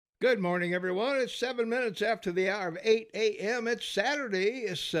Good morning, everyone. It's 7 minutes after the hour of 8 a.m. It's Saturday.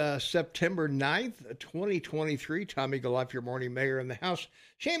 It's September 9th, 2023. Tommy Goloff, your morning mayor in the house.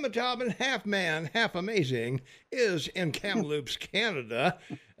 Shane Matobin, half man, half amazing, is in Kamloops, Canada,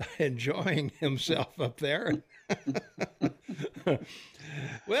 enjoying himself up there.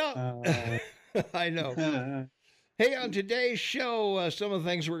 Well, I know. Hey, on today's show, some of the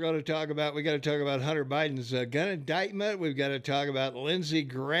things we're going to talk about, we got to talk about Hunter Biden's gun indictment. We've got to talk about Lindsey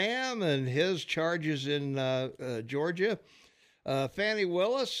Graham and his charges in Georgia. Fannie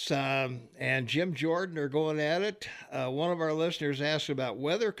Willis and Jim Jordan are going at it. One of our listeners asked about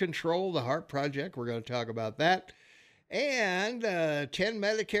weather control, the HARP project. We're going to talk about that. And 10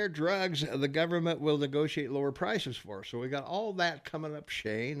 Medicare drugs the government will negotiate lower prices for. So we got all that coming up,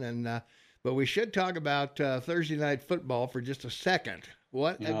 Shane, and but we should talk about Thursday night football for just a second.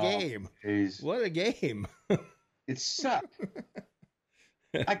 What a game. Geez. What a game. It sucked.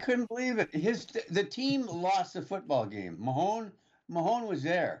 I couldn't believe it. The team lost the football game. Mahone was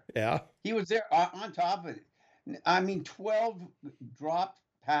there. Yeah. He was there on top of it. I mean, 12 dropped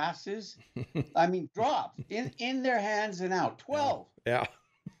passes. I mean, dropped in their hands and out. 12. Yeah.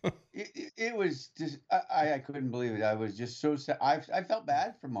 It was just, I couldn't believe it. I was just so sad. I felt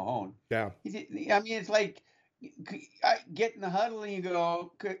bad for Mahone. Yeah. I mean, it's like I get in the huddle and you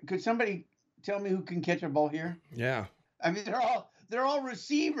go, could somebody tell me who can catch a ball here? Yeah. I mean, they're all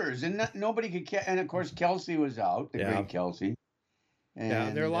receivers, and nobody could catch. And of course, Kelsey was out. The great Kelsey.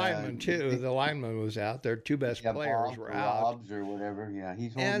 And their lineman too. The lineman was out. Their two best players were out. Robs or whatever. Yeah,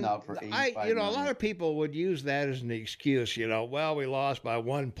 he's holding out for 85 a lot of people would use that as an excuse. Well, we lost by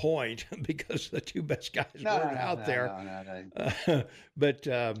 1 point because the two best guys weren't out there. No. But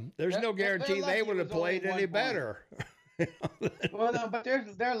there's no guarantee they would have played any better. Well, no, but they're.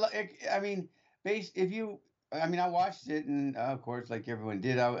 I mean, I watched it, and of course, like everyone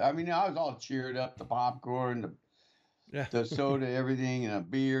did. I was all cheered up. The popcorn, the soda, everything, and a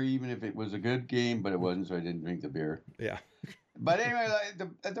beer, even if it was a good game, but it wasn't, so I didn't drink the beer. Yeah. But anyway,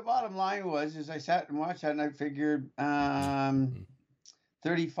 the bottom line was, I sat and watched that, and I figured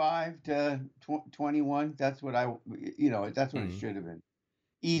 35 to 21. That's what that's what it should have been,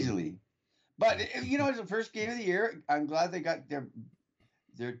 easily. But it's the first game of the year. I'm glad they got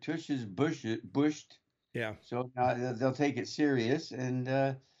their tushes bushed. Yeah. So now they'll take it serious, and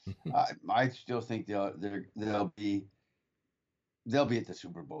I still think they'll be at the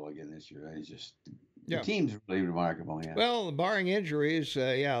Super Bowl again this year. It's just the team's really remarkable. Yeah. Well, barring injuries,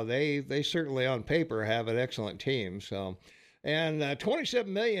 they certainly on paper have an excellent team. So, and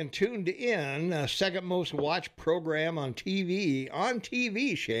 27 million tuned in, second most watched program on TV,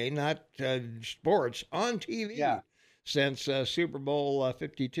 Shane, not sports, on TV. Yeah. Since Super Bowl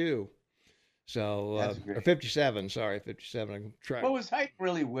 52. So, or 57, sorry, 57. Well, it was hyped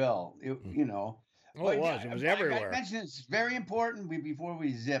really well, it was. It was everywhere. I mentioned it's very important before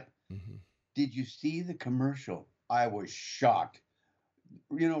we zip. Mm-hmm. Did you see the commercial? I was shocked.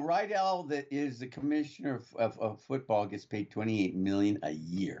 Rydell, that is the commissioner of football, gets paid $28 million a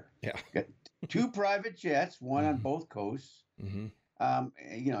year. Yeah. Got 2 private jets, one on both coasts. Mm-hmm.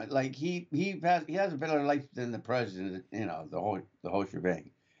 Like he has a better life than the president. The whole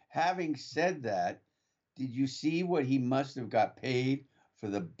shebang. Having said that, did you see what he must have got paid for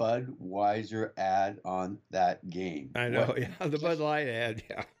the Budweiser ad on that game? I know, the Bud Light ad,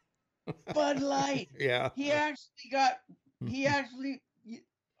 Bud Light. Yeah.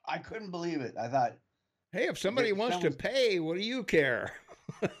 I couldn't believe it. I thought, hey, if somebody wants to pay, what do you care?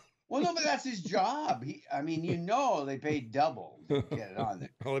 Well, no, but that's his job. They paid double to get it on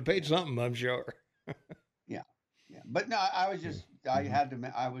there. Well, they paid something, I'm sure. Yeah. But no, I was just, I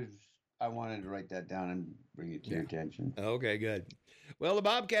wanted to write that down and bring it to your attention. Okay, good. Well, the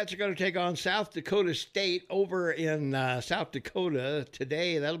Bobcats are going to take on South Dakota State over in South Dakota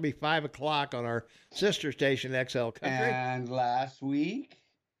today. That'll be 5 o'clock on our sister station, XL Country. And last week?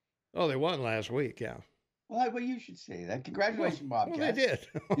 Oh, they won last week, yeah. Well, you should say that. Congratulations, Bobcats. Well, they did.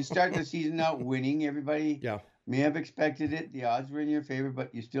 You start the season out winning. Everybody may have expected it. The odds were in your favor,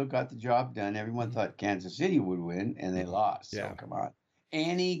 but you still got the job done. Everyone thought Kansas City would win, and they lost. Yeah. So come on.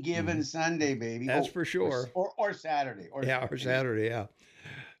 Any given Sunday, baby. That's for sure. Or Saturday. Or Saturday, yeah.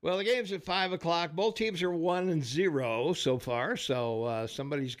 Well, the game's at 5 o'clock. Both teams are 1-0 so far. So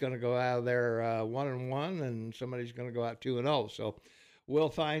somebody's going to go out of there 1-1, and somebody's going to go out 2-0. So we'll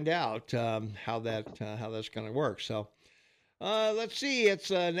find out how that's going to work. So let's see. It's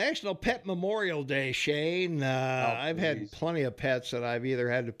National Pet Memorial Day, Shane. I've had plenty of pets that I've either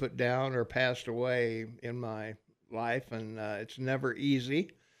had to put down or passed away in my life, and it's never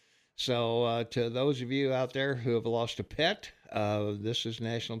easy. So to those of you out there who have lost a pet, This is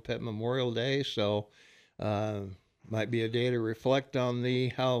National Pet Memorial Day, so might be a day to reflect on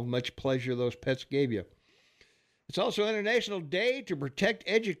how much pleasure those pets gave you. It's also International Day to protect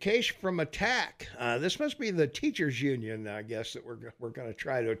education from attack. This must be the teachers' union, I guess, that we're going to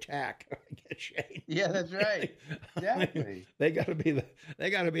try to attack. Shane. Yeah, that's right. Exactly. They got to be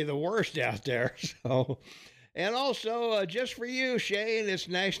the worst out there. So, and also just for you, Shane, it's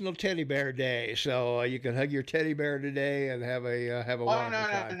National Teddy Bear Day. So you can hug your teddy bear today and have a wonderful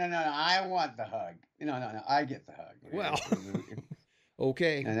time. No. I want the hug. No. I get the hug. Well.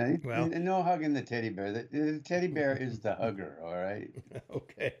 Okay. And no hugging the teddy bear. The teddy bear is the hugger. All right.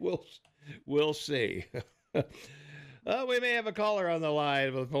 Okay. We'll see. We may have a caller on the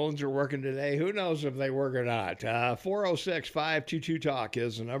line. The phones are working today. Who knows if they work or not? 406-522-TALK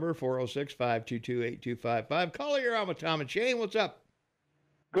is the number. 406-522-8255. Caller, you're on with Tom and Shane. What's up?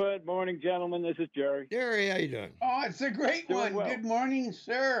 Good morning, gentlemen. This is Jerry. Jerry, how you doing? Oh, it's a great one. Well. Good morning,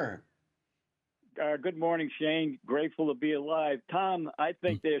 sir. Good morning, Shane. Grateful to be alive. Tom, I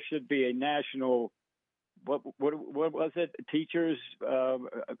think there should be a national, what was it? Teachers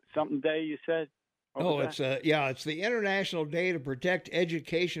something day, you said? It's the International Day to protect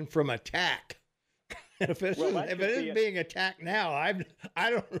education from attack. If it isn't being attacked now, I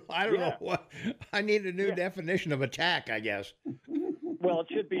don't know what. I need a new definition of attack, I guess. Well, it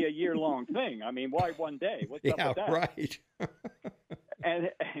should be a year-long thing. I mean, why one day? What's up with that? Right.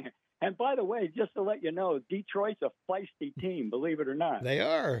 And by the way, just to let you know, Detroit's a feisty team, believe it or not. They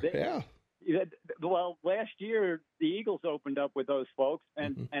are, yeah. Well, last year, the Eagles opened up with those folks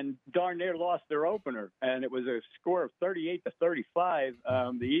and darn near lost their opener. And it was a score of 38-35.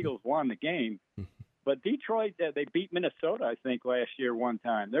 The Eagles won the game. But Detroit, they beat Minnesota, I think, last year one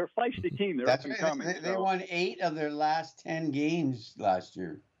time. They're a feisty team. They're up and coming. They won 8 of their last 10 games last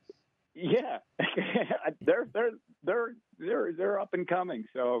year. Yeah, they're up and coming.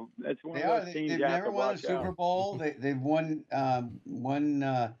 So that's one of those teams. They've never won a Super Bowl. They've won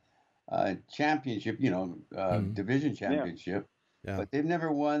championship, division championship. Yeah. But they've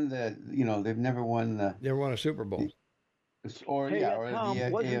never won Never won a Super Bowl. Or the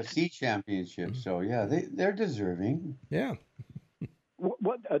AFC championship. So yeah, they're deserving. Yeah.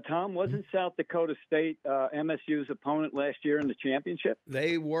 Tom, wasn't South Dakota State MSU's opponent last year in the championship?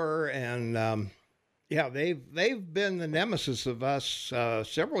 They were, and they've been the nemesis of us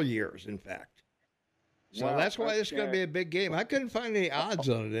several years, in fact. So that's why this is going to be a big game. I couldn't find any odds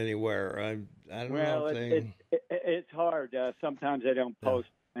on it anywhere. I don't know. It's hard. Sometimes they don't post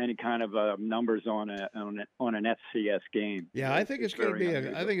any kind of numbers on an FCS game. Yeah, I think it's going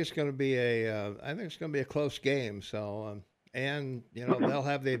to be a close game. So. And, they'll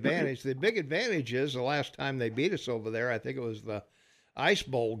have the advantage. The big advantage is the last time they beat us over there, I think it was the Ice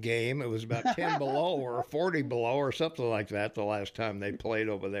Bowl game. It was about 10 below or 40 below or something like that the last time they played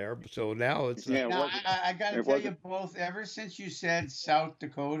over there. So now it's... I got to tell you both, ever since you said South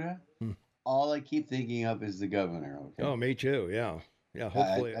Dakota, all I keep thinking of is the governor. Okay? Oh, me too, yeah. Yeah,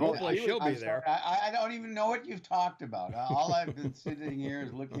 hopefully she'll be there. I don't even know what you've talked about. All I've been sitting here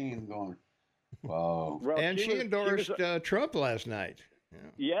is looking and going... Whoa! Well, and she endorsed Trump last night.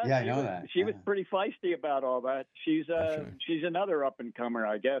 Yeah, I know that. She was pretty feisty about all that. She's another up and comer,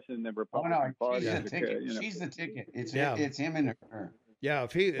 I guess, in the Republican Party. She's the ticket. It's him and her. Yeah,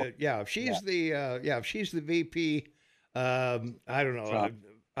 if she's the VP, I don't know.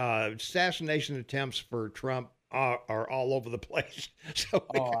 Assassination attempts for Trump are all over the place. So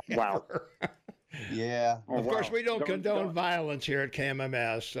wow. Yeah. Of course, we don't condone violence here at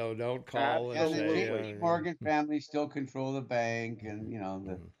KMMS, so don't call and say... the Morgan family still control the bank, and,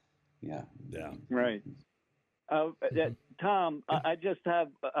 Yeah. Right. Tom, I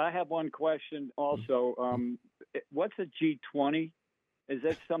have one question also. What's a G20? Is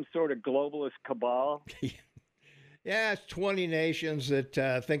that some sort of globalist cabal? Yeah, it's 20 nations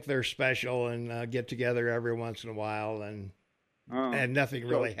that think they're special and get together every once in a while, and nothing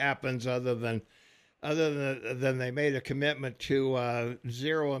really happens other than they made a commitment to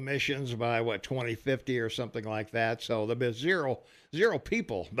zero emissions by 2050 or something like that. So there'll be zero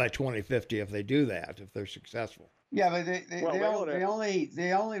people by 2050 if they do that, if they're successful. Yeah, but they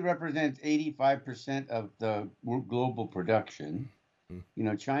only represent 85% of the global production.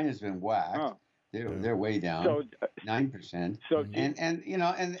 China's been whacked. They're way down, 9%. So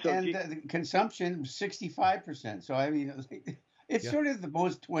the consumption 65%. So I mean. It's sort of the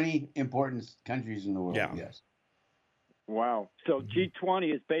most 20 important countries in the world, yes. Wow. So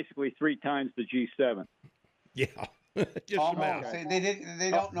G20 is basically 3 times the G7. Yeah. Just math. They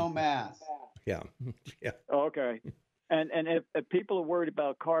don't know math. Yeah. Yeah. Okay. And if people are worried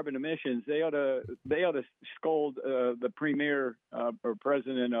about carbon emissions, they ought to scold the premier or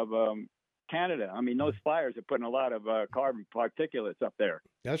president of Canada. I mean, those fires are putting a lot of carbon particulates up there.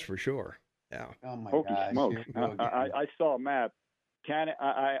 That's for sure. Yeah. Oh my Holy gosh! smokes! I saw a map.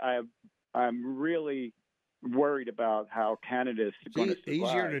 I'm really worried about how Canada is going to survive.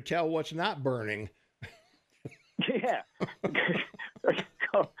 Easier to tell what's not burning. Yeah.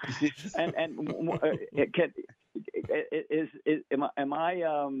 Am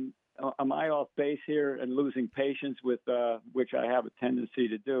I off base here and losing patience with which I have a tendency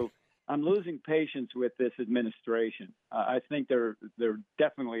to do? I'm losing patience with this administration. I think they're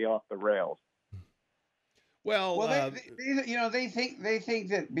definitely off the rails. Well, they think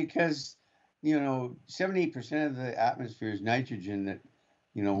that because 70% of the atmosphere is nitrogen, that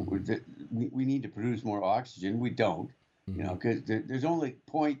that we need to produce more oxygen. We don't, because there's only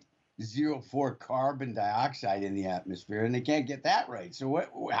 0.04 carbon dioxide in the atmosphere, and they can't get that right. So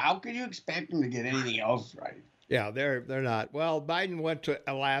how can you expect them to get anything else right? Yeah, they're not. Well, Biden went to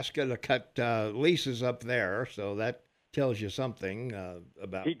Alaska to cut leases up there, so that tells you something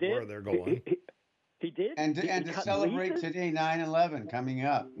about where they're going. He did? And to celebrate leases? Today, 9/11 coming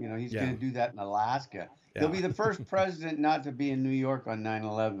up. He's going to do that in Alaska. Yeah. He'll be the first president not to be in New York on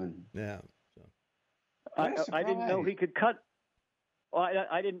 9/11. Yeah. So. I didn't know he could cut.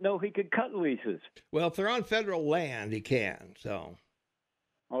 I didn't know he could cut leases. Well, if they're on federal land, he can. So.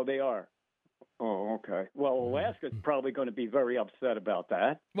 Oh, they are. Oh, okay. Well, Alaska's probably going to be very upset about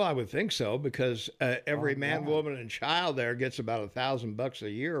that. Well, I would think so, because every man, woman, and child there gets about $1,000 a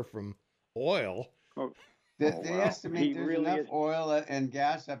year from oil. They estimate there's enough oil and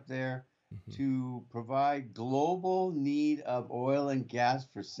gas up there to provide global need of oil and gas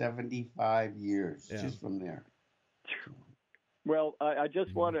for 75 years, just from there. Well, I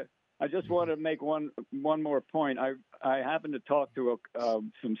just want to make one more point. I happened to talk to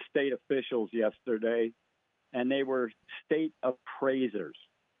some state officials yesterday, and they were state appraisers.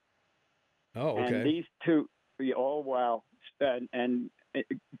 Oh, okay. And these two, wow, and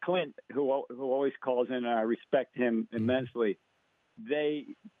Clint, who always calls in, and I respect him immensely,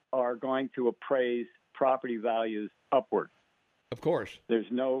 they are going to appraise property values upward. Of course. There's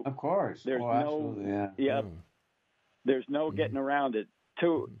no getting around it.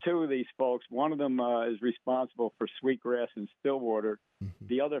 Two of these folks, one of them is responsible for Sweetgrass and Stillwater.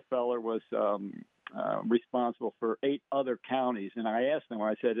 The other feller was responsible for 8 other counties. And I asked him,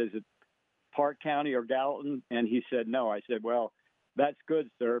 I said, is it Park County or Gallatin? And he said, no. I said, well, that's good,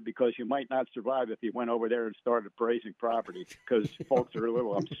 sir, because you might not survive if you went over there and started appraising property, because folks are a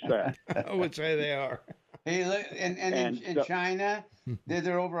little upset. I would say they are. Hey, look, and in China,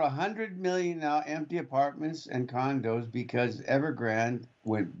 there are over 100 million now empty apartments and condos because Evergrande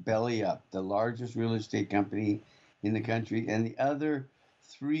went belly up, the largest real estate company in the country, and the other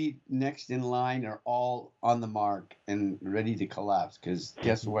 3 next in line are all on the mark and ready to collapse. Because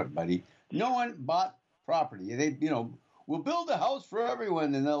guess what, buddy? No one bought property. They, we'll build a house for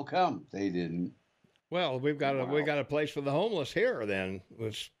everyone and they'll come. They didn't. Well, we got a place for the homeless here then,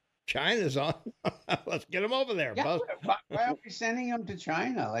 which China's on. Let's get them over there. Yeah, why are we sending them to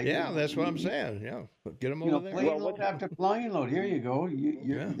China? That's what I'm saying. Yeah, get them over there. Plane load after plane load. Here you go.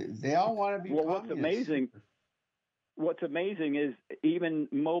 They all want to be. Well, what's amazing is even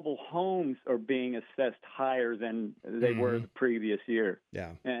mobile homes are being assessed higher than they were the previous year.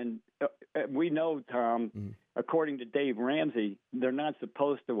 Yeah, and we know, Tom, according to Dave Ramsey, they're not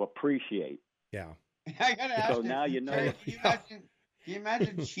supposed to appreciate. Yeah. I gotta ask. So now you know. Can you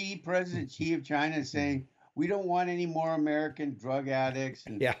imagine President Xi of China saying, "We don't want any more American drug addicts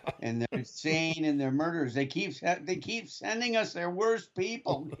and they're insane and they're murderers. They keep sending us their worst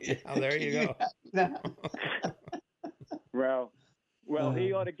people." Yeah, there you go. Well,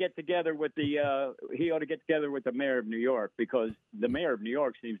 he ought to get together with the mayor of New York, because the mayor of New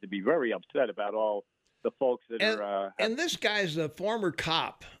York seems to be very upset about all the folks that are. And this guy's a former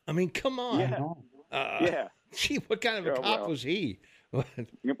cop. I mean, come on. Yeah. Gee, what kind of a cop was he? Well,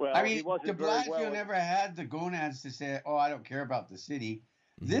 I mean, de Blasio never had the gonads to say, "Oh, I don't care about the city."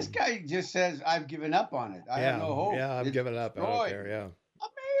 This guy just says, "I've given up on it. I have no hope. Yeah, I've given up. I don't care." Yeah. A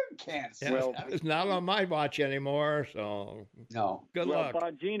mayor can't say that. It's not on my watch anymore. So no. Good luck.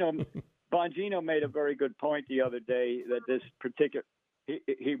 Bongino made a very good point the other day that this particular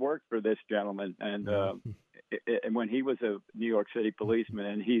he worked for this gentleman, and when he was a New York City policeman,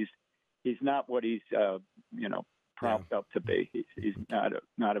 and he's not what he's propped up to be. He's not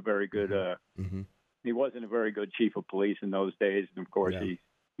a very good. He wasn't a very good chief of police in those days, and of course he's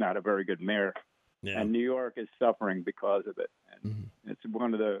not a very good mayor. Yeah. And New York is suffering because of it. And it's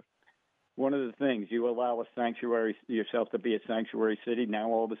one of one of the things, you allow a sanctuary yourself to be a sanctuary city. Now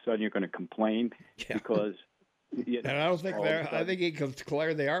all of a sudden you're going to complain because. And I don't think I think he can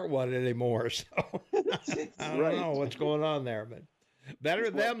declare they aren't one anymore. So I don't know what's going on there, but better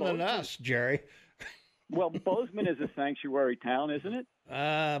them than us, Jerry. Well, Bozeman is a sanctuary town, isn't it?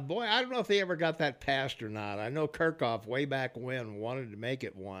 Boy, I don't know if they ever got that passed or not. I know Kirchhoff way back when wanted to make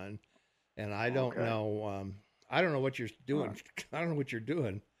it one, and I don't know. I don't know what you're doing. I don't know what you're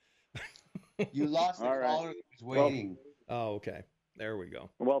doing. You lost the caller that was waiting. Oh, okay. There we go.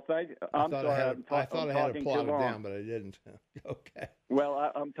 Well, I'm sorry. I thought I had it plotted down, but I didn't. Okay.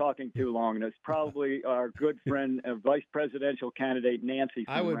 Well, I'm talking too long. And it's probably our good friend, vice presidential candidate Nancy.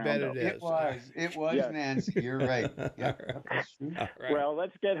 I would bet it is. It was Nancy. You're right. Yeah, that's true. Right. Well,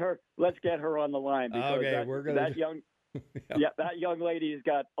 let's get her on the line because that young lady has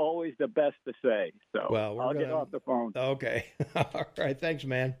got always the best to say. So I'll get off the phone. Okay. All right. Thanks,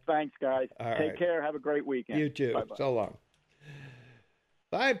 man. Thanks, guys. All Take care. Have a great weekend. You too. Bye-bye. So long.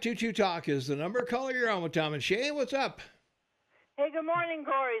 522 Talk is the number. Caller, you're on with Tom and Shane. What's up? Hey, good morning,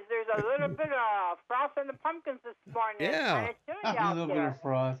 Corey. There's a little bit of frost on the pumpkins this morning. Yeah. A little bit of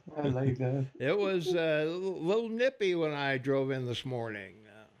frost. I like that. It was a little nippy when I drove in this morning.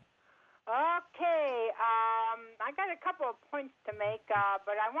 Okay. I got a couple of points to make,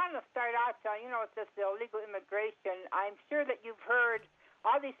 but I want to start out, with this illegal immigration. I'm sure that you've heard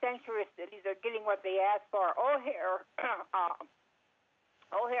all these sanctuary cities are getting what they asked for.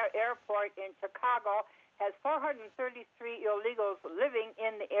 O'Hare Airport in Chicago has 433 illegals living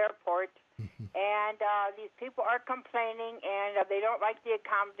in the airport, and these people are complaining, and they don't like the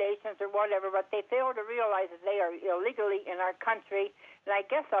accommodations or whatever, but they fail to realize that they are illegally in our country, and I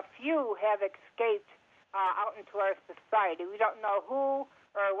guess a few have escaped out into our society. We don't know who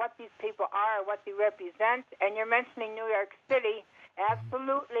or what these people are or what they represent, and you're mentioning New York City.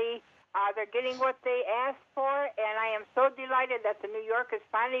 Absolutely. They're getting what they asked for, and I am so delighted that the New Yorkers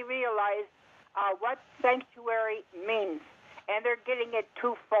finally realized what sanctuary means, and they're getting it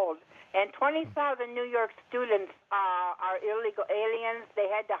twofold. And 20,000 New York students are illegal aliens. They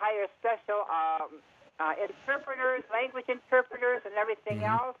had to hire special interpreters, language interpreters, and everything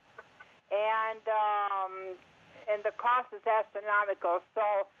else, and the cost is astronomical.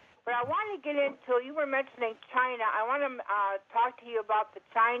 So. But I want to get into, you were mentioning China. I want to talk to you about the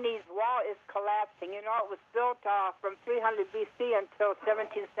Chinese wall is collapsing. You know, it was built from 300 BC until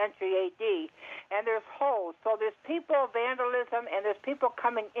 17th century AD, and there's holes. So there's people vandalism, and there's people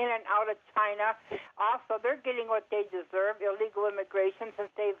coming in and out of China. Also, they're getting what they deserve, illegal immigration,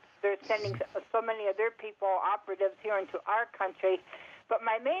 since they're sending so many of their people, operatives, here into our country. But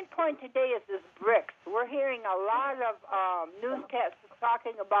my main point today is this BRICS. We're hearing a lot of newscasts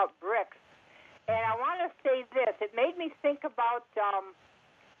talking about BRICS. And I want to say this. It made me think about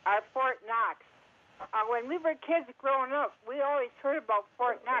our Fort Knox. When we were kids growing up, we always heard about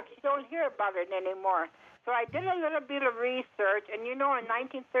Fort Knox. You don't hear about it anymore. So I did a little bit of research, and in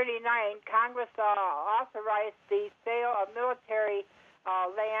 1939, Congress authorized the sale of military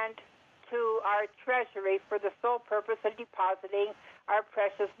land to our treasury for the sole purpose of depositing our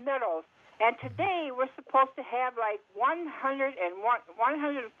precious metals. And today we're supposed to have like 141.3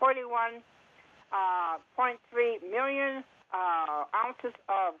 million ounces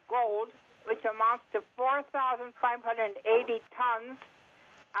of gold, which amounts to 4,580 tons,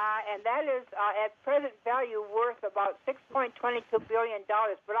 and that is at present value worth about $6.22 billion.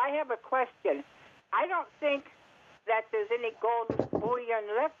 But I have a question. I don't think that there's any gold bullion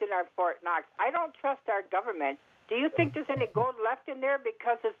left in our Fort Knox. I don't trust our government. Do you think there's any gold left in there?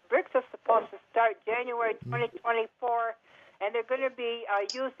 Because this BRICS is supposed to start January 2024, and they're going to be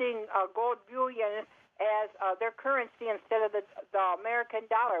using gold bullion as their currency instead of the American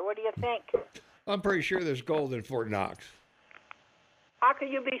dollar. What do you think? I'm pretty sure there's gold in Fort Knox. How can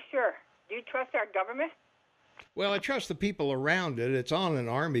you be sure? Do you trust our government? Well, I trust the people around it. It's on an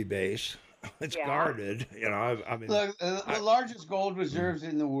army base. It's guarded, I mean, look, the largest gold reserves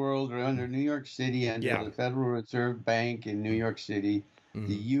in the world are under New York City, under the Federal Reserve Bank in New York City,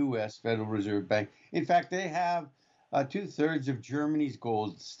 the U.S. Federal Reserve Bank. In fact, they have 2/3 of Germany's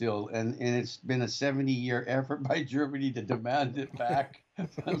gold still, and it's been a 70-year effort by Germany to demand it back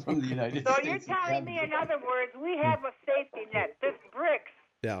from the United States. So you're telling me, in other words, we have a safety net. This BRICS,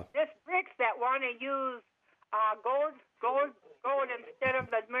 this BRICS that want to use gold instead of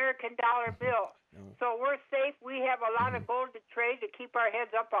the American dollar bill. So we're safe. We have a lot of gold to trade to keep our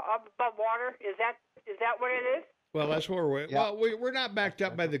heads up above water. Is that what it is? Well, that's where we're not backed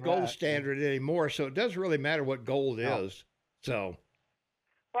up by the gold standard anymore, so it doesn't really matter what gold is. So.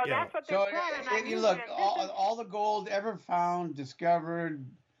 Well, that's what they're planning on. Look, all the gold ever found, discovered,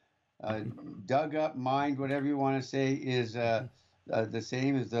 dug up, mined, whatever you want to say, is the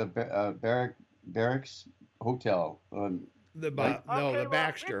same as the Barracks Hotel. The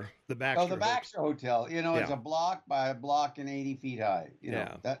Baxter. The Baxter. Oh, the Baxter Hotel. You know, it's a block by a block and 80 feet high. You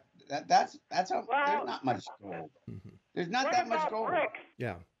know, that's how. There's not much gold. Mm-hmm. There's not that much gold. Bricks?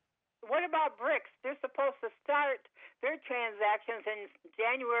 Yeah. What about bricks? They're supposed to start their transactions in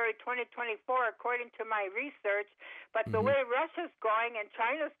January 2024, according to my research. But the way Russia's going and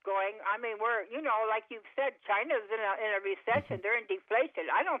China's going, I mean, we're, you know, like you've said, China's in a recession. They're in deflation.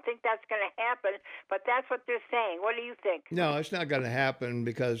 I don't think that's going to happen, but that's what they're saying. What do you think? No, it's not going to happen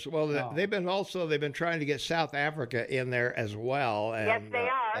because, well, they've been trying to get South Africa in there as well. And, yes, they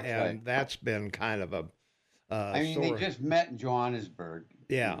are. And that's been kind of a. I mean, they just met in Johannesburg.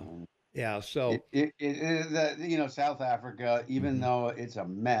 Yeah. You know. Yeah, so you know, South Africa, even though it's a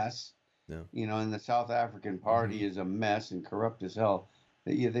mess, you know, and the South African Party is a mess and corrupt as hell.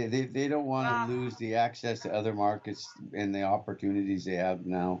 They don't want to lose the access to other markets and the opportunities they have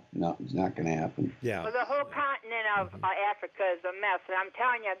now. No, it's not going to happen. Yeah. Well, the whole continent of Africa is a mess, and I'm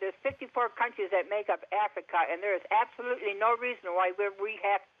telling you, there's 54 countries that make up Africa, and there is absolutely no reason why we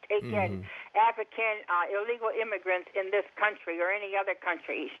have to take in African illegal immigrants in this country or any other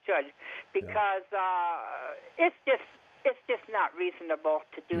country should, because it's just not reasonable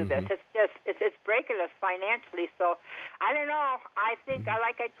to do this. It's breaking us financially. So I don't know. I think,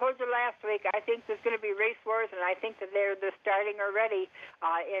 like I told you last week, I think there's going to be race wars, and I think that they're starting already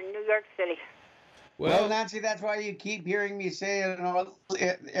in New York City. Well, Nancy, that's why you keep hearing me say, you know,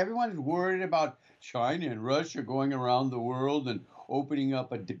 everyone's worried about China and Russia going around the world and opening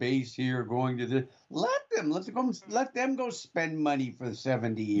up a base here, going to the. Let them go spend money for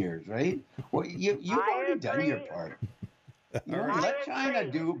 70 years, right? Well, you've already done your part. You know, let China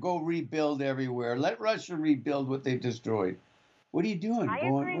go rebuild everywhere. Let Russia rebuild what they've destroyed. What are you doing? I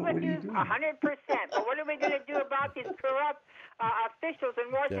agree with you 100%. But what are we going to do about these corrupt officials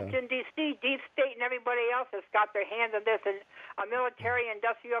in Washington, D.C., deep state, and everybody else that's got their hands on this and a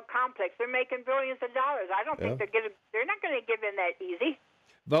military-industrial complex? They're making billions of dollars. I don't think they're not going to give in that easy.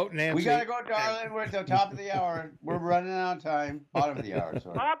 Vote Nancy. We got to go, darling. We're at the top of the hour. We're running out of time. Bottom of the hour,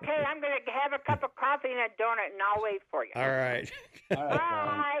 sorry. Okay, I'm going to have a cup of coffee and a donut, and I'll wait for you. All right.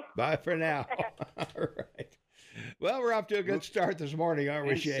 Bye. Bye for now. All right. Well, we're off to a good start this morning, aren't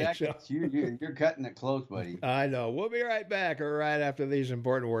we, Shane? So, you're cutting it close, buddy. I know. We'll be right back right after these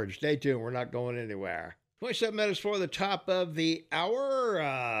important words. Stay tuned. We're not going anywhere. 27 minutes for the top of the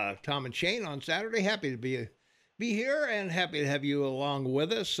hour. Tom and Shane on Saturday. Happy to be here and happy to have you along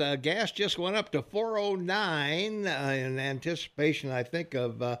with us. Gas just went up to $4.09 in anticipation, I think,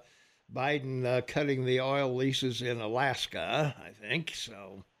 of Biden cutting the oil leases in Alaska, I think.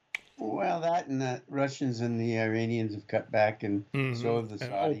 So, well, that and the Russians and the Iranians have cut back, and so have the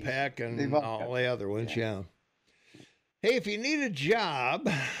Saudis. And OPEC and all the other ones, yeah. Hey, if you need a job,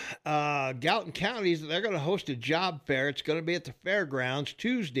 Gallatin County, they're going to host a job fair. It's going to be at the fairgrounds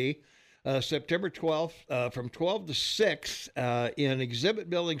Tuesday, September 12th, from 12 to 6 in exhibit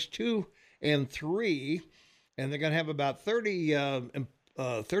buildings 2 and 3. And they're going to have about 30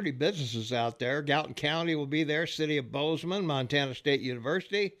 businesses out there. Gallatin County will be there, City of Bozeman, Montana State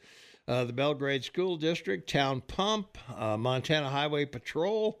University, the Belgrade School District, Town Pump, Montana Highway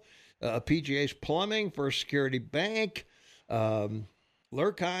Patrol, PGA's Plumbing, First Security Bank,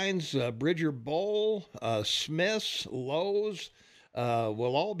 Lurkines, Bridger Bowl, Smith's, Lowe's,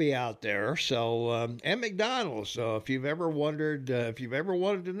 will all be out there. So, and McDonald's. So if you've ever wondered, if you've ever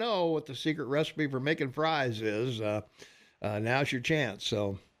wanted to know what the secret recipe for making fries is, now's your chance.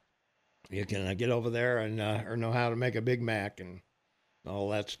 So you can get over there and or know how to make a Big Mac and all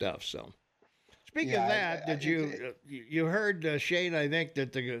that stuff. So speaking of that, did you heard, Shane, I think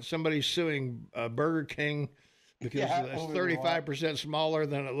that somebody's suing Burger King because it's 35% smaller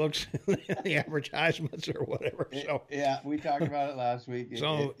than it looks in the advertisements or whatever. Yeah, we talked about it last week.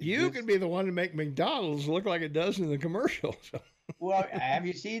 So you can be the one to make McDonald's look like it does in the commercial. So. Well, have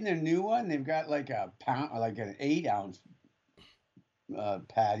you seen their new one? They've got like an 8-ounce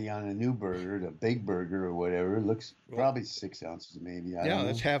patty on a new burger, the big burger or whatever. It looks probably 6 ounces maybe. I don't know.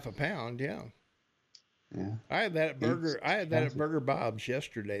 That's half a pound. Yeah. Yeah. I had that at Burger Bob's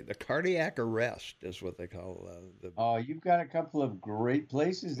yesterday. The cardiac arrest is what they call Oh, you've got a couple of great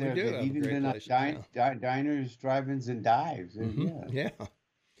places there. We do have even been places, diners, drive-ins, and dives. Yeah.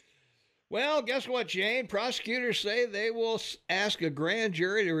 Well, guess what, Jane? Prosecutors say they will ask a grand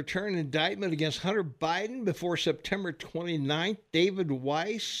jury to return an indictment against Hunter Biden before September 29th. David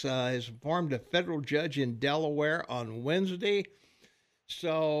Weiss has informed a federal judge in Delaware on Wednesday.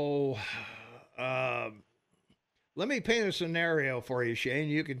 So let me paint a scenario for you, Shane.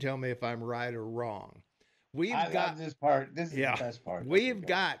 You can tell me if I'm right or wrong. I love this part. This is the best part. We've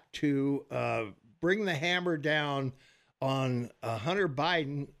got to bring the hammer down on Hunter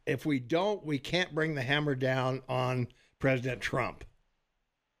Biden. If we don't, we can't bring the hammer down on President Trump.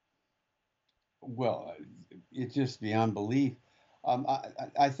 Well, it's just beyond belief.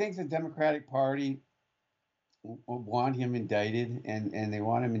 I think the Democratic Party want him indicted, and they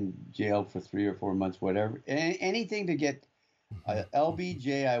want him in jail for 3 or 4 months, whatever. Anything to get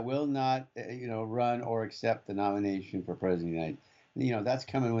LBJ. I will not, run or accept the nomination for president. That's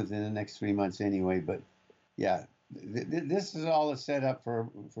coming within the next 3 months anyway. But yeah, this is all a setup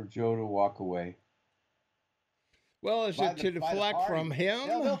for Joe to walk away. Well, is it to deflect from him?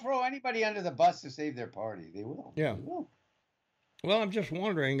 They'll throw anybody under the bus to save their party. They will. Yeah. They will. Well, I'm just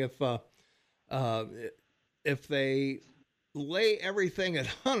wondering if they lay everything at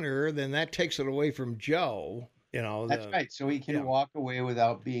Hunter, then that takes it away from Joe. That's right. So he can walk away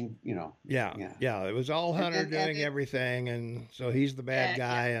without being, Yeah. It was all Hunter doing everything, and so he's the bad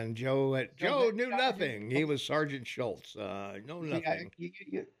guy. Yeah. And Joe knew nothing. He was Sergeant Schultz. Know nothing.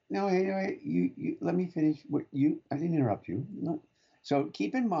 No, anyway, you let me finish. I didn't interrupt you. No. So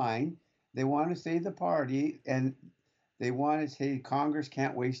keep in mind, they want to save the party, and they want to say Congress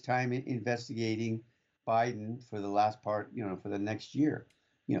can't waste time investigating Biden for the last part, for the next year.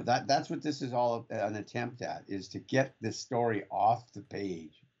 That's what this is all an attempt at, is to get this story off the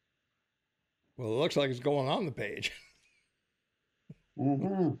page. Well, it looks like it's going on the page.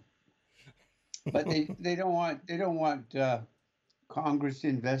 Mm-hmm. But they don't want Congress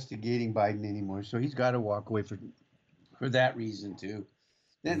investigating Biden anymore, so he's got to walk away for that reason too.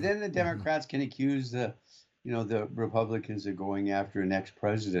 Then the Democrats can accuse the Republicans of going after an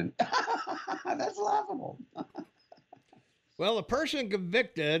ex-president. That's laughable. Well, a person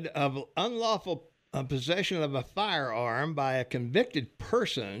convicted of unlawful possession of a firearm by a convicted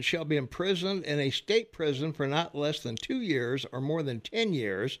person shall be imprisoned in a state prison for not less than 2 years or more than 10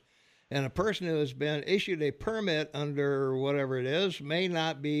 years. And a person who has been issued a permit under whatever it is may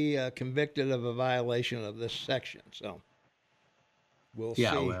not be convicted of a violation of this section. So we'll see.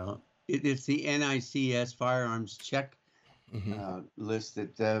 Yeah, well, it's the NICS firearms check list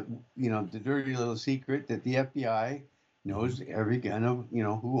that, the dirty little secret that the FBI knows every gun of,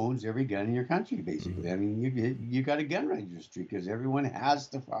 who owns every gun in your country, basically. Mm-hmm. I mean, you got a gun registry because everyone has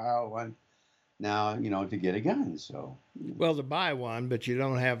to file one now, to get a gun. So, well, to buy one, but you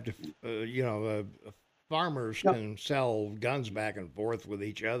don't have to, farmers can sell guns back and forth with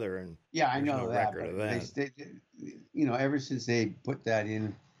each other. And I know that. Record of that. They, ever since they put that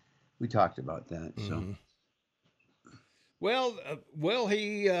in, we talked about that. So. Mm-hmm. Well, will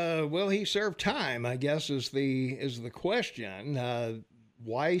he serve time? I guess is the question.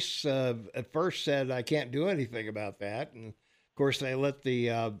 Weiss at first said, "I can't do anything about that," and of course they let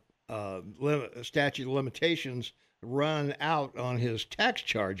the statute of limitations run out on his tax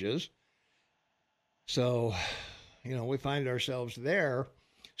charges. So, we find ourselves there.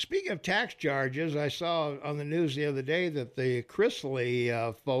 Speaking of tax charges, I saw on the news the other day that the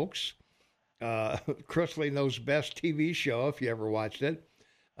Chrisley folks. Chrisley Knows Best TV show, if you ever watched it,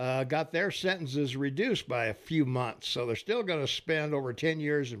 got their sentences reduced by a few months. So they're still going to spend over 10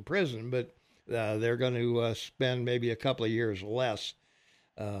 years in prison, but they're going to spend maybe a couple of years less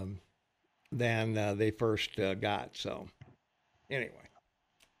than they first got. So anyway.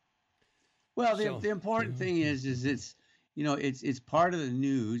 Well, the important thing is it's, it's part of the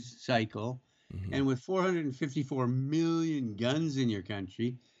news cycle. Mm-hmm. And with 454 million guns in your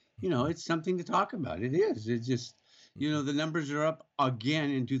country, it's something to talk about. It is. It's just, the numbers are up again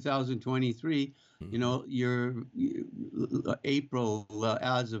in 2023. Your April,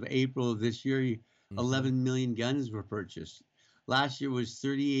 as of April of this year, 11 million guns were purchased. Last year was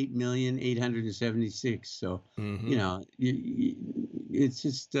 38,876,000. So, it's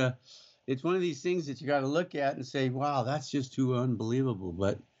just, it's one of these things that you got to look at and say, wow, that's just too unbelievable.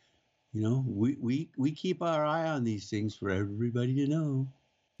 But, we keep our eye on these things for everybody to know.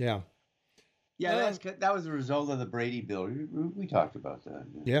 Yeah. Yeah, that was a result of the Brady bill. We talked about that.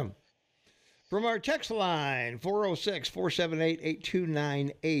 Yeah. From our text line,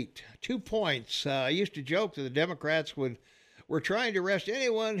 406-478-8298. 2 points. I used to joke that the Democrats were trying to arrest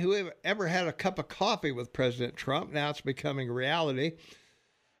anyone who ever had a cup of coffee with President Trump. Now it's becoming reality.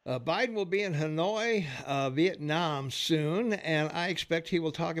 Biden will be in Hanoi, Vietnam soon, and I expect he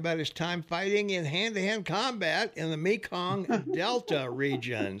will talk about his time fighting in hand-to-hand combat in the Mekong Delta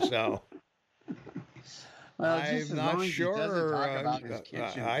region. So, I'm not sure.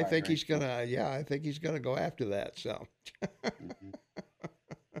 I think he's gonna. Yeah, I think he's gonna go after that. So.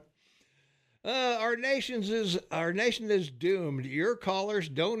 Our nation is doomed. Your callers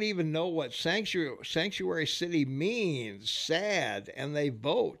don't even know what sanctuary city means. Sad, and they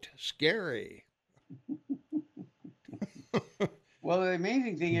vote. Scary. Well, the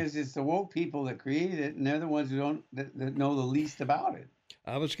amazing thing is, it's the woke people that created it, and they're the ones who that know the least about it.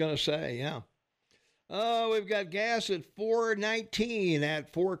 I was going to say, yeah. We've got gas at $4.19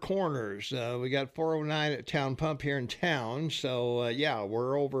 at Four Corners. We got $4.09 at Town Pump here in town. So, yeah,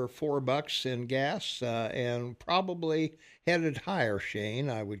 we're over $4 in gas and probably headed higher, Shane,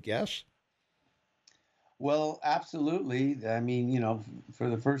 I would guess. Well, absolutely. I mean, for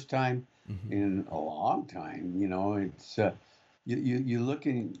the first time in a long time, it's you look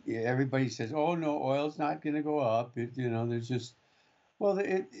and everybody says, "Oh no, oil's not going to go up." There's just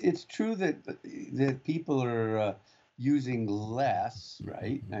it's true that people are using less,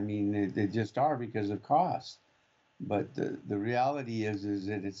 right? I mean, they just are because of cost. But the reality is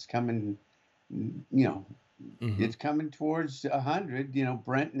that it's coming, it's coming towards 100.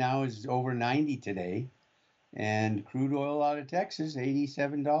 Brent now is over 90 today, and crude oil out of Texas,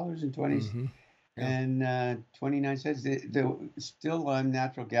 $87.20 and 29 cents. Still on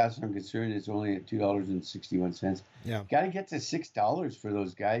natural gas, I'm concerned, it's only at $2.61. Yeah, got to get to $6 for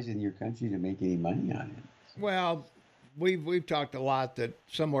those guys in your country to make any money on it. Well, we've talked a lot that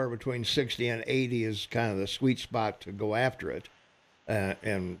somewhere between 60 and 80 is kind of the sweet spot to go after it. And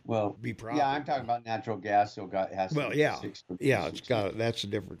be profitable. Yeah, I'm talking about natural gas. So has to yeah, it's got that's a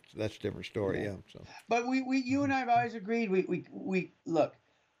different story. Yeah. So, but you and I have always agreed. We look.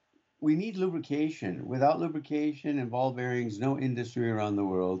 We need lubrication. Without lubrication and ball bearings, no industry around the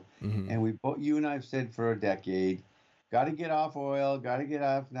world. And you and I have said for a decade, got to get off oil, got to get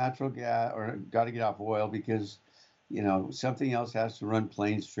off natural gas, or got to get off oil because, something else has to run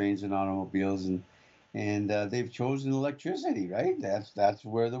planes, trains, and automobiles, and they've chosen electricity, right? That's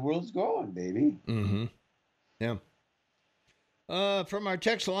where the world's going, baby. Yeah. From our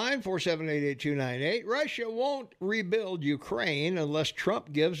text line, 4788298, Russia won't rebuild Ukraine unless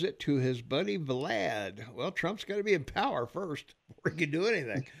Trump gives it to his buddy Vlad. Well, Trump's got to be in power first before he can do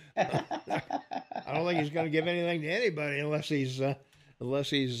anything. I don't think he's going to give anything to anybody unless he's there.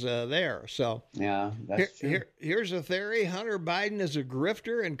 So yeah, that's true. Here's a theory. Hunter Biden is a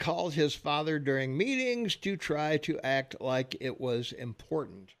grifter and called his father during meetings to try to act like it was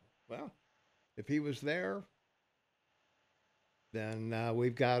important. Well, if he was there, then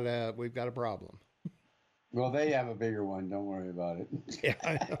we've got a problem. Well, they have a bigger one. Don't worry about it. Yeah,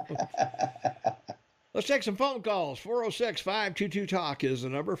 I know. Let's take some phone calls. 406-522-TALK is the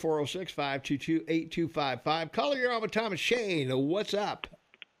number. 406-522-8255. Caller, you're on with Tom and Shane. What's up?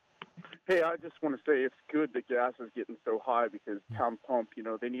 Hey, I just want to say it's good that gas is getting so high because Town Pump,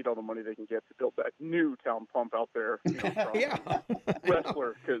 they need all the money they can get to build that new Town Pump out there. Yeah.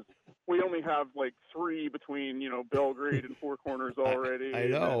 Wrestler, because we only have like 3 between, Belgrade and Four Corners already. I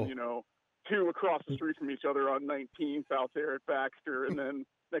know. And then, 2 across the street from each other on 19th out there at Baxter, and then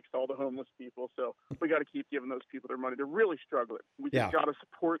next to all the homeless people. So we got to keep giving those people their money. They're really struggling. We just got to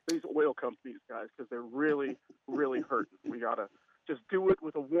support these oil companies, guys, because they're really, really hurting. We got to just do it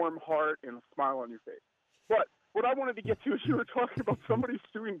with a warm heart and a smile on your face. But what I wanted to get to is you were talking about somebody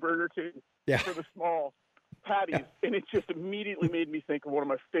suing Burger King for the small patties, and it just immediately made me think of one of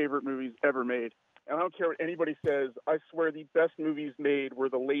my favorite movies ever made. And I don't care what anybody says. I swear the best movies made were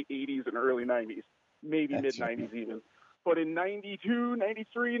the late 80s and early 90s, maybe mid-90s even. But in 92,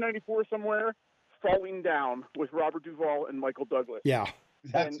 93, 94 somewhere, Falling Down with Robert Duvall and Michael Douglas. Yeah.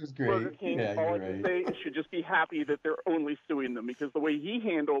 That's just great. Burger King, all I can say is should just be happy that they're only suing them because the way he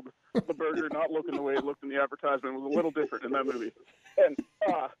handled the burger not looking the way it looked in the advertisement was a little different in that movie. And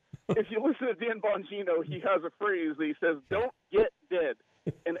if you listen to Dan Bongino, he has a phrase that he says, "Don't get dead."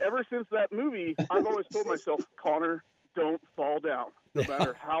 And ever since that movie, I've always told myself, Connor, don't fall down. No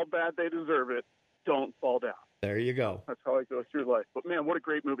matter how bad they deserve it, don't fall down. There you go. That's how I go through life. But man, what a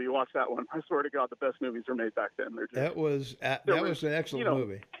great movie! Watch that one. I swear to God, the best movies are made back then. That was an excellent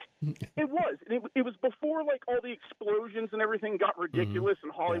movie. It was. It was before like all the explosions and everything got ridiculous,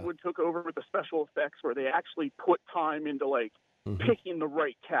 and Hollywood took over with the special effects, where they actually put time into like picking the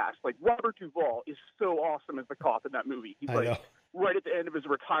right cast. Like Robert Duvall is so awesome as the cop in that movie. He's right at the end of his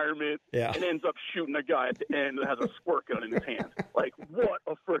retirement and ends up shooting a guy at the end that has a squirt gun in his hand. Like, what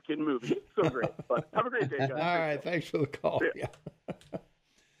a freaking movie. So great. But have a great day, guys. All right. Thanks for the call.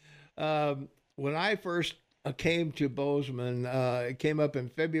 Yeah. When I first came to Bozeman, it came up in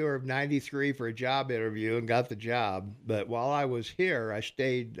February of 93 for a job interview and got the job. But while I was here, I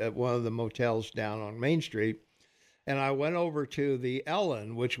stayed at one of the motels down on Main Street, and I went over to the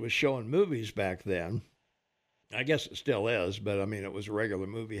Ellen, which was showing movies back then. I guess it still is, but I mean, it was a regular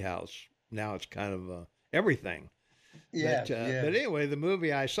movie house now it's kind of everything. Yeah, But anyway, the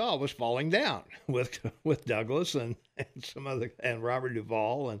movie I saw was Falling Down with Douglas and some other, and Robert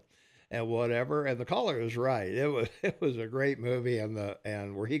Duvall and whatever. And the caller is right. It was a great movie,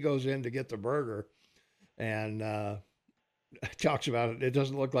 and where he goes in to get the burger, and talks about it. It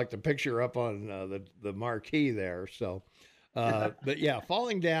doesn't look like the picture up on the marquee there. So, but yeah,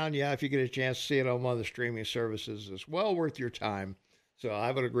 Falling Down. Yeah, if you get a chance to see it on one of the streaming services, it's well worth your time. So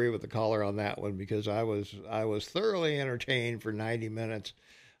I would agree with the caller on that one, because I was thoroughly entertained for 90 minutes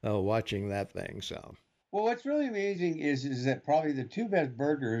watching that thing. So. Well, what's really amazing is that probably the two best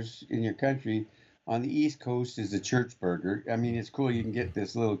burgers in your country on the East Coast is the Church Burger. I mean, it's cool. You can get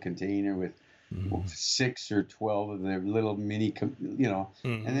this little container with 6 or 12 of their little mini,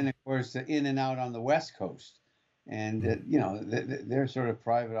 and then of course the In-N-Out on the West Coast, and they're sort of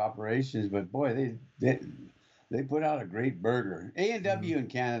private operations, but boy, they put out a great burger. A&W in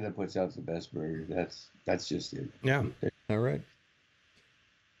Canada puts out the best burger. That's just it. Yeah. All right.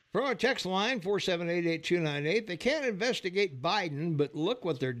 From our text line, 478-8298, they can't investigate Biden, but look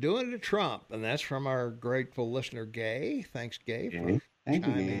what they're doing to Trump. And that's from our grateful listener, Gay. Thanks, Gay, for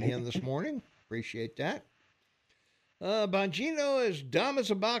chiming in this morning. Appreciate that. Bongino is dumb as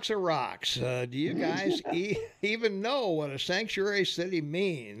a box of rocks. Do you guys even know what a sanctuary city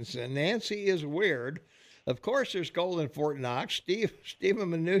means? And Nancy is weird. Of course, there's gold in Fort Knox.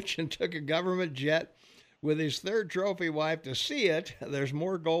 Stephen Mnuchin took a government jet with his third trophy wife to see it. There's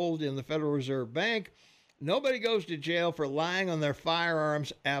more gold in the Federal Reserve Bank. Nobody goes to jail for lying on their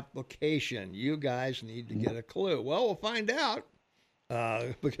firearms application. You guys need to get a clue. Well, we'll find out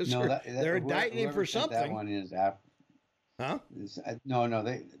because they're indicting him for something. That one is huh?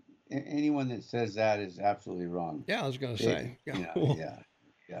 No. Anyone that says that is absolutely wrong. Yeah, I was going to say.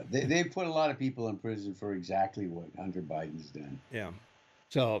 Yeah, they put a lot of people in prison for exactly what Hunter Biden's done. Yeah,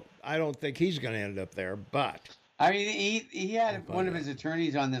 so I don't think he's going to end up there. But I mean, he had one of his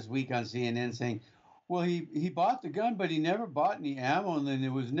attorneys on this week on CNN saying, "Well, he bought the gun, but he never bought any ammo, and then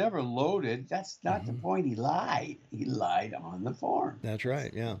it was never loaded." That's not the point. He lied. He lied on the form. That's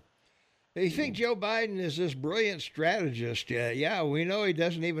right. Yeah. You think Joe Biden is this brilliant strategist? Yeah, we know he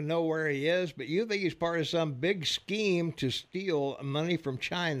doesn't even know where he is, but you think he's part of some big scheme to steal money from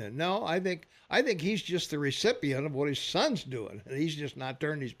China? No, I think he's just the recipient of what his son's doing, and he's just not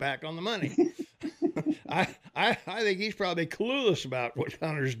turned his back on the money. I think he's probably clueless about what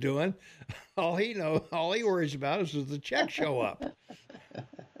Hunter's doing. All he worries about is the check show up.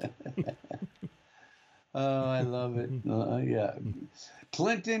 Oh, I love it. Yeah.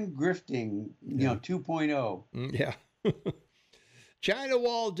 Clinton grifting, 2.0. Yeah. China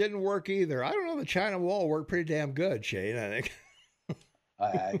Wall didn't work either. I don't know, the China Wall worked pretty damn good, Shane, I think.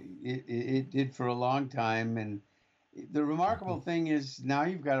 It did for a long time. And the remarkable thing is now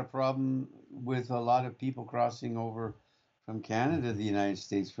you've got a problem with a lot of people crossing over from Canada to the United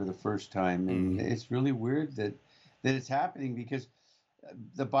States for the first time. And it's really weird that it's happening, because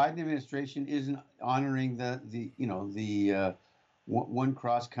the Biden administration isn't honoring the one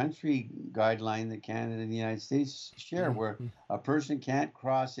cross-country guideline that Canada and the United States share, where a person can't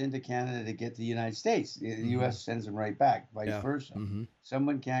cross into Canada to get to the United States. The U.S. sends them right back, vice versa.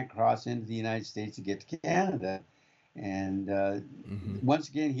 Someone can't cross into the United States to get to Canada. And once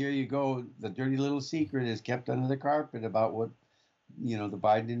again, here you go. The dirty little secret is kept under the carpet about what, the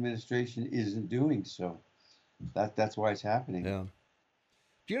Biden administration isn't doing. So that's why it's happening. Yeah.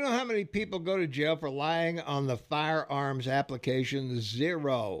 Do you know how many people go to jail for lying on the firearms application?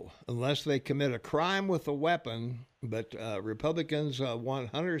 0, unless they commit a crime with a weapon. But Republicans want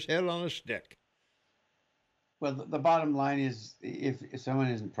Hunter's head on a stick. Well, the bottom line is, if someone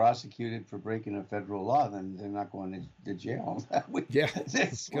isn't prosecuted for breaking a federal law, then they're not going to jail. That's what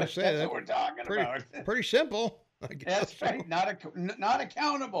we're talking about. Pretty simple, I guess. That's right. Not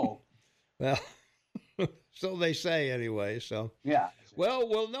accountable. Well, so they say anyway. So yeah. Well,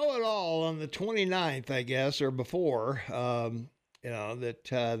 we'll know it all on the 29th, I guess, or before. That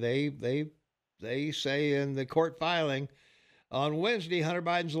they say in the court filing on Wednesday, Hunter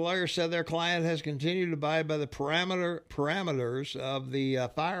Biden's lawyer said their client has continued to abide by the parameters of the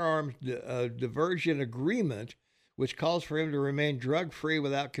firearms diversion agreement, which calls for him to remain drug-free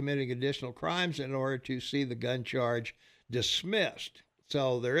without committing additional crimes in order to see the gun charge dismissed.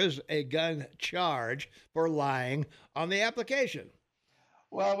 So there is a gun charge for lying on the application.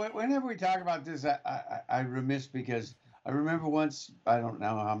 Well, whenever we talk about this, I remiss, because I remember once, I don't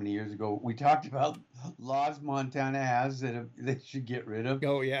know how many years ago, we talked about laws Montana has that they should get rid of.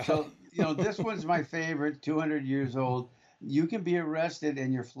 Oh, yeah. So, this one's my favorite, 200 years old. You can be arrested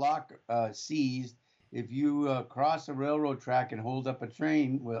and your flock seized if you cross a railroad track and hold up a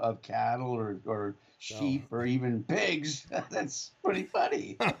train of cattle or sheep or even pigs, that's pretty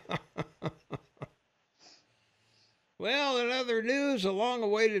funny. Well, in other news, a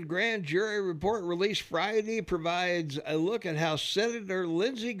long-awaited grand jury report released Friday provides a look at how Senator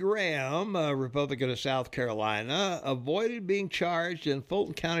Lindsey Graham, a Republican of South Carolina, avoided being charged in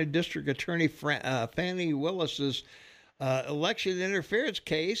Fulton County District Attorney Fani Willis's election interference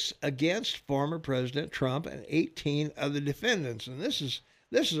case against former President Trump and 18 of the defendants. And this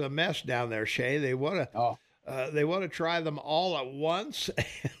is a mess down there, Shay. They want to try them all at once.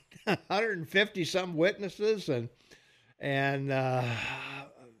 150 some witnesses and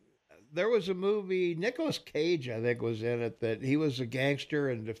there was a movie, Nicolas Cage, I think, was in it, that he was a gangster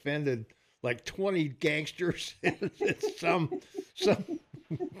and defended like 20 gangsters in some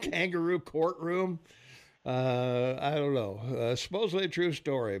kangaroo courtroom. I don't know. Supposedly a true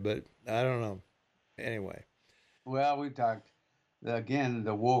story, but I don't know. Anyway. Well, we talked, again,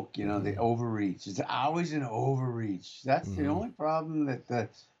 the woke, the overreach. It's always an overreach. That's the only problem that the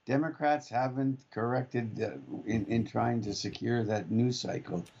Democrats haven't corrected in trying to secure that news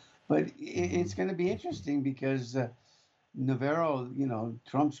cycle. But it's going to be interesting because Navarro,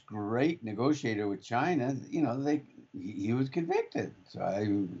 Trump's great negotiator with China, he was convicted.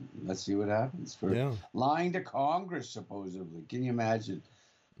 So let's see what happens for lying to Congress, supposedly. Can you imagine?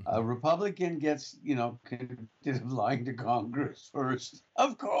 A Republican gets, convicted of lying to Congress first.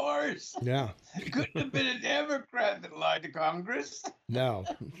 Of course. Yeah. Couldn't have been a Democrat that lied to Congress. No,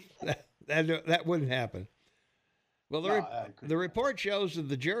 that wouldn't happen. Well, the report shows that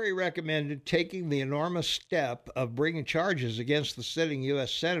the jury recommended taking the enormous step of bringing charges against the sitting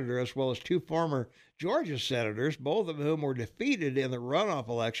U.S. senator as well as two former Georgia senators, both of whom were defeated in the runoff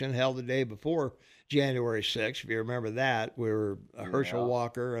election held the day before January 6th. If you remember that, we were Herschel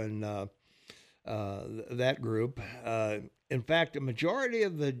Walker and that group. In fact, a majority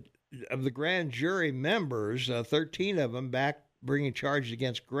of the grand jury members, 13 of them, back bringing charges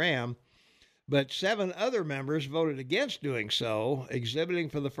against Graham, but 7 other members voted against doing so, exhibiting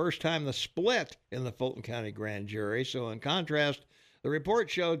for the first time the split in the Fulton County grand jury. So in contrast, the report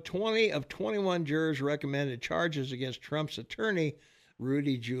showed 20 of 21 jurors recommended charges against Trump's attorney,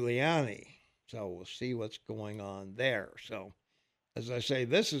 Rudy Giuliani. So we'll see what's going on there. So, as I say,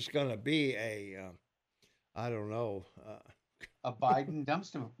 this is going to be a Biden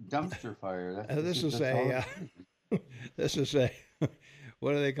dumpster fire. This is a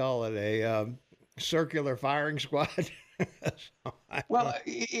what do they call it? A circular firing squad. Well,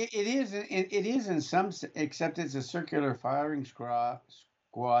 it is in some, except it's a circular firing squad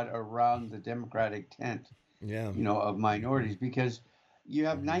around the Democratic tent. Yeah. Of minorities, because you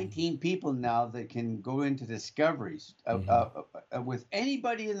have 19 people now that can go into discoveries with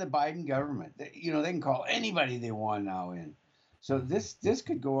anybody in the Biden government. They can call anybody they want now in. So this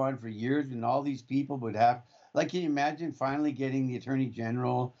could go on for years, and all these people would have, can you imagine finally getting the Attorney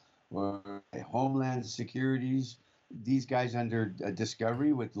General or Homeland Securities, these guys under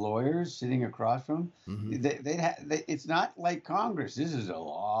discovery with lawyers sitting across from them? It's not like Congress. This is a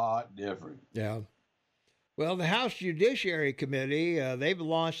lot different. Yeah. Well, the House Judiciary Committee, they've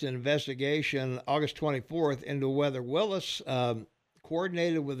launched an investigation August 24th into whether Willis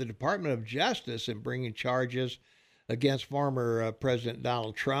coordinated with the Department of Justice in bringing charges against former President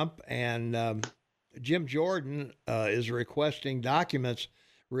Donald Trump. And Jim Jordan is requesting documents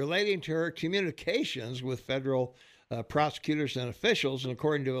relating to her communications with federal prosecutors and officials. And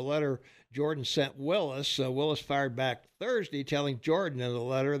according to a letter Jordan sent Willis, Willis fired back Thursday telling Jordan in the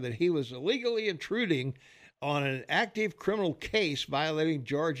letter that he was illegally intruding on an active criminal case violating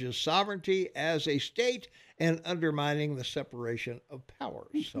Georgia's sovereignty as a state and undermining the separation of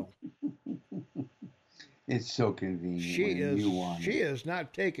powers. So it's so convenient. She is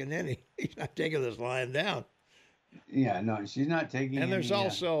not taking he's not taking this lying down. Yeah, no, she's not taking. And there's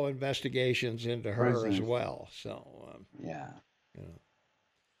also investigations into her as well. So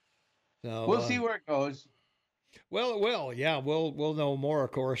so we'll see where it goes. Well, it will. Yeah, we'll know more,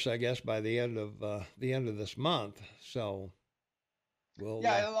 of course, I guess, by the end of this month. So it'll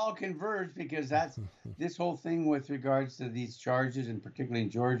all converge, because that's this whole thing with regards to these charges, and particularly in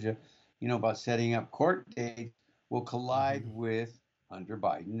Georgia, about setting up court dates, will collide with Hunter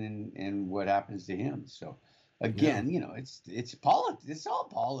Biden and what happens to him. So again, it's politics. It's all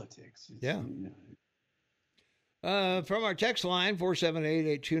politics. From our text line,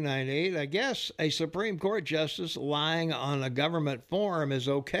 478-8298, I guess a Supreme Court justice lying on a government forum is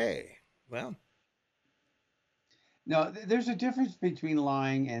okay. Well, no, there's a difference between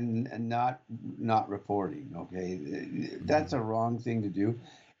lying and not reporting. Okay, that's a wrong thing to do.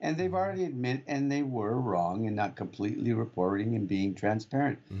 And they've already admitted, and they were wrong in not completely reporting and being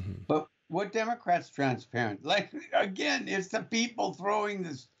transparent. Mm-hmm. But what Democrats transparent? Like, again, it's the people throwing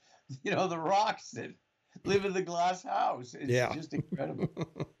this, the rocks that live in the glass house. It's just incredible.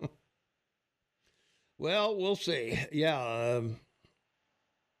 Well, we'll see. Yeah.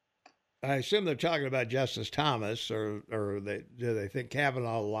 I assume they're talking about Justice Thomas, or do they think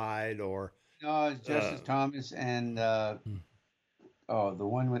Kavanaugh lied, or? No, it's Justice Thomas and, the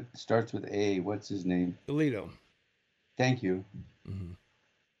one that starts with A. What's his name? Alito. Thank you. Mm-hmm.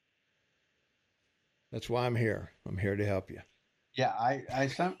 That's why I'm here. I'm here to help you. Yeah,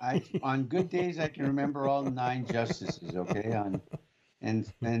 I on good days I can remember all 9 justices. Okay,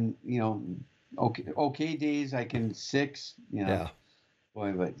 and okay days I can 6. Yeah.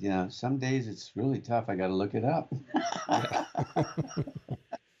 Boy, but some days it's really tough. I got to look it up.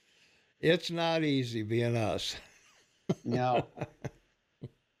 It's not easy being us. No.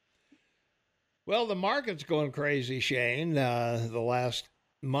 Well, the market's going crazy, Shane. The last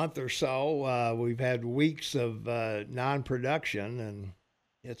month or so, we've had weeks of non-production, and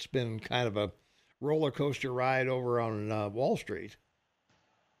it's been kind of a roller coaster ride over on Wall Street.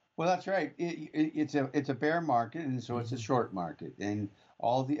 Well, that's right. It's a bear market, and so it's a short market. And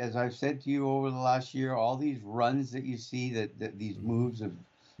as I've said to you over the last year, all these runs that you see, that these moves of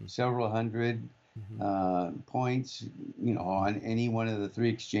several hundred points, on any one of the 3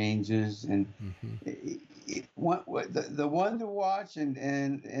 exchanges, and the one to watch, and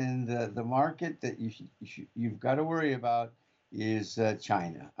the market that you've got to worry about is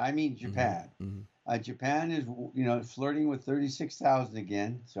China. I mean Japan. Japan is flirting with 36,000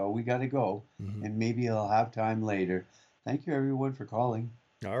 again, so we got to go, and maybe I'll have time later. Thank you, everyone, for calling.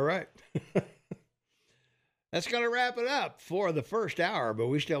 All right. That's going to wrap it up for the first hour, but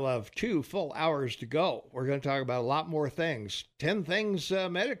we still have 2 full hours to go. We're going to talk about a lot more things. 10 things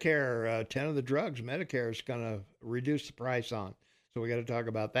Medicare, 10 of the drugs Medicare is going to reduce the price on. So we got to talk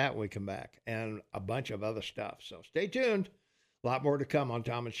about that when we come back, and a bunch of other stuff. So stay tuned. A lot more to come on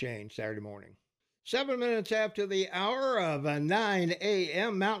Tom and Shane Saturday morning. 7 minutes after the hour of 9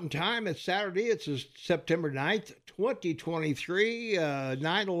 a.m. Mountain Time. It's Saturday. It's September 9th, 2023.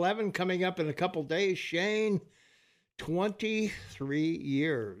 9/11 coming up in a couple days. Shane, 23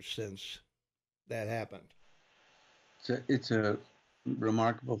 years since that happened. It's a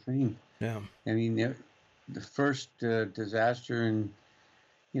remarkable thing. Yeah. I mean, the first disaster in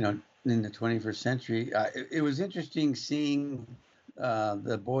the 21st century. It was interesting seeing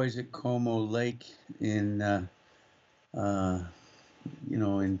the boys at Como Lake in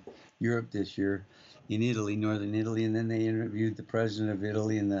in Europe this year, in Italy, northern Italy, and then they interviewed the president of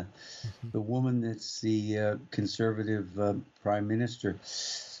Italy and the woman that's the conservative prime minister.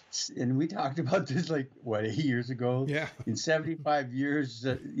 And we talked about this 8 years ago. Yeah. In 75 years,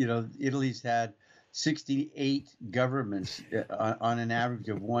 Italy's had 68 governments on an average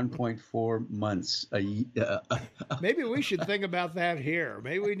of 1.4 months a year. Maybe we should think about that here.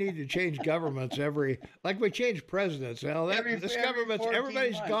 Maybe we need to change governments like we change presidents. Well, this government's,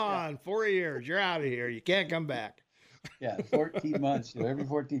 everybody's months, gone. 4 years. You're out of here. You can't come back. Yeah, 14 months. Every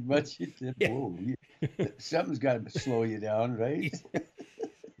 14 months, something's got to slow you down, right?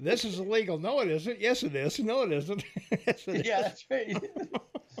 This is illegal. No, it isn't. Yes, it is. No, it isn't. Yes, it is. That's right.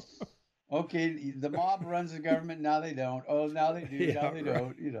 Okay, the mob runs the government. Now they don't. Oh, now they do. Yeah, now they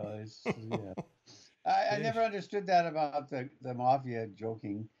don't. I never understood that about the mafia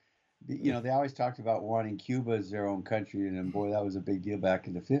joking. They always talked about wanting Cuba as their own country, and boy, that was a big deal back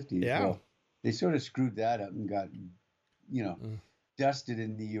in the 50s. Yeah. Well, they sort of screwed that up and got, dusted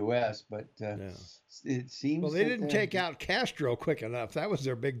in the U.S., but it seems. Well, they didn't take out Castro quick enough. That was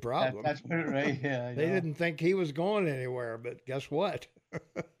their big problem. That's right. Yeah. They didn't think he was going anywhere, but guess what?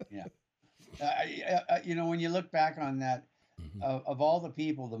 Yeah. When you look back on that, of all the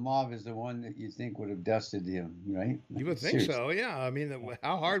people, the mob is the one that you think would have dusted him, right? You would think so, yeah. I mean,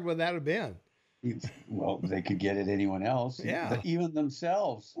 how hard would that have been? Well, they could get at anyone else, even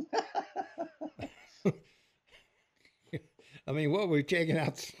themselves. I mean, we've taken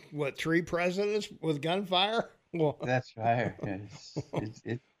out 3 presidents with gunfire? Well, that's right.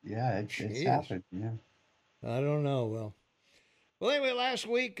 It's happened. Yeah. I don't know. Well, anyway, last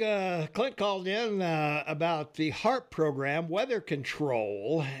week, Clint called in about the HARP program, weather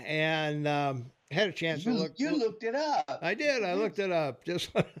control, and had a chance to look. You looked it up. I did. I looked it up,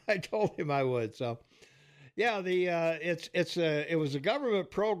 just like I told him I would. So, yeah, it was a government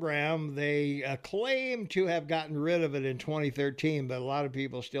program. They claim to have gotten rid of it in 2013, but a lot of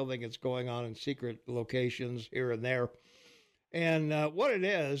people still think it's going on in secret locations here and there. And what it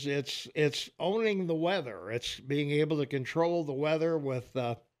is, it's owning the weather. It's being able to control the weather with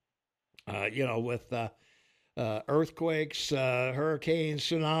with earthquakes, hurricanes,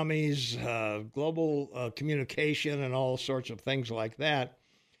 tsunamis, global communication, and all sorts of things like that.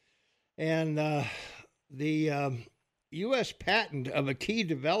 And the U.S. patent of a key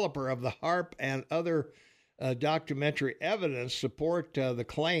developer of the HAARP and other documentary evidence support the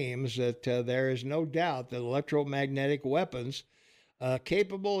claims that there is no doubt that electromagnetic weapons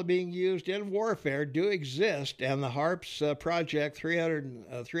capable of being used in warfare do exist, and the HAARP's project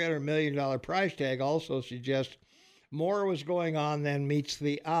 $300 million price tag also suggests more was going on than meets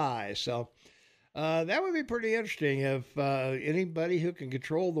the eye. So that would be pretty interesting if anybody who can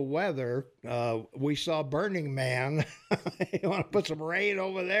control the weather, we saw Burning Man, you want to put some rain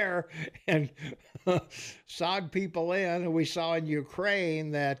over there and sog people in. And we saw in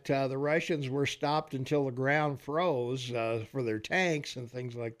Ukraine that the Russians were stopped until the ground froze for their tanks and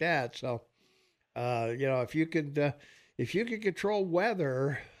things like that. So, if you could control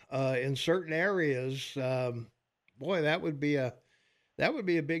weather in certain areas, boy, that would be a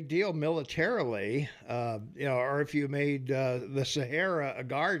big deal militarily, or if you made the Sahara a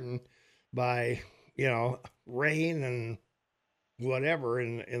garden by, rain and whatever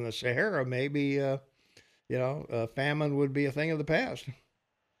in the Sahara, maybe, famine would be a thing of the past.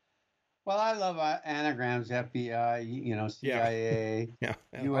 Well, I love anagrams, FBI, CIA,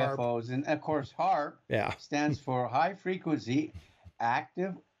 UFOs, HAARP. And of course, HAARP stands for High Frequency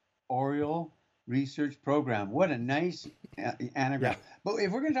Active Auroral Research Program. What a nice anagram. Yeah. But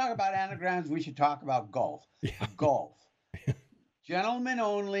if we're going to talk about anagrams, we should talk about golf. Yeah. Golf. Gentlemen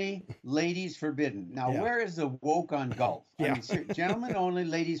only, ladies forbidden. Now, where is the woke on golf? I mean, gentlemen only,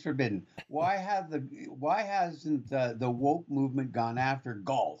 ladies forbidden. Why hasn't the woke movement gone after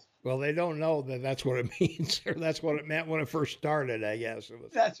golf? Well, they don't know that that's what it means, or that's what it meant when it first started, I guess.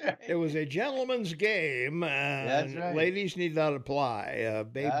 That's right. It was a gentleman's game. That's right. Ladies need not apply.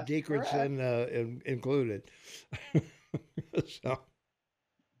 Babe Dickerson included. So.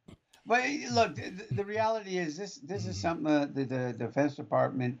 But look, the reality is this is something the Defense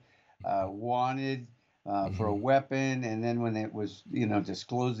Department wanted for a weapon, and then when it was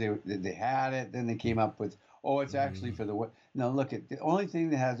disclosed they had it, then they came up with it's actually for the weather. No, look, the only thing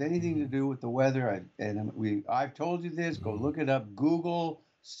that has anything to do with the weather, I've told you this. Go look it up. Google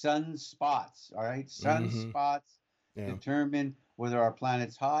sunspots. All right, sunspots determine whether our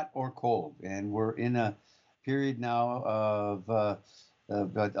planet's hot or cold, and we're in a period now of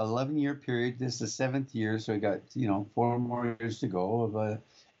about 11-year period. This is the 7th year, so we got 4 more years to go of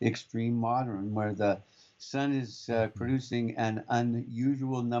extreme modern, where the sun is producing an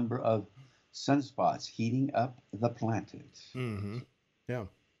unusual number of sunspots, heating up the planet. Mm-hmm. Yeah.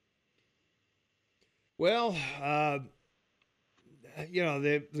 Well,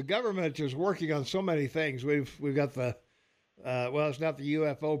 the government is working on so many things. We've got the it's not the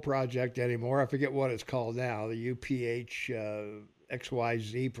UFO project anymore. I forget what it's called now. The UPH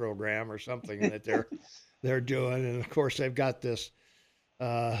XYZ program or something that they're doing, and of course they've got this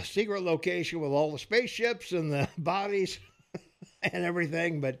secret location with all the spaceships and the bodies and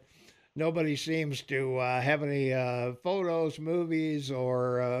everything, but nobody seems to have any photos, movies,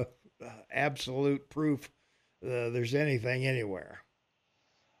 or absolute proof there's anything anywhere.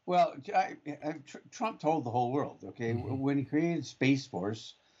 Well, Trump told the whole world, okay, when he created Space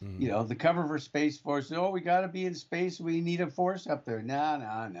Force, the cover for Space Force, we got to be in space. We need a force up there.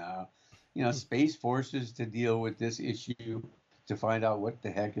 No. Space Force is to deal with this issue, to find out what the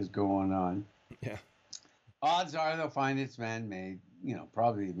heck is going on. Yeah. Odds are they'll find it's man-made.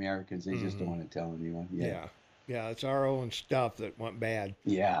 Probably the Americans. They just don't want to tell anyone. Yeah. Yeah, it's our own stuff that went bad.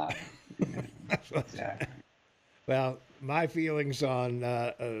 Yeah. Exactly. Well, my feelings on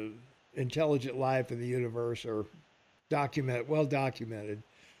intelligent life in the universe are well documented.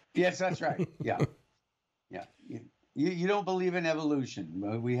 Yes, that's right. Yeah. Yeah. You don't believe in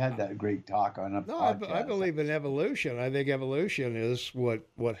evolution. We had that great talk on a podcast. I believe in evolution. I think evolution is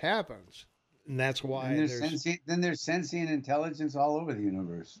what happens. And that's why and there's sentient intelligence all over the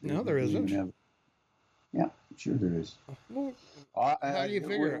universe. No, there isn't. Yeah, sure there is. Well, how do you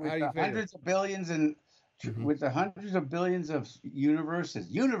figure? Hundreds of billions and with the hundreds of billions of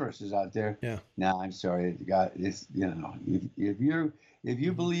universes out there. Yeah. No, I'm sorry, God. It's if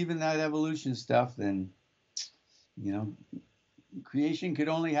you believe in that evolution stuff, then creation could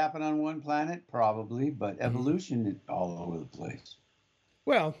only happen on one planet, probably, but evolution is all over the place.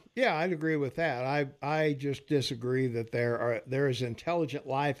 Well, yeah, I'd agree with that. I just disagree that there is intelligent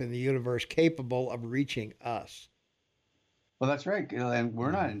life in the universe capable of reaching us. Well, that's right, and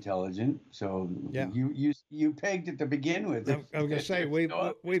we're not intelligent, so yeah. You pegged it to begin with. I was going to say we've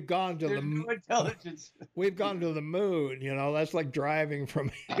gone to the no intelligence. We've gone to the moon. You know, that's like driving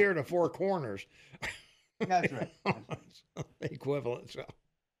from here to Four Corners. That's right. Equivalent. So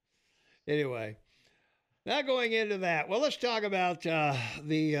anyway, now going into that, well, let's talk about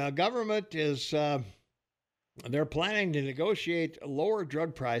the government is. They're planning to negotiate lower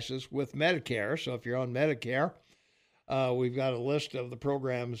drug prices with Medicare. So if you're on Medicare, we've got a list of the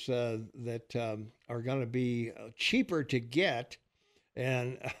programs that are going to be cheaper to get.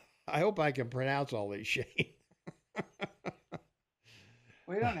 And I hope I can pronounce all these, Shane.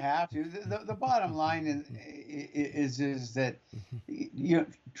 We don't have to. The bottom line is that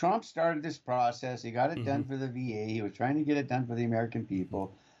Trump started this process. He got it done for the VA. He was trying to get it done for the American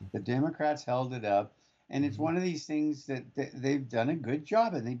people. The Democrats held it up. And it's one of these things that they've done a good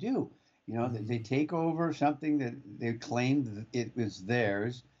job, and they do. You know, they take over something that they claimed that it was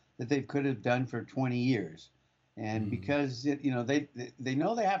theirs, that they could have done for 20 years. And because, they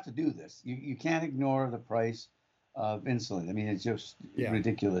know they have to do this. You can't ignore the price of insulin. I mean, it's just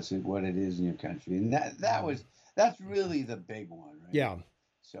ridiculous at what it is in your country. And that's really the big one, right? Yeah.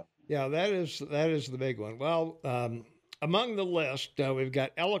 So yeah, that is the big one. Well, among the list, we've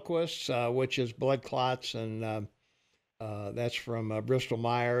got Eliquis, which is blood clots, and that's from Bristol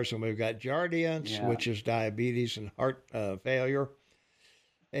Myers, and we've got Jardiance, which is diabetes and heart failure,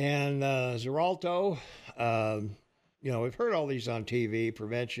 and Xarelto. We've heard all these on TV.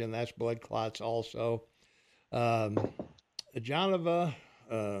 Prevention, that's blood clots also. Janova,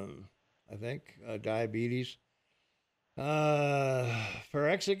 I think, diabetes.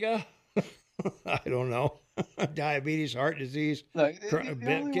 Phrexiga, I don't know. Diabetes, heart disease,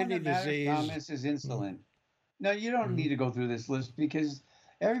 kidney disease. Thomas is insulin. No, you don't need to go through this list because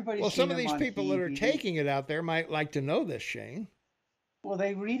everybody's. Well, some of these people that are taking it out there might like to know this, Shane. Well,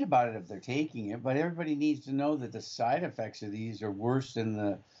 they read about it if they're taking it, but everybody needs to know that the side effects of these are worse than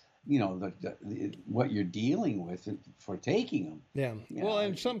the what you're dealing with for taking them. Yeah. Well,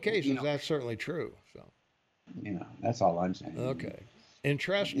 in some cases, that's certainly true. So. That's all I'm saying. Okay.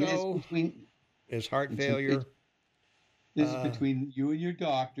 Entresto is heart failure. This is between you and your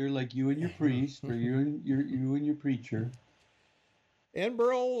doctor, like you and your priest, or you and your preacher.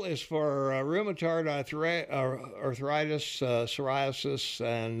 Enbrel is for rheumatoid arthritis, psoriasis,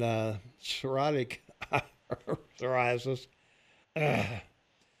 and psoriatic psoriasis.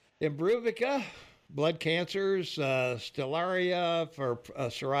 Imbruvica, blood cancers, Stellaria for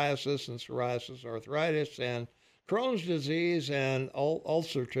psoriasis and psoriasis arthritis, and Crohn's disease and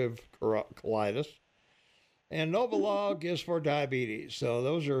ulcerative colitis. And Novolog is for diabetes. So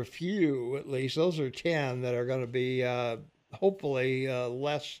those are a few, at least. Those are 10 that are going to be hopefully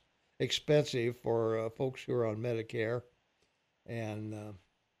less expensive for folks who are on Medicare. And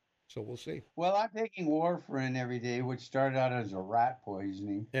so we'll see. Well, I'm taking warfarin every day, which started out as a rat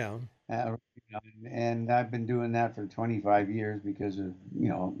poisoning. Yeah. And I've been doing that for 25 years because of,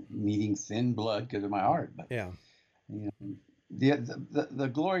 needing thin blood because of my heart. But, the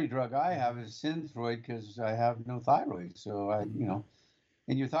glory drug I have is Synthroid because I have no thyroid. So,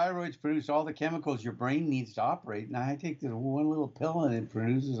 and your thyroids produce all the chemicals your brain needs to operate. And I take this one little pill and it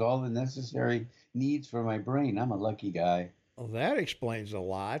produces all the necessary needs for my brain. I'm a lucky guy. Well, that explains a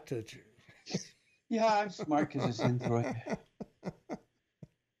lot. Yeah, I'm smart because of Synthroid.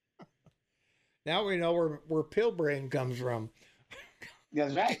 Now we know where pill brain comes from.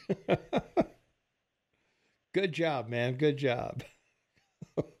 That's right. Good job, man. Good job.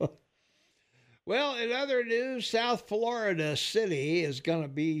 Well, in other news, South Florida City is going to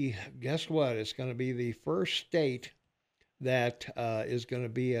be, guess what? It's going to be the first state that is going to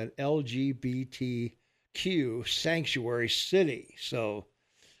be an LGBTQ sanctuary city. So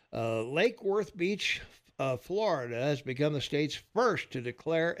Lake Worth Beach, Florida has become the state's first to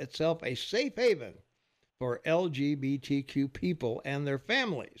declare itself a safe haven for LGBTQ people and their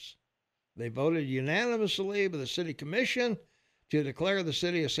families. They voted unanimously by the city commission to declare the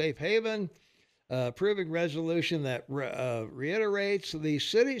city a safe haven, approving resolution that reiterates the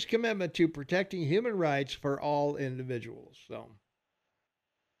city's commitment to protecting human rights for all individuals. So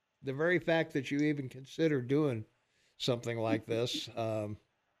the very fact that you even consider doing something like this, I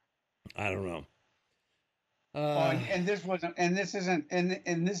don't know. And this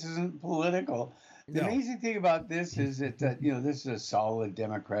isn't political. The amazing thing about this is that this is a solid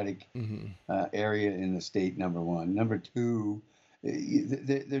Democratic area in the state. Number one, number two,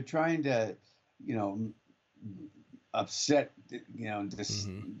 they're trying to upset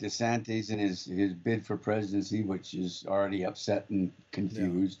DeSantis in his bid for presidency, which is already upset and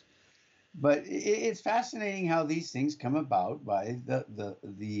confused. But it's fascinating how these things come about by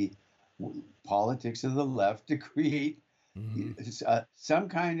the politics of the left to create some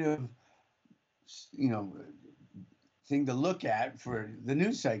kind of, you know, thing to look at for the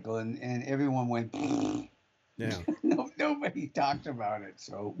news cycle, and everyone went, yeah. Nobody talked about it,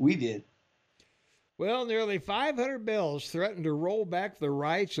 so we did. Well, nearly 500 bills threatened to roll back the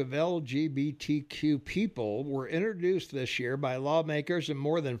rights of LGBTQ people were introduced this year by lawmakers in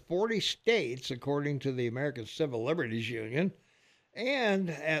more than 40 states, according to the American Civil Liberties Union.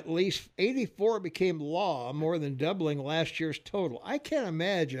 And at least 84 became law, more than doubling last year's total. I can't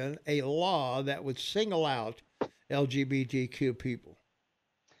imagine a law that would single out LGBTQ people.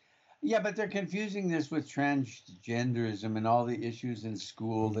 Yeah, but they're confusing this with transgenderism and all the issues in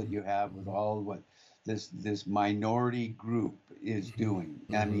school that you have with all what this minority group is doing.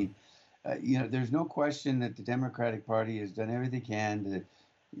 I mean, there's no question that the Democratic Party has done everything they can to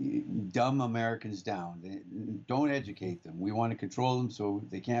dumb Americans down. They don't educate them. We want to control them so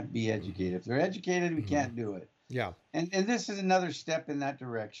they can't be educated. If they're educated, we can't do it. Yeah. And this is another step in that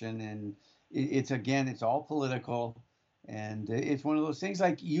direction. And it's all political. And it's one of those things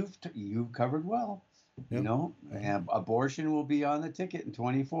like you've covered well. Yep. Abortion will be on the ticket in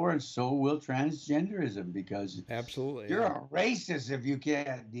 24, and so will transgenderism, because absolutely you're a racist if you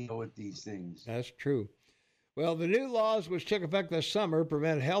can't deal with these things. That's true. Well, the new laws, which took effect this summer,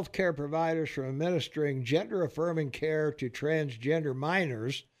 prevent health care providers from administering gender-affirming care to transgender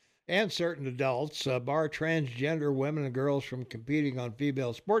minors and certain adults, bar transgender women and girls from competing on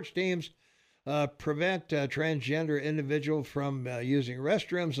female sports teams, prevent transgender individuals from using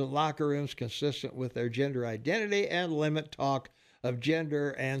restrooms and locker rooms consistent with their gender identity, and limit talk of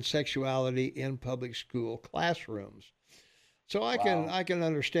gender and sexuality in public school classrooms. So I can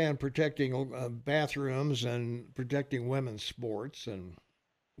understand protecting bathrooms and protecting women's sports and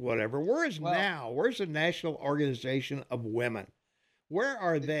whatever. Where's the National Organization of Women? Where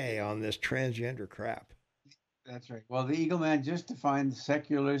are they on this transgender crap? That's right. Well, the Eagle Man just defined the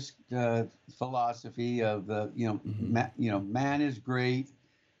secularist philosophy of man is great.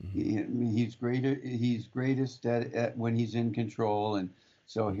 He's greater. He's greatest at when he's in control. And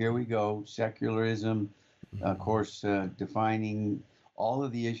so here we go, secularism, of course, defining all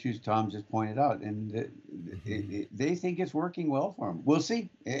of the issues Tom just pointed out, and they think it's working well for them. We'll see.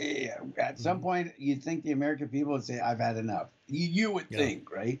 At some point, you'd think the American people would say, "I've had enough." You would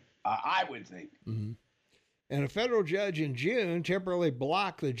think, right? I would think. Mm-hmm. And a federal judge in June temporarily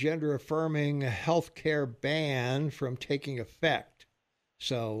blocked the gender-affirming health care ban from taking effect.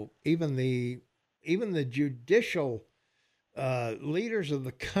 So even the judicial leaders of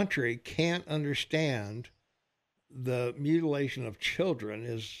the country can't understand the mutilation of children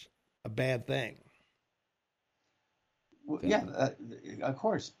is a bad thing. Well, yeah, of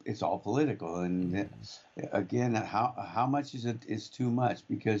course, it's all political. And again, how much is too much?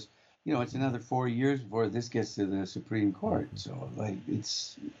 Because it's another 4 years before this gets to the Supreme Court. So,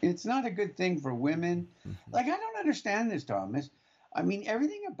 it's not a good thing for women. I don't understand this, Thomas. I mean,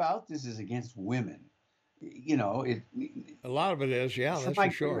 everything about this is against women. A lot of it is, yeah, that's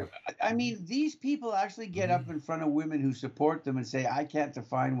for sure. I mean, these people actually get up in front of women who support them and say, "I can't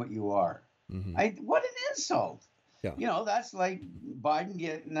define what you are." What an insult. Yeah. That's like Biden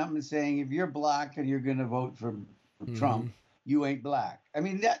getting up and saying, if you're black and you're going to vote for Trump, you ain't black. I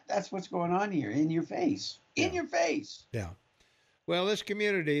mean, that's what's going on here, in your face. In your face. Yeah. Well, this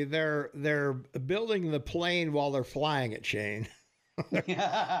community, they're building the plane while they're flying it, Shane.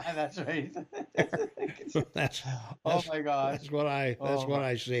 Yeah, that's right. That's my gosh. That's what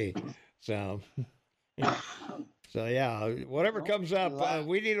I see. So yeah, whatever comes up,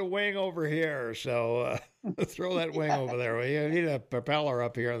 we need a wing over here. So throw that wing over there. We need a propeller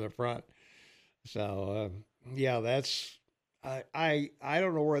up here in the front. So yeah, that's. I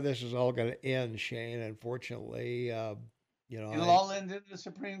don't know where this is all going to end, Shane. Unfortunately, it'll all end in the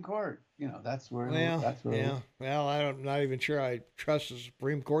Supreme Court. That's where. Yeah. Well, I'm not even sure I trust the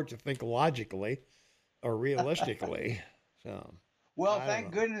Supreme Court to think logically or realistically. So. Well,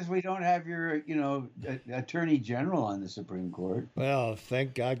 thank goodness we don't have your, Attorney General on the Supreme Court. Well,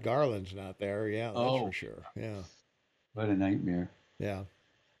 thank God Garland's not there. Yeah, that's for sure. Yeah. What a nightmare. Yeah.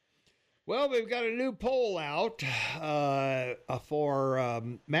 Well, we've got a new poll out for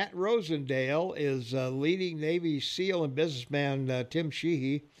Matt Rosendale is leading Navy SEAL and businessman Tim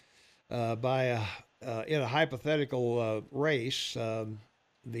Sheehy in a hypothetical race.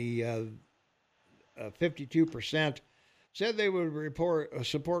 The 52% said they would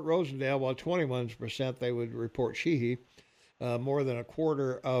support Rosendale, while 21% they would report Sheehy. More than a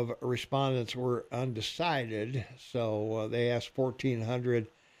quarter of respondents were undecided. So they asked 1,484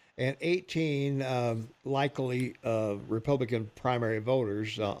 and 18 likely Republican primary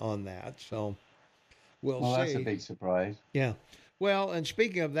voters on that. So we'll see. That's a big surprise. Yeah. Well, and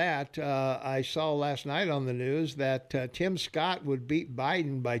speaking of that, I saw last night on the news that Tim Scott would beat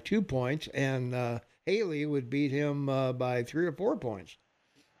Biden by 2 points, and Haley would beat him by 3 or 4 points.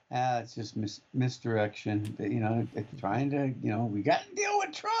 It's just misdirection. Trying to, we got to deal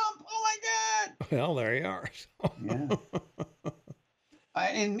with Trump. Oh my God! Well, there you are. Yeah.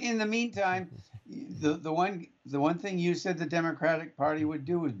 In the meantime, the one thing you said the Democratic Party would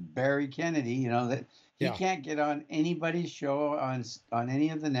do was bury Kennedy. That he can't get on anybody's show on any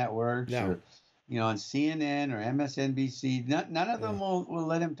of the networks or on CNN or MSNBC. None of them will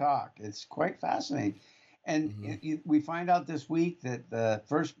let him talk. It's quite fascinating. And we find out this week that the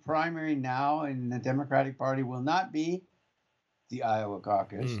first primary now in the Democratic Party will not be the Iowa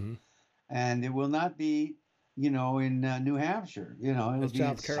caucus, and it will not be, in New Hampshire. It'll be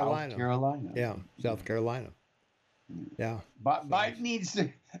South Carolina. South Carolina. Yeah, South Carolina. Yeah. But Biden needs to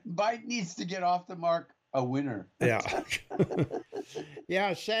get off the mark a winner. Yeah. Yeah,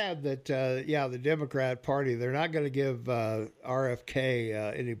 it's sad that the Democrat Party, they're not going to give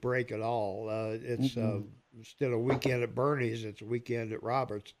RFK any break at all. It's instead of weekend at Bernie's, it's a weekend at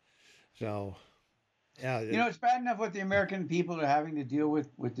Roberts. So, yeah. It's bad enough what the American people are having to deal with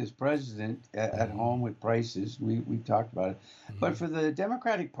this president at home with prices. We talked about it. But for the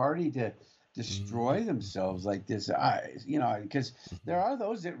Democratic Party to destroy themselves like this, because there are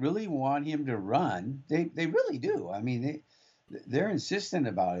those that really want him to run. They really do. I mean, they're insistent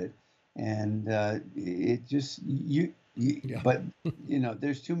about it, and it just But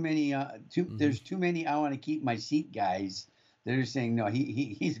there's too many. There's too many. I want to keep my seat guys. They're saying no.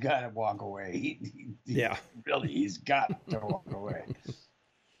 He's got to walk away. He's got to walk away.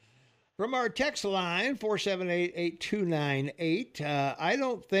 From our text line, 478-8298, I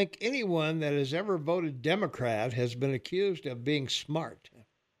don't think anyone that has ever voted Democrat has been accused of being smart.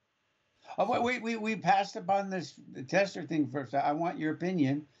 Oh, wait, we passed upon the Tester thing first. I want your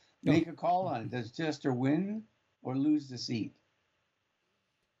opinion. Make a call on it. Does Tester win or lose the seat?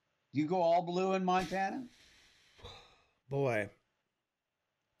 Do you go all blue in Montana? Boy,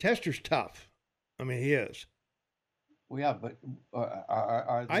 Tester's tough. I mean, he is. Well, yeah, but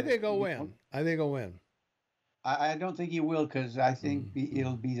I think he'll win. I don't think he will, because I think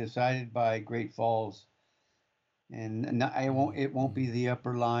it'll be decided by Great Falls, and it won't be the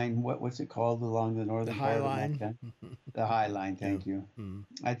upper line. What's it called along the northern part of Montana? The High Line. Thank you.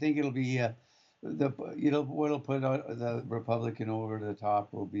 I think it'll be what'll put the Republican over the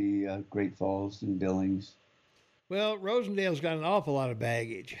top will be Great Falls and Billings. Well, Rosendale's got an awful lot of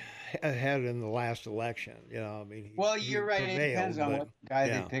baggage ahead in the last election. I mean. You're right. It depends on what guy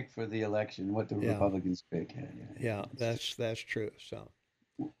they pick for the election, what the Republicans pick. Yeah, that's true. So,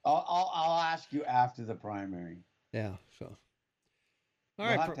 I'll ask you after the primary. Yeah. So, all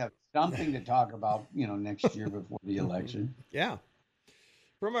right. We'll have to have something to talk about, next year before the election. Yeah.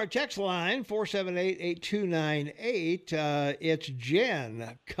 From our text line, 478-8298, it's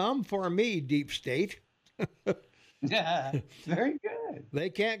Jen. Come for me, Deep State. Yeah, very good.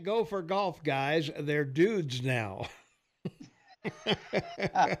 They can't go for golf, guys. They're dudes now.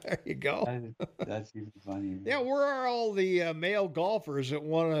 There you go. That's even funny. Yeah, where are all the male golfers that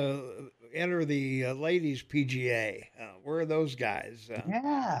want to enter the ladies PGA? Where are those guys?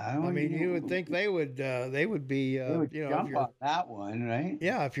 I mean, you would think they would be. They would jump on that one, right?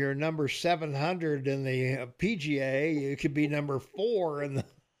 Yeah, if you're number 700 in the PGA, you could be number 4 in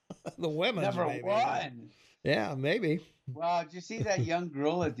the women's. Number maybe. 1. Yeah, maybe. Well, did you see that young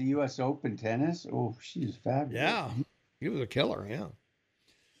girl at the U.S. Open tennis? Oh, she's fabulous. Yeah, he was a killer, yeah.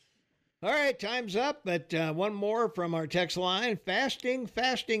 All right, time's up, but one more from our text line. Fasting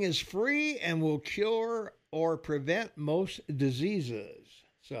is free and will cure or prevent most diseases.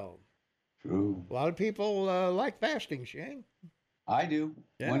 So, true. A lot of people like fasting, Shane. I do.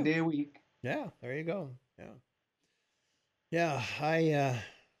 Yeah. 1 day a week. Yeah, there you go. Yeah.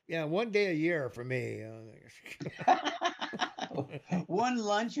 Yeah, 1 day a year for me. One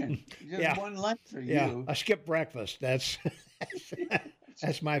luncheon. Just one lunch for you. Yeah, I skip breakfast. That's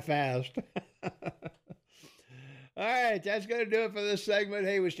my fast. All right, that's going to do it for this segment.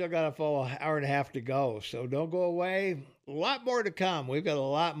 Hey, we still got a full hour and a half to go, so don't go away. A lot more to come. We've got a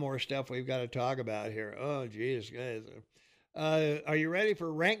lot more stuff we've got to talk about here. Oh, geez, guys. Are you ready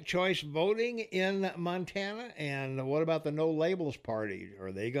for ranked choice voting in Montana? And what about the No Labels Party?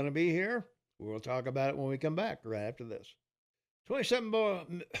 Are they going to be here? We'll talk about it when we come back right after this. 27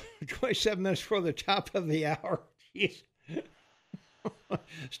 minutes before the top of the hour. Jeez.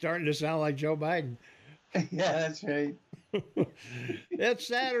 Starting to sound like Joe Biden. Yeah, that's right. It's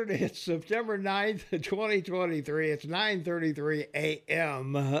Saturday. It's September 9th, 2023. It's 9:33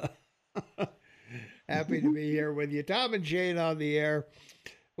 a.m. Happy to be here with you. Tom and Shane on the air.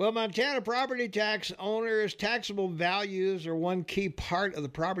 Well, Montana property tax owners' taxable values are one key part of the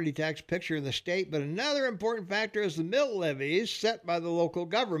property tax picture in the state, but another important factor is the mill levies set by the local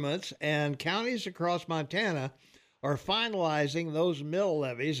governments, and counties across Montana are finalizing those mill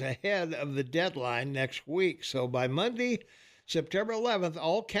levies ahead of the deadline next week. So by Monday, September 11th,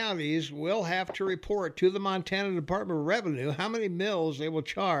 all counties will have to report to the Montana Department of Revenue how many mills they will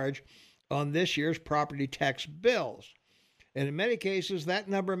charge on this year's property tax bills. And in many cases, that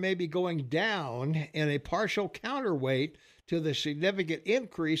number may be going down in a partial counterweight to the significant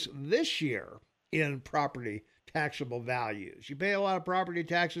increase this year in property taxable values. You pay a lot of property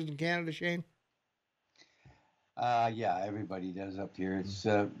taxes in Canada, Shane? Yeah, everybody does up here.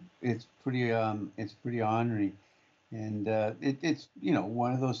 It's pretty ornery, and it's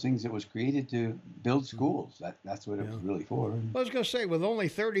one of those things that was created to build schools. That's what it was really for. I was going to say, with only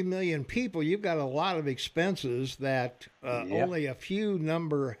 30 million people, you've got a lot of expenses that only a few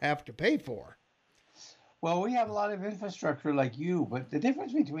number have to pay for. Well, we have a lot of infrastructure like you, but the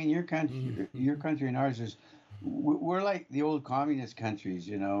difference between your country and ours is we're like the old communist countries.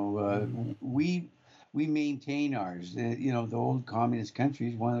 We maintain ours. The old communist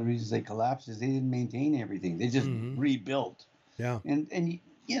countries, one of the reasons they collapsed is they didn't maintain everything. They just rebuilt. Yeah. And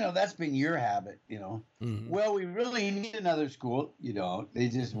that's been your habit, Well, we really need another school. You don't. They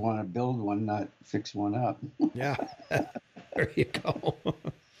just want to build one, not fix one up. Yeah. There you go.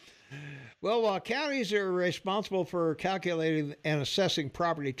 Well, while counties are responsible for calculating and assessing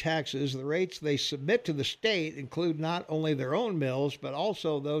property taxes, the rates they submit to the state include not only their own mills, but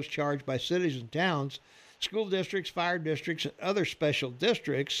also those charged by cities and towns, school districts, fire districts, and other special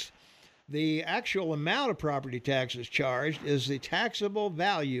districts. The actual amount of property taxes charged is the taxable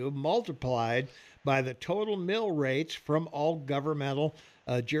value multiplied by the total mill rates from all governmental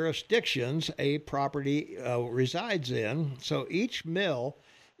jurisdictions a property resides in. So each mill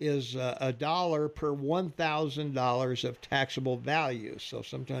is $1 per $1,000 of taxable value. So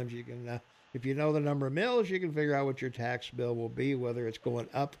sometimes you can, if you know the number of mills, you can figure out what your tax bill will be, whether it's going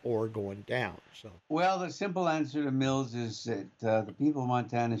up or going down. So, well, the simple answer to mills is that the people of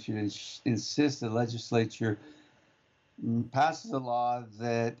Montana should insist the legislature passes a law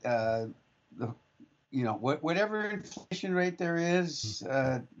that whatever inflation rate there is,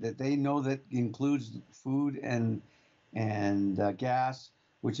 that they know that includes food and gas,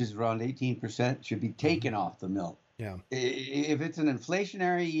 which is around 18%, should be taken off the mill. Yeah. If it's an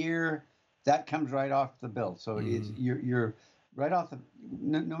inflationary year, that comes right off the bill. So you're right off the.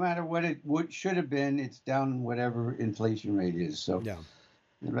 No matter what it should have been, it's down whatever inflation rate is. So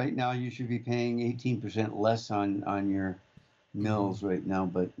right now you should be paying 18% less on your mills right now.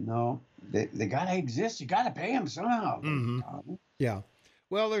 But no, they gotta exist. You gotta pay them somehow. Yeah.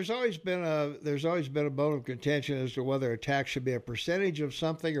 Well, there's always been a bone of contention as to whether a tax should be a percentage of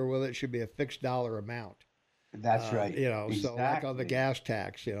something or whether it should be a fixed dollar amount. That's right. Exactly. So like on the gas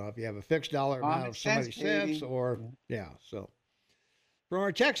tax, if you have a fixed dollar amount of so many cents, or So from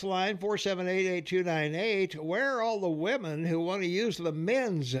our text line 478-8298, where are all the women who want to use the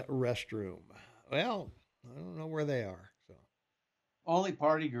men's restroom? Well, I don't know where they are. So only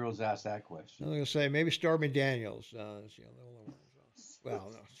party girls ask that question. I was going to say maybe Stormy Daniels. The only one.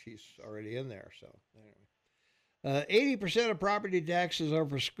 Well, no, she's already in there. So anyway, 80% of property taxes are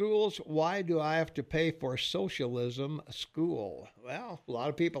for schools. Why do I have to pay for socialism school? Well, a lot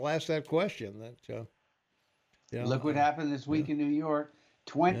of people ask that question. Look what happened this week in New York.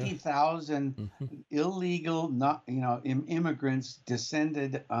 20,000 illegal, immigrants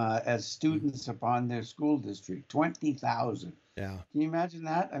descended as students upon their school district. 20,000. Yeah. Can you imagine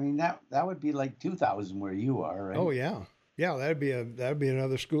that? I mean, that would be like 2,000 where you are, right? Oh yeah. Yeah, that'd be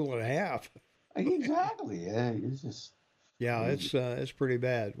another school and a half. Exactly. It's just it's pretty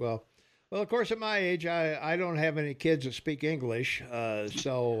bad. Well, of course, at my age, I don't have any kids that speak English,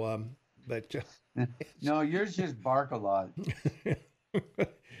 but no, yours just bark a lot.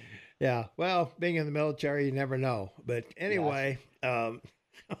 Yeah. Well, being in the military, you never know. But anyway, I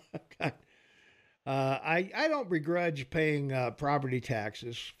don't begrudge paying property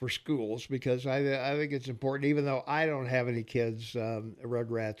taxes for schools because I think it's important, even though I don't have any kids,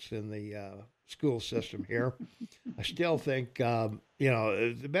 rugrats in the school system here. I still think,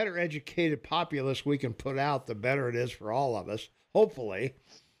 the better educated populace we can put out, the better it is for all of us, hopefully,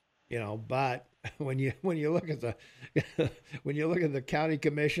 but when you look at the county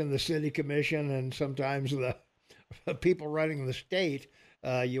commission, the city commission, and sometimes the people running the state,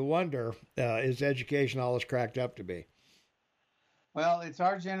 you wonder, is education all it's cracked up to be? Well, it's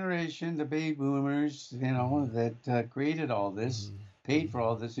our generation, the baby boomers, that created all this, paid for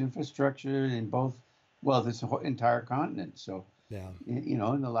all this infrastructure in this whole entire continent. So,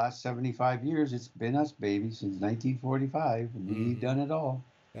 in the last 75 years, it's been us, baby, since 1945. We've done it all.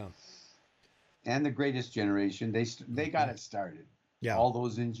 Yeah. And the greatest generation, they got it started. Yeah. All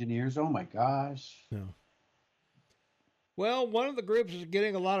those engineers, oh my gosh. Yeah. Well, one of the groups is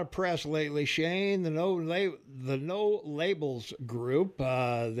getting a lot of press lately, Shane, the No Labels group.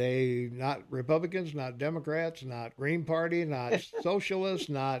 They not Republicans, not Democrats, not Green Party, not socialists,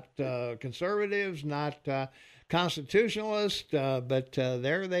 not conservatives, not constitutionalists, but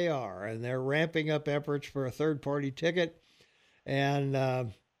there they are, and they're ramping up efforts for a third-party ticket,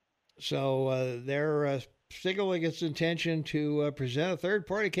 and so they're signaling its intention to present a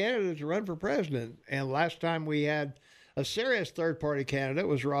third-party candidate to run for president. And last time we had a serious third-party candidate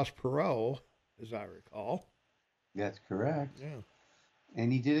was Ross Perot, as I recall. That's correct. Yeah.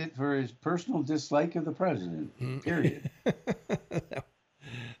 And he did it for his personal dislike of the president, period.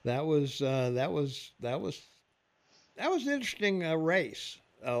 That was an interesting race.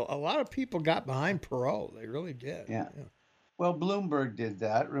 A lot of people got behind Perot. They really did. Yeah. Well, Bloomberg did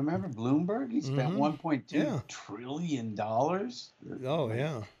that. Remember Bloomberg? He spent $1.2 trillion. Oh,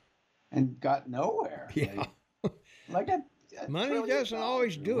 yeah. And got nowhere. Yeah. Money doesn't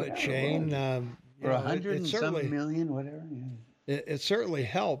always do it, Shane. For 100 and some million, whatever. Yeah. It certainly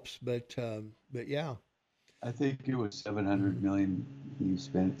helps, but yeah. I think it was 700 million you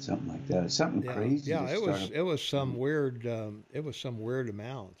spent, something like that. Something crazy. Yeah, it was some weird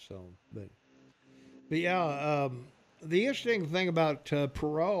amount. So, but yeah. The interesting thing about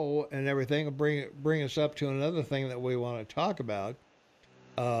Perot and everything will bring us up to another thing that we want to talk about.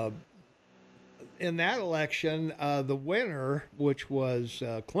 In that election, the winner, which was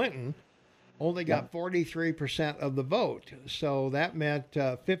Clinton, only got 43% of the vote. So that meant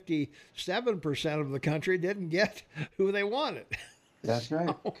 57% of the country didn't get who they wanted. That's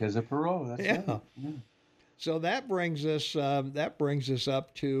right, because of Perot. That's right. Yeah. So that brings us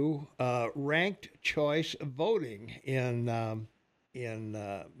up to ranked choice voting in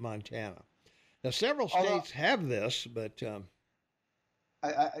Montana. Now, several states have this, but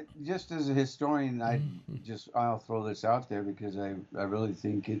I just as a historian, I'll throw this out there because I really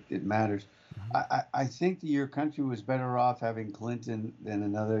think it matters. I think that your country was better off having Clinton than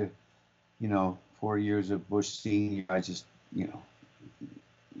another, 4 years of Bush Senior. I just,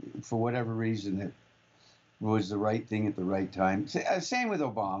 for whatever reason, it was the right thing at the right time. Same with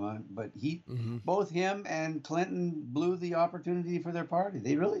Obama, but both him and Clinton blew the opportunity for their party.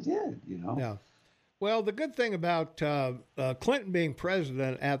 They really did, Yeah. Well, the good thing about Clinton being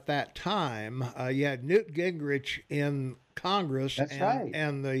president at that time, you had Newt Gingrich in Congress. That's right.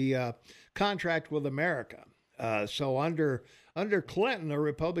 And the contract with America. So under Clinton, a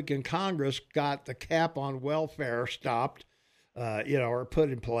Republican Congress got the cap on welfare stopped, or put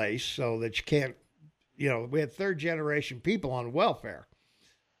in place so that you can't, we had third generation people on welfare.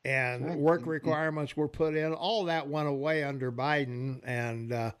 And work requirements were put in. All that went away under Biden,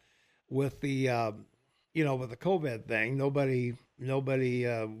 and with the with the COVID thing, nobody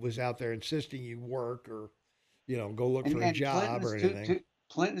was out there insisting you work or go look for a job or anything.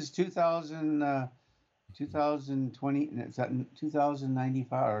 Clinton's 2020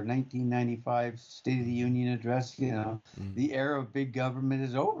 2095 or 1995 State of the Union address. The era of big government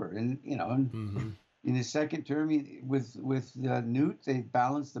is over, and in his second term, with Newt, they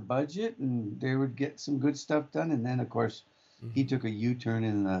balanced the budget and they would get some good stuff done. And then, of course, he took a U-turn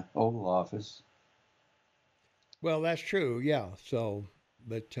in the Oval Office. Well, that's true, yeah. So,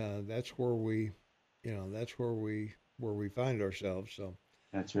 but that's where we find ourselves. So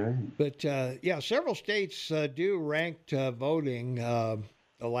that's right. But several states do ranked voting.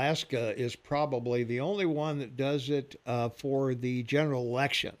 Alaska is probably the only one that does it for the general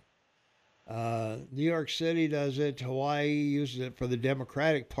election. New York City does it. Hawaii uses it for the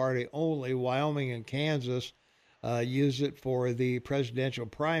Democratic Party only. Wyoming and Kansas use it for the presidential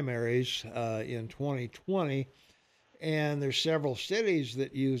primaries in 2020. And there's several cities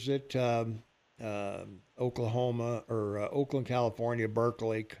that use it, Oklahoma or Oakland, California,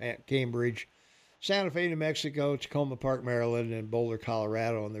 Berkeley, Cambridge, Santa Fe, New Mexico, Tacoma Park, Maryland, and Boulder,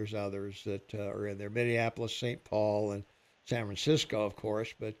 Colorado. And there's others that are in there, Minneapolis, St. Paul, and San Francisco, of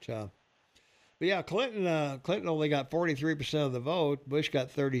course. But yeah, Clinton only got 43% of the vote. Bush got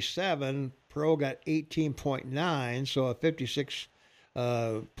 37. Perot got 18.9, so a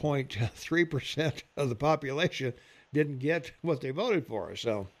 56.3% of the population didn't get what they voted for.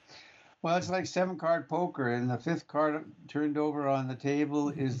 So, Well, it's like 7-card poker, and the 5th card turned over on the table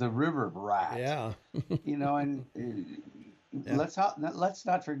is the river rat. Yeah. And let's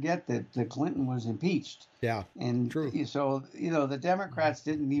not forget that the Clinton was impeached. Yeah. And true. So, the Democrats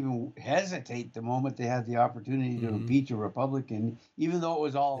didn't even hesitate the moment they had the opportunity to impeach a Republican, even though it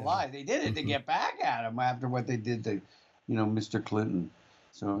was all a lie. They did it to get back at him after what they did to, Mr. Clinton.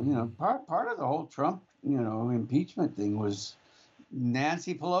 So, part of the whole Trump, impeachment thing was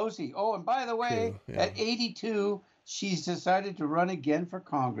Nancy Pelosi. Oh, and by the way, at 82, she's decided to run again for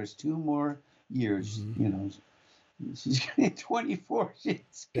Congress 2 more years. She's getting 24.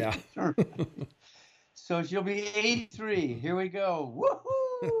 So she'll be 83. Here we go.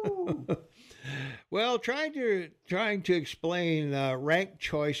 Woohoo! Well, trying to explain ranked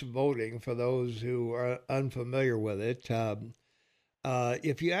choice voting for those who are unfamiliar with it.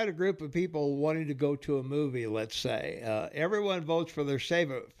 If you had a group of people wanting to go to a movie, let's say, everyone votes for their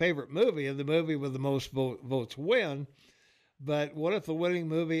favorite movie, and the movie with the most votes win. But what if the winning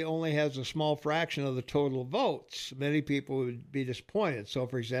movie only has a small fraction of the total votes? Many people would be disappointed. So,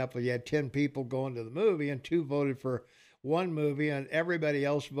 for example, you had 10 people going to the movie, and 2 voted for one movie, and everybody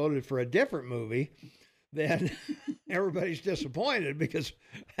else voted for a different movie. Then everybody's disappointed because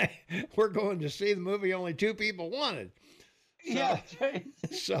we're going to see the movie only 2 people wanted.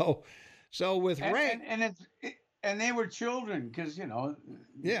 So, so with rank, and they were children because they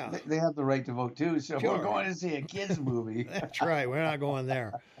have the right to vote too. So sure. We're going to see a kids movie. That's right. We're not going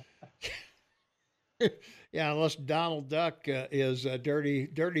there. Yeah, unless Donald Duck is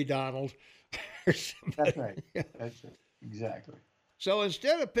Dirty Donald. Or That's right. That's right. Exactly. So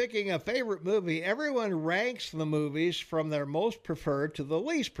instead of picking a favorite movie, everyone ranks the movies from their most preferred to the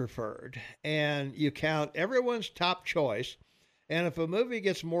least preferred, and you count everyone's top choice. And if a movie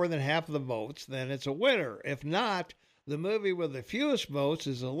gets more than half of the votes, then it's a winner. If not, the movie with the fewest votes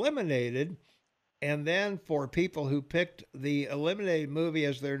is eliminated. And then for people who picked the eliminated movie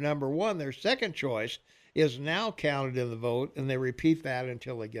as their number one, their second choice is now counted in the vote, and they repeat that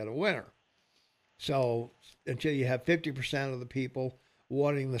until they get a winner. So until you have 50% of the people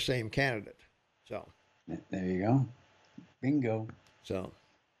wanting the same candidate. So there you go. Bingo. So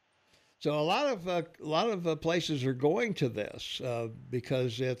a lot of places are going to this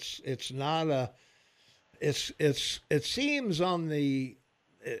because it seems on the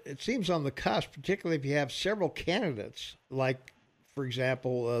cusp, particularly if you have several candidates, like for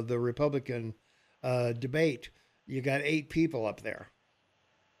example the Republican debate. You got 8 people up there,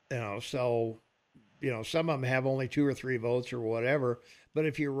 so some of them have only 2 or 3 votes or whatever. But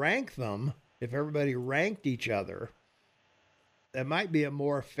if you rank them, if everybody ranked each other, that might be a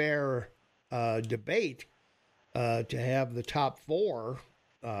more fair debate to have the top 4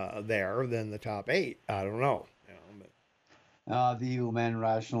 there than the top 8. I don't know. The evil man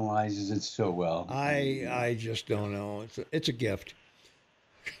rationalizes it so well. I just don't know. It's a gift.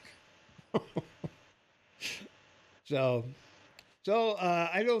 So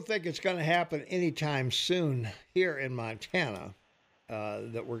I don't think it's going to happen anytime soon here in Montana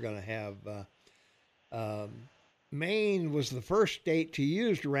that we're going to have. Maine was the first state to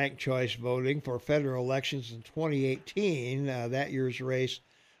use ranked choice voting for federal elections in 2018. That year's race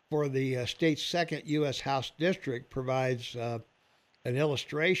for the state's second U.S. House district provides an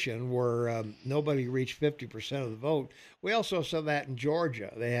illustration where nobody reached 50% of the vote. We also saw that in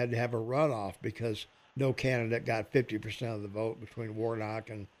Georgia. They had to have a runoff because no candidate got 50% of the vote between Warnock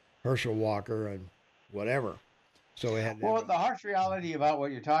and Herschel Walker and whatever. So we had to the harsh reality about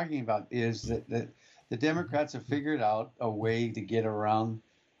what you're talking about is that the Democrats have figured out a way to get around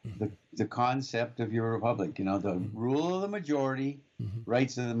the concept of your republic. The rule of the majority,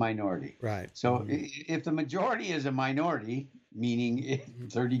 rights of the minority. Right. So if the majority is a minority, meaning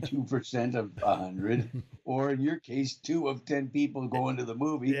 32% of 100, or in your case, 2 of 10 people going to the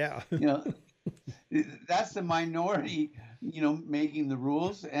movie. Yeah. That's the minority, making the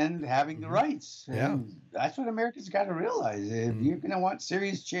rules and having the rights. Yeah. And that's what Americans got to realize. If you're going to want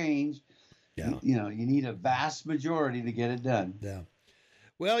serious change, you need a vast majority to get it done. Yeah.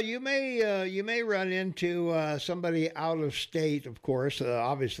 Well, you may run into somebody out of state, of course.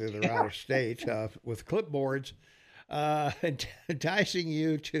 Obviously, they're out of state with clipboards, enticing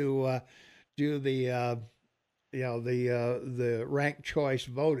you to do the ranked choice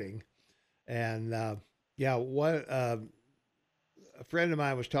voting. And a friend of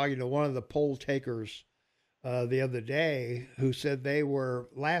mine was talking to one of the poll takers the other day who said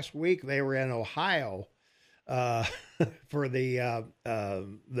last week they were in Ohio for the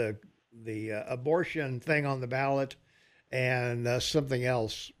abortion thing on the ballot and something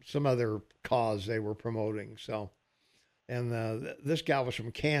else, some other cause they were promoting. So And this gal was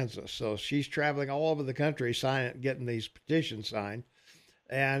from Kansas, so she's traveling all over the country, getting these petitions signed.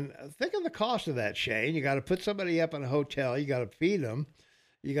 And think of the cost of that, Shane. You got to put somebody up in a hotel. You got to feed them.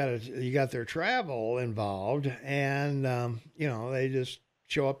 You got their travel involved, and they just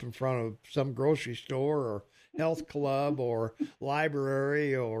show up in front of some grocery store or health club or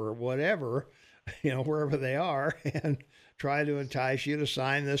library or whatever, wherever they are, and try to entice you to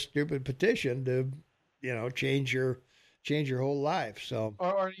sign this stupid petition to, change your whole life. So,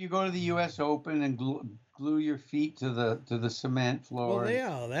 or you go to the U.S. Open and glue your feet to the cement floor. Well,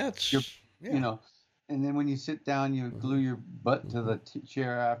 yeah, that's and then when you sit down, you glue your butt to the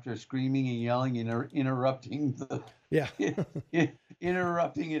chair after screaming and yelling and interrupting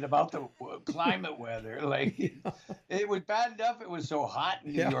interrupting it about the climate weather. Like it was bad enough it was so hot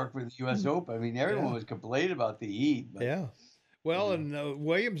in New York for the U.S. Open. I mean, everyone was complaining about the heat. But, yeah. Well, and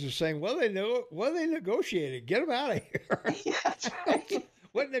Williams is saying, well, they negotiated. Get them out of here. Yeah, that's right.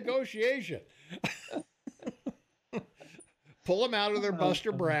 What negotiation? Pull them out of their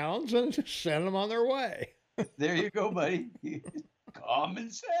Buster Browns and send them on their way. There you go, buddy. Common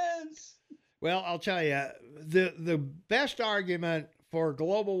sense. Well, I'll tell you, the best argument for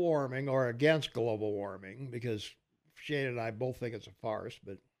global warming or against global warming, because Shane and I both think it's a farce,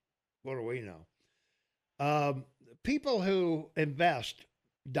 but what do we know? People who invest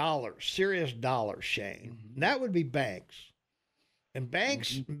dollars, serious dollars, Shane, that would be banks. And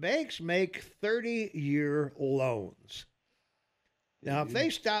banks make 30-year loans. Now, if they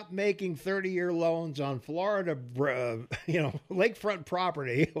stop making 30-year loans on Florida, lakefront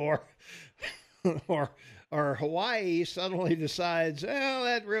property, or Hawaii suddenly decides, well,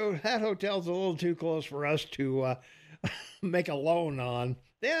 that hotel's a little too close for us to make a loan on,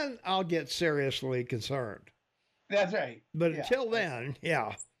 then I'll get seriously concerned. That's right. But until then,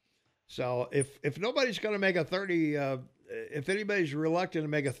 So if nobody's going to make if anybody's reluctant to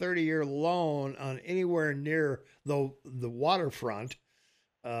make a 30-year loan on anywhere near the waterfront,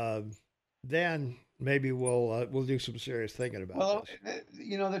 then maybe we'll do some serious thinking about this.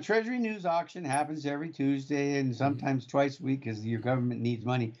 The Treasury News auction happens every Tuesday and sometimes twice a week because your government needs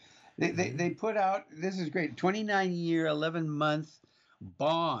money. They put out, this is great, 29-year, 11-month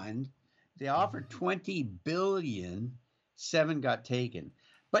bond. They offered $20 billion. 7 got taken.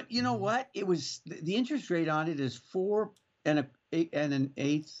 But you know what? It was the interest rate on it is 4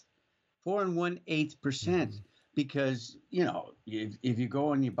 1/8%. Because if you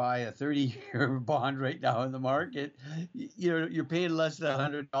go and you buy a 30-year bond right now in the market, you're paying less than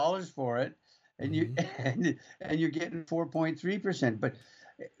 $100 for it, and you're getting 4.3%. But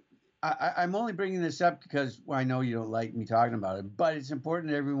I'm only bringing this up because I know you don't like me talking about it, but it's important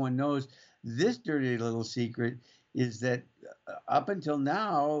that everyone knows this dirty little secret is that up until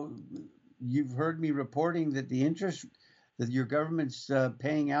now, you've heard me reporting that the interest that your government's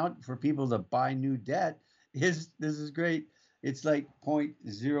paying out for people to buy new debt this is great. It's like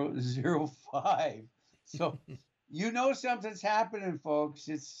 0.005. So something's happening, folks.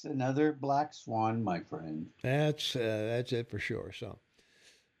 It's another black swan, my friend. That's it for sure. So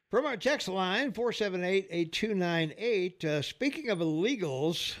from our text line, 478-8298, speaking of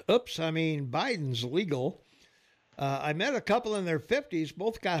illegals, Biden's legal. I met a couple in their 50s.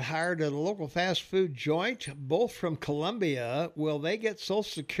 Both got hired at a local fast food joint, both from Colombia. Will they get Social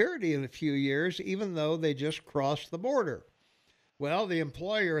Security in a few years, even though they just crossed the border? Well, the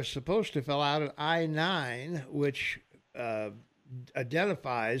employer is supposed to fill out an I-9, which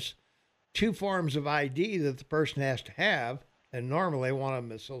identifies 2 forms of ID that the person has to have, and normally one of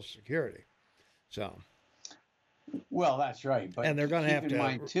them is Social Security. So... Well, that's right, but and they're going to have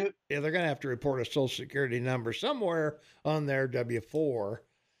to. Too, they're going to have to report a Social Security number somewhere on their W-4.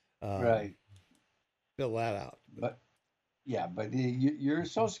 Right. Fill that out. But your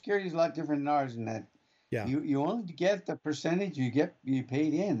Social Security is a lot different than ours in that. Yeah. You only get the percentage you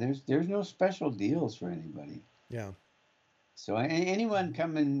paid in. There's no special deals for anybody. Yeah. So anyone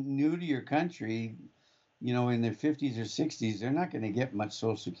coming new to your country, in their 50s or 60s, they're not going to get much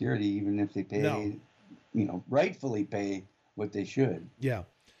Social Security, even if they pay. No. Rightfully pay what they should. Yeah.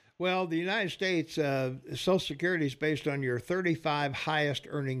 Well, the United States, Social Security is based on your 35 highest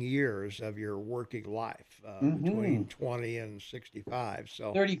earning years of your working life, between 20 and 65.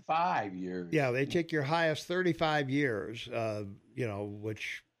 So 35 years. Yeah, they take your highest 35 years,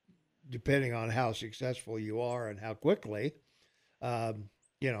 which, depending on how successful you are and how quickly, I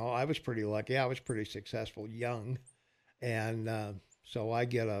was pretty lucky. I was pretty successful young. And so I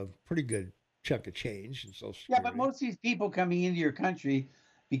get a pretty good chunk of change in Social Security. Yeah, but most of these people coming into your country,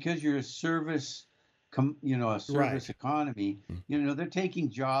 because you're a service a service economy. They're taking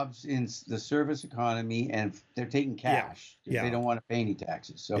jobs in the service economy, and they're taking cash. They don't want to pay any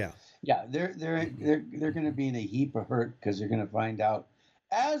taxes. So they're going to be in a heap of hurt because they're going to find out,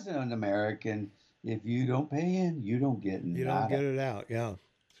 as an American, if you don't pay in, you don't get You don't get it out. Yeah.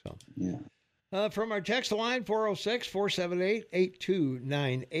 So from our text line,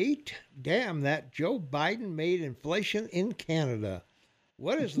 406-478-8298. Damn, that Joe Biden made inflation in Canada.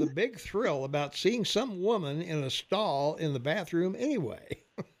 What is the big thrill about seeing some woman in a stall in the bathroom anyway?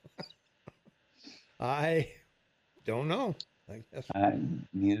 I don't know. I guess.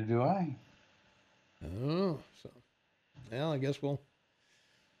 Neither do I. Oh, so, well, I guess we'll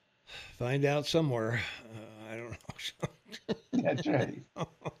find out somewhere. I don't know. That's right.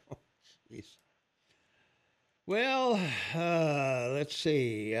 Jeez. Well, let's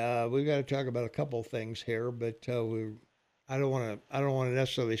see. We've got to talk about a couple things here, but I don't want to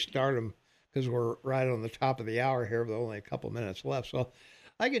necessarily start them because we're right on the top of the hour here with only a couple minutes left. So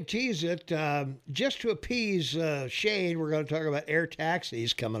I can tease it just to appease Shane. We're going to talk about air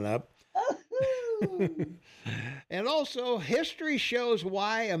taxis coming up. And also, history shows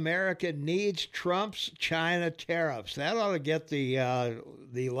why America needs Trump's China tariffs. That ought to get the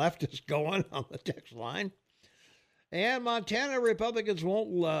leftists going on the text line. And Montana Republicans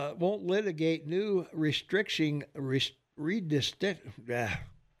won't litigate new redistricting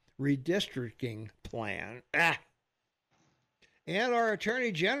plan. And our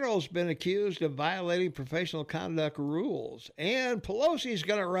Attorney General's been accused of violating professional conduct rules. And Pelosi's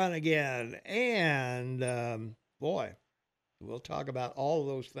going to run again. And, boy, we'll talk about all of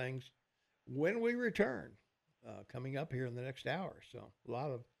those things when we return, coming up here in the next hour. So a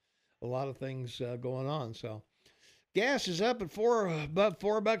lot of things going on. So gas is up at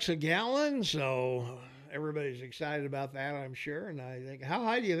 $4 a gallon. So everybody's excited about that, I'm sure. And I think, how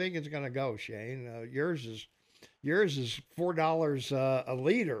high do you think it's going to go, Shane? Yours is $4 a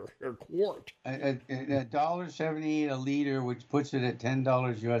liter or quart. $1.78 a liter, which puts it at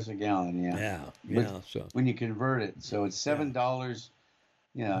 $10 US a gallon. Yeah. So when you convert it, so it's $7.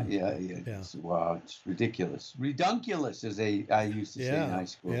 Wow, it's ridiculous. Redunculous, as I used to say in high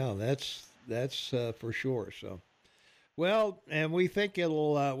school. Yeah, that's for sure. So, well, and we think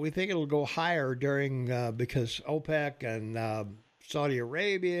it'll go higher during because OPEC and Saudi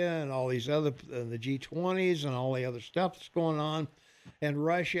Arabia and all these other, the G20s and all the other stuff that's going on, and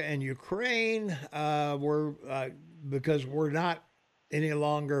Russia and Ukraine, because we're not any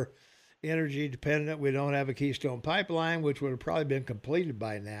longer energy dependent. We don't have a Keystone Pipeline, which would have probably been completed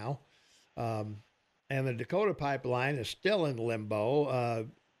by now. And the Dakota Pipeline is still in limbo.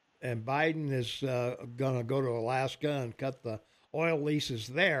 And Biden is going to go to Alaska and cut the oil leases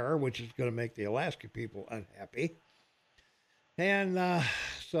there, which is going to make the Alaska people unhappy. And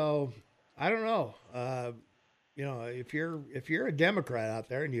so I don't know. If you're a Democrat out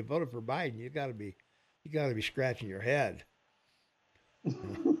there and you voted for Biden, you got to be scratching your head.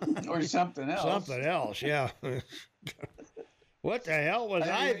 Or something else. Something else, yeah. What the hell was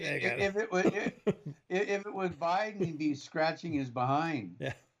I thinking? If it was Biden, he'd be scratching his behind.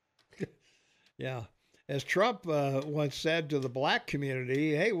 Yeah. Yeah. As Trump once said to the black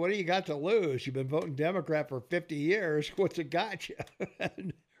community, hey, what do you got to lose? You've been voting Democrat for 50 years. What's it got you?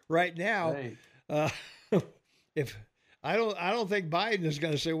 Right now, if I don't think Biden is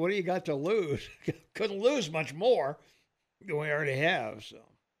going to say, what do you got to lose? Couldn't lose much more than we already have. So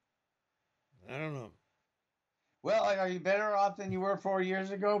I don't know. Well, are you better off than you were 4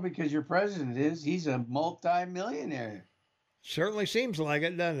 years ago? Because your president he's a multi-millionaire. Certainly seems like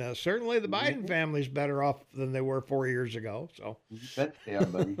it, doesn't it? Certainly the Biden family's better off than they were 4 years ago. So bet they are,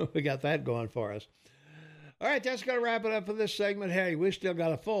 buddy. We got that going for us. All right, that's going to wrap it up for this segment. Hey, we still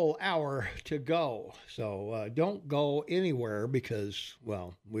got a full hour to go. So don't go anywhere because,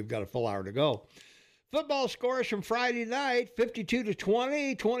 well, we've got a full hour to go. Football scores from Friday night,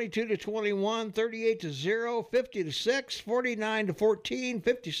 52-20, 22-21, 38-0, 50-6, 49-14,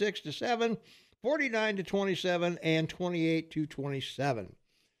 56-7. 49-27 and 28-27.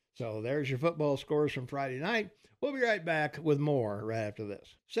 So there's your football scores from Friday night. We'll be right back with more right after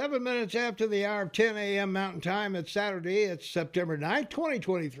this. 7 minutes after the hour of 10 a.m. Mountain Time. It's Saturday. It's September 9th,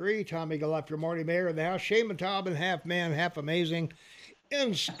 2023. Tom Eagle after Marty Mayer in the house. Shane Mataubin, half man, half amazing,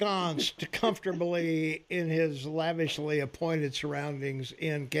 ensconced comfortably in his lavishly appointed surroundings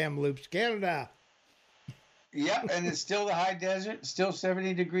in Kamloops, Canada. Yeah, and it's still the high desert, still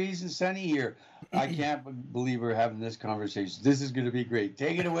 70 degrees and sunny here. I can't believe we're having this conversation. This is going to be great.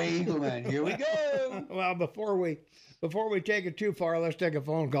 Take it away, Eagle Man. Here we go. Well, before we take it too far, let's take a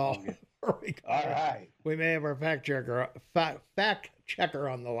phone call. Okay. All right. We may have our fact checker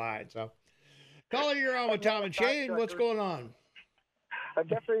on the line. So Calling your own with Tom and Shane. What's going on? I'm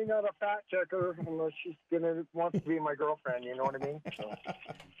definitely not a fact checker unless she's wants to be my girlfriend. You know what I mean? So.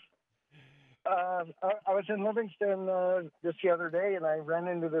 I was in Livingston just the other day, and I ran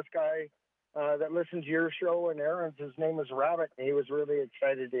into this guy that listens to your show and Aaron's. His name is Rabbit, and he was really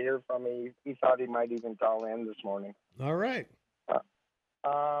excited to hear from me. He thought he might even call in this morning. All right.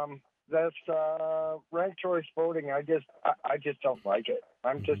 That's ranked choice voting. I just don't like it.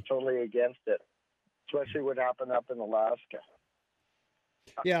 I'm just totally against it, especially what happened up in Alaska.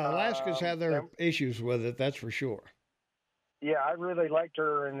 Yeah, Alaska's had their issues with it, that's for sure. Yeah, I really liked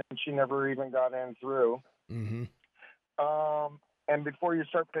her, and she never even got in through. Mm-hmm. And before you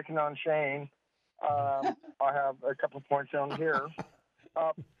start picking on Shane, I have a couple points on here.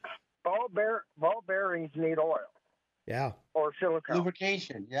 Ball bearings need oil. Yeah. Or silicone.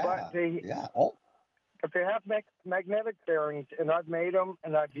 Lubrication, yeah. But they have magnetic bearings, and I've made them,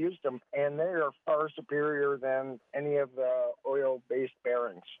 and I've used them, and they are far superior than any of the oil-based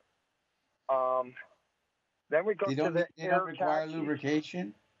bearings. Then we go to the They don't require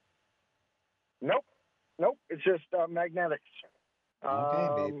lubrication? Nope. It's just magnetics.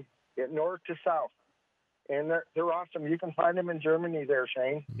 Okay, babe. North to south. And they're awesome. You can find them in Germany there,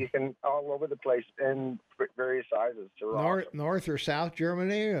 Shane. You can all over the place in various sizes. North or South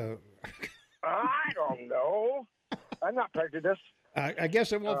Germany? I don't know. I'm not prejudiced. I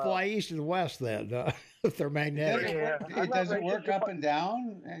guess it won't fly east and west then, if they're magnetic. It doesn't work up and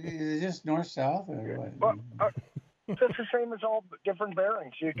down? Is it just north-south? Well, it's the same as all different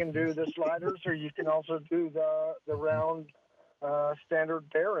bearings. You can do the sliders, or you can also do the round standard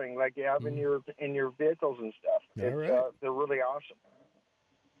bearing like you have in your vehicles and stuff. They're really awesome.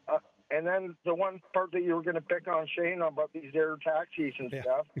 And then the one part that you were going to pick on Shane about these air taxis and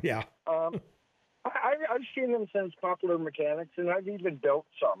stuff. Yeah. I've seen them since Popular Mechanics, and I've even built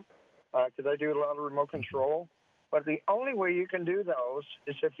some because I do a lot of remote control. But the only way you can do those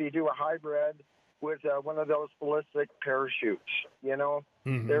is if you do a hybrid with one of those ballistic parachutes. You know,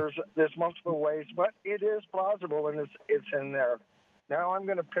 there's multiple ways, but it is plausible, and it's in there. Now I'm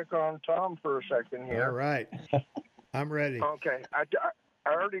going to pick on Tom for a second here. All right, I'm ready. Okay, I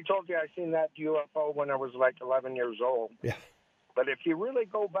already told you I seen that UFO when I was like 11 years old. Yeah. But if you really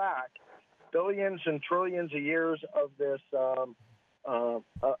go back, billions and trillions of years of this of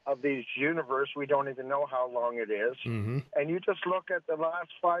these universe, we don't even know how long it is. Mm-hmm. And you just look at the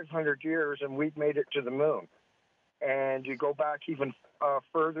last 500 years, and we've made it to the moon. And you go back even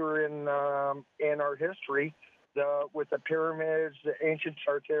further in our history, with the pyramids, the ancient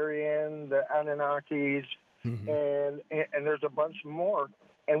Tartarian, the Anunnakis, and there's a bunch more.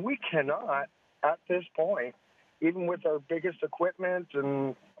 And we cannot, at this point, even with our biggest equipment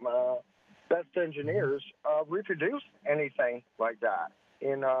and best engineers, reproduce anything like that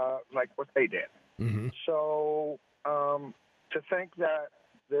in like what they did. Mm-hmm. So to think that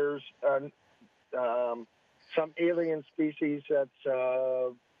there's some alien species that's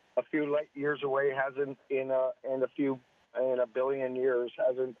a few light years away hasn't in a billion years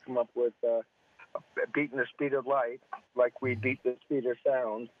hasn't come up with beating the speed of light like we beat the speed of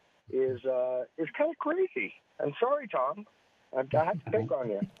sound is kind of crazy. I'm sorry, Tom. I have to pick on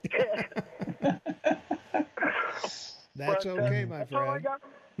you. That's okay, my that's all I friend. got.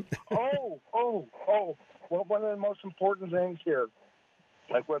 Well, one of the most important things here,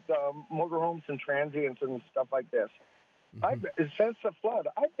 like with motorhomes and transients and stuff like this, since the flood,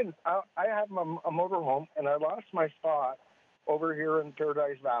 I have a motorhome, and I lost my spot over here in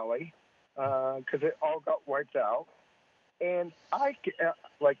Paradise Valley because it all got wiped out. And I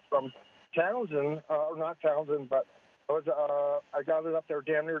like from Townsend, or not Townsend, but I got it up there.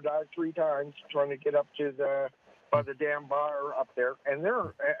 Damn near died 3 times trying to get up to the damn bar up there, and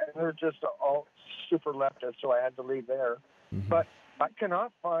they're just all super leftist, so I had to leave there. Mm-hmm. But I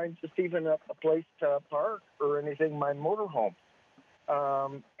cannot find just even a place to park or anything. My motorhome,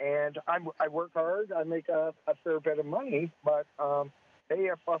 and I work hard. I make a fair bit of money, but hey,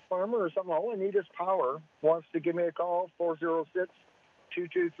 if a farmer or something, all I need is power, wants to give me a call,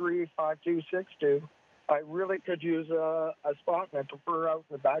 406-223-5262. I really could use a spot, and I prefer out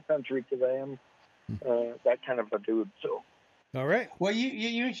in the backcountry because I am that kind of a dude. So, all right. Well,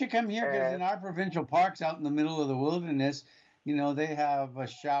 you should come here because in our provincial parks out in the middle of the wilderness, you know, they have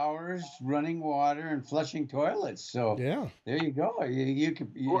showers, running water, and flushing toilets. So yeah, there you go. You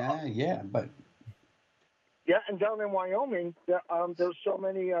could, but. Yeah, and down in Wyoming, there's so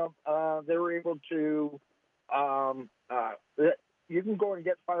many. They were able to. You can go and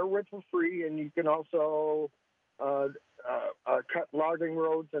get firewood for free, and you can also cut logging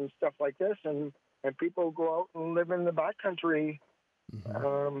roads and stuff like this. And people go out and live in the backcountry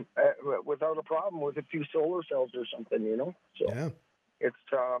without a problem with a few solar cells or something, So it's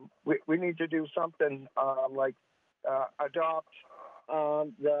we need to do something like adopt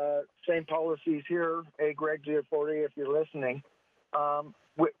the same policies here. Hey, Greg Giaforti, if you're listening,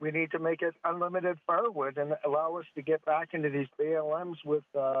 we need to make it unlimited firewood and allow us to get back into these BLMs with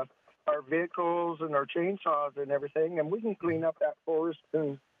our vehicles and our chainsaws and everything, and we can clean up that forest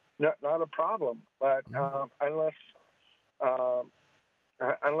and not a problem. But unless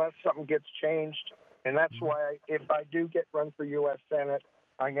something gets changed, and that's why if I do get run for U.S. Senate,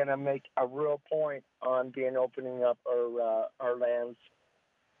 I'm going to make a real point on opening up our lands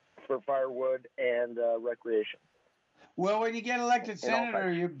for firewood and recreation. Well, when you get elected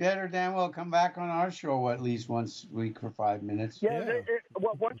senator, you better damn well come back on our show at least once a week for 5 minutes. Yeah.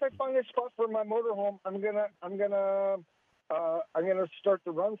 Well, once I find a spot for my motorhome, I'm gonna start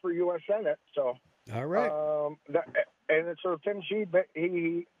to run for U.S. Senate. So. All right. And so Tim Sheehy,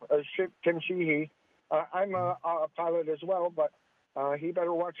 I'm a pilot as well, but he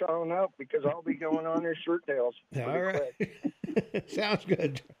better watch out because I'll be going on his shirt tails. All right. Sounds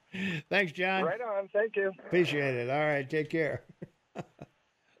good. Thanks, John. Right on. Thank you. Appreciate it. All right. Take care.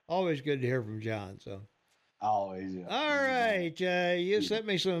 Always good to hear from John. So. Always. Yeah. All right. You sent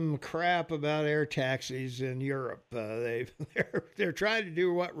me some crap about air taxis in Europe. They're trying to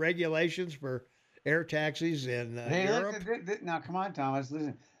do regulations for air taxis in Europe. Now, come on, Thomas.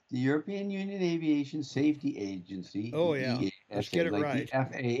 Listen, the European Union Aviation Safety Agency. Oh yeah. Let's get it right.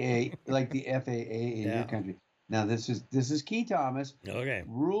 The FAA, like the FAA in your country. Now, this is key, Thomas. Okay.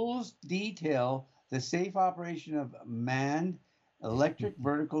 Rules detail the safe operation of manned, electric,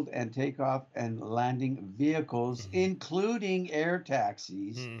 vertical, and takeoff and landing vehicles, including air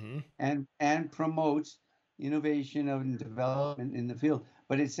taxis, and promotes innovation and development in the field.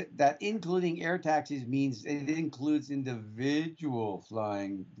 But it's that including air taxis means it includes individual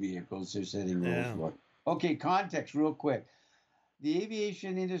flying vehicles. They're setting rules for. Okay, context real quick. The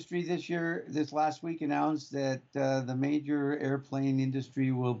aviation industry this last week announced that the major airplane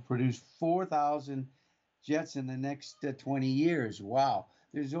industry will produce 4,000 jets in the next 20 years. Wow.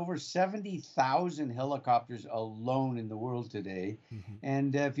 There's over 70,000 helicopters alone in the world today.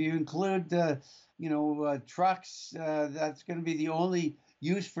 And if you include, trucks, that's going to be the only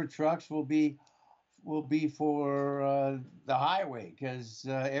use for trucks will be for the highway, because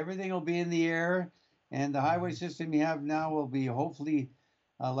everything will be in the air. And the highway system you have now will be hopefully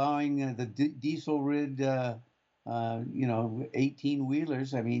allowing the diesel-rid,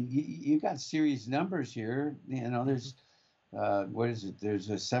 18-wheelers. I mean, you got serious numbers here. There's, what is it? There's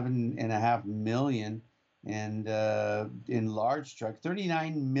a 7.5 million, and in large trucks,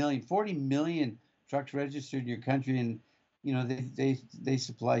 39 million, 40 million trucks registered in your country, and they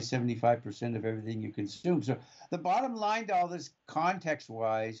supply 75% of everything you consume. So the bottom line to all this,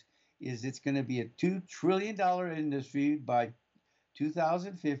 context-wise, is it's going to be a $2 trillion industry by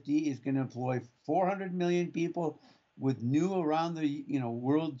 2050. Is going to employ 400 million people with new around the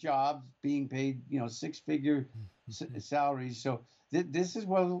world jobs being paid six-figure salaries. So this is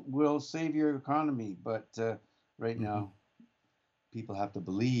what will save your economy. But right now, people have to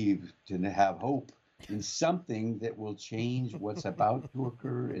believe to have hope in something that will change what's about to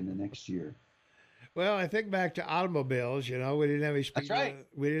occur in the next year. Well, I think back to automobiles. We didn't have any speed. That's right.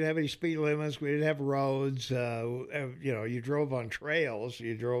 We didn't have any speed limits. We didn't have roads. You drove on trails.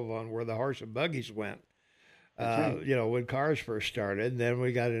 You drove on where the horse and buggies went. Right. When cars first started. Then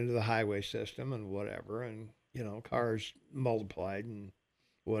we got into the highway system and whatever, and cars multiplied and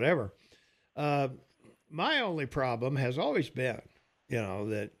whatever. My only problem has always been,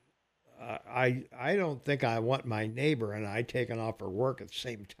 that I don't think I want my neighbor and I taking off for work at the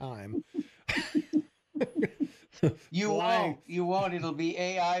same time. You won't. It'll be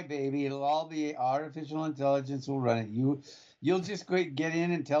AI, baby. It'll all be artificial intelligence will run it. You'll just get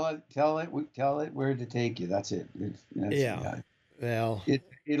in and tell it where to take you. That's it. Well,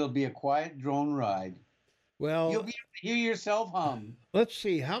 it'll be a quiet drone ride. Well, you'll be able to hear yourself hum. Let's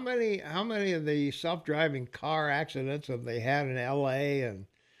see how many of the self-driving car accidents have they had in L.A. and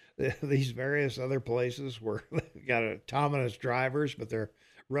these various other places where they got autonomous drivers, but they're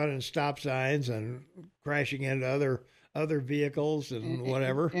running stop signs and crashing into other vehicles and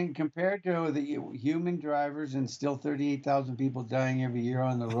whatever. And compared to the human drivers, and still 38,000 people dying every year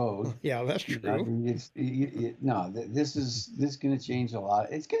on the road. Yeah, that's true. I mean, this is going to change a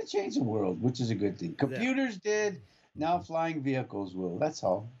lot. It's going to change the world, which is a good thing. Computers did. Now flying vehicles will. That's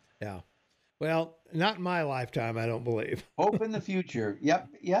all. Yeah. Well, not in my lifetime, I don't believe. Hope in the future. Yep.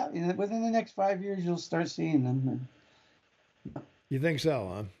 Yeah. Within the next 5 years, you'll start seeing them. You think so,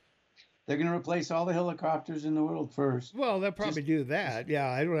 huh? They're going to replace all the helicopters in the world first. Well, they'll probably do that. Yeah,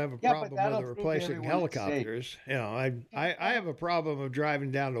 I don't have a problem with replacing helicopters. You know, I have a problem of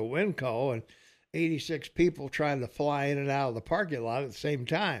driving down to Winco and 86 people trying to fly in and out of the parking lot at the same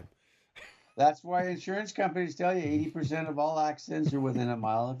time. That's why insurance companies tell you 80% of all accidents are within a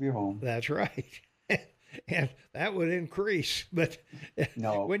mile of your home. That's right. And that would increase. But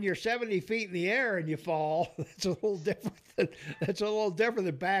no. When you're 70 feet in the air and you fall, that's a little different than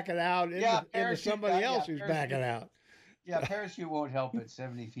backing out into somebody else who's backing out. Yeah, parachute won't help at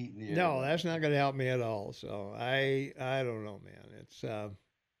 70 feet in the air. No, that's not going to help me at all. So I don't know, man. It's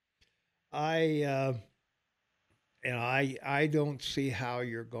I don't see how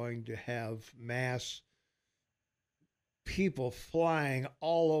you're going to have mass people flying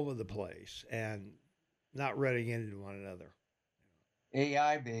all over the place and not running into one another.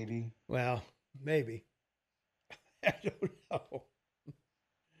 AI, baby. Well, maybe. I don't know.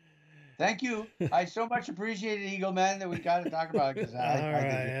 Thank you. I so much appreciate it, Eagle Man, that we got to talk about it because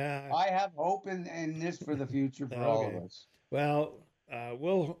I have hope in this for the future for all of us. Well,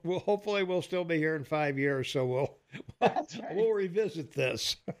 we'll hopefully we'll still be here in 5 years, so we'll revisit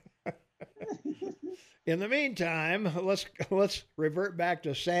this. In the meantime, let's revert back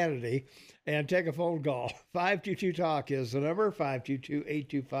to sanity and take a phone call. 522-TALK is the number,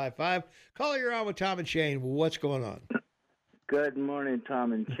 522-8255. Call, you're on with Tom and Shane. What's going on? Good morning,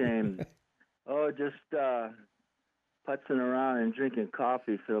 Tom and Shane. Just putzing around and drinking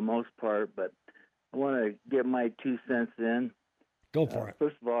coffee for the most part, but I want to get my 2 cents in. Go for it.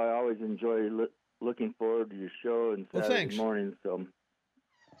 First of all, I always enjoy looking forward to your show and Saturday morning, so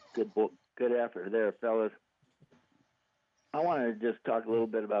good effort there, fellas. I want to just talk a little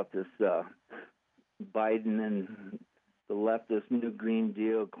bit about this Biden and the leftist New Green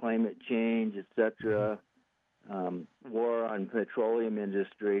Deal, climate change, etc., war on petroleum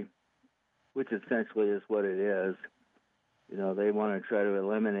industry, which essentially is what it is. You know, they want to try to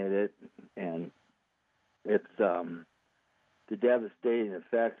eliminate it, and it's the devastating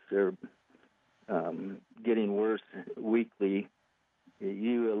effects are getting worse weekly.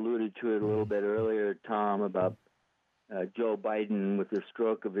 You alluded to it a little bit earlier, Tom, about Joe Biden with the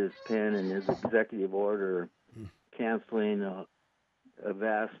stroke of his pen and his executive order canceling a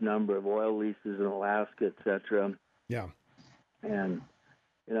vast number of oil leases in Alaska, etc. Yeah. And,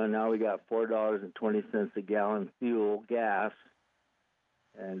 you know, now we got $4.20 a gallon fuel, gas.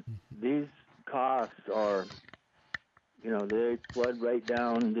 And these costs are, you know, they flood right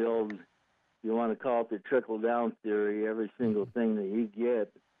down the old, you want to call it the trickle-down theory. Every single thing that you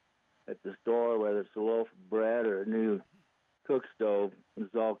get at the store, whether it's a loaf of bread or a new cook stove,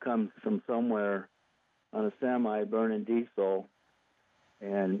 this all comes from somewhere on a semi burning diesel.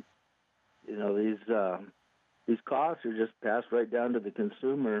 And, you know, these costs are just passed right down to the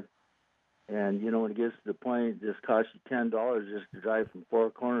consumer. And, you know, when it gets to the point it just costs you $10 just to drive from Four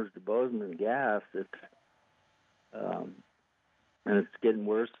Corners to Bozeman gas, it's and it's getting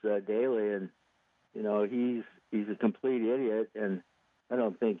worse daily. And, you know, he's a complete idiot, and I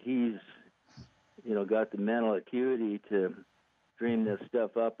don't think he's, you know, got the mental acuity to dream this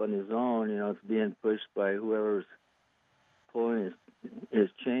stuff up on his own. You know, it's being pushed by whoever's pulling his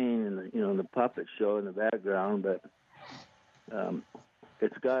chain and, you know, the puppet show in the background. But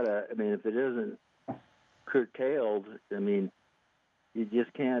it's got to, I mean, if it isn't curtailed, I mean, you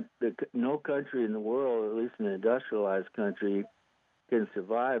just can't, no country in the world, at least an industrialized country, can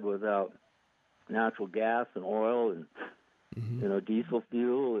survive without natural gas and oil and, you know, diesel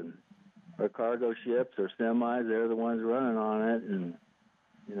fuel, and our cargo ships or semis, they're the ones running on it. And,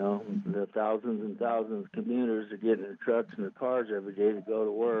 you know, the thousands and thousands of commuters are getting in trucks and their cars every day to go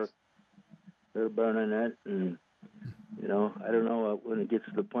to work. They're burning it. And, you know, I don't know when it gets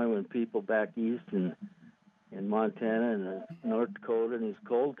to the point when people back east and in Montana and North Dakota and these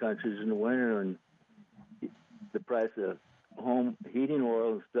cold countries in the winter, and the price of home heating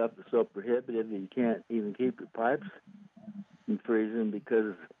oil and stuff is so prohibitive that you can't even keep your pipes from freezing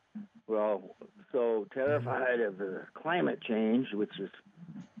because we're all so terrified of the climate change, which is,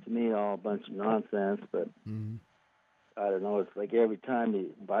 to me, all a bunch of nonsense. But I don't know, it's like every time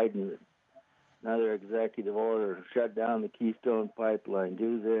Biden, another executive order, shut down the Keystone Pipeline,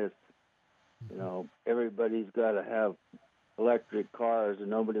 do this, you know, everybody's got to have electric cars and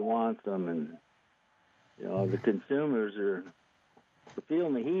nobody wants them. And, you know, the consumers are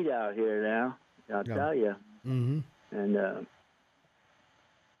feeling the heat out here now, I'll tell you. And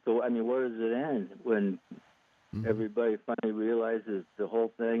so, I mean, where does it end when everybody finally realizes the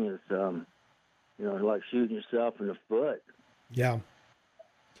whole thing is, you know, like shooting yourself in the foot? Yeah.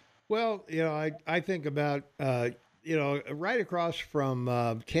 Well, you know, I think about right across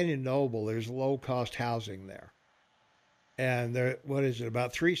from Kenyon Noble, there's low-cost housing there. And there, what is it,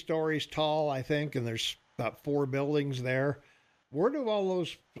 about 3 stories tall, I think, and there's about 4 buildings there.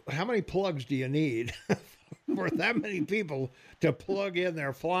 How many plugs do you need for that many people to plug in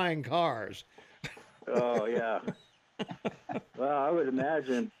their flying cars? Oh, yeah. Well, I would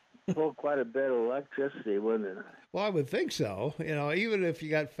imagine pull quite a bit of electricity, wouldn't it? Well, I would think so. Even if you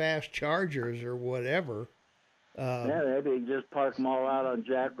got fast chargers or whatever. Yeah, maybe just park them all out on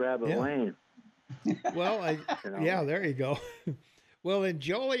Jackrabbit Lane. Well, yeah, there you go. Well, in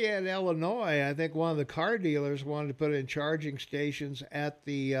Joliet, Illinois, I think one of the car dealers wanted to put in charging stations at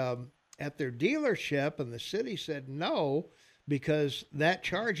their dealership, and the city said no because that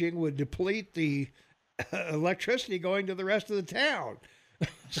charging would deplete the electricity going to the rest of the town.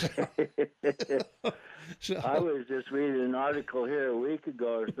 So, I was just reading an article here a week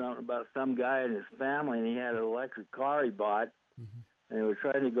ago or something about some guy and his family, and he had an electric car he bought, and they were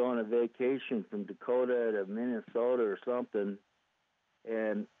trying to go on a vacation from Dakota to Minnesota or something,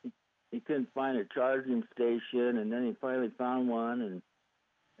 and he couldn't find a charging station, and then he finally found one,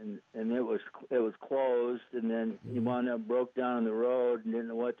 and it was closed, and then he wound up broke down on the road and didn't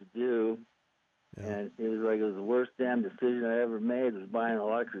know what to do. Yeah. And it was the worst damn decision I ever made was buying an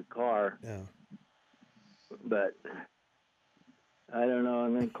electric car. Yeah. But I don't know.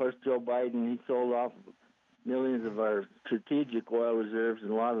 And then, of course, Joe Biden, he sold off millions of our strategic oil reserves,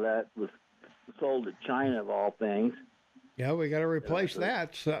 and a lot of that was sold to China, of all things. Yeah, we got to replace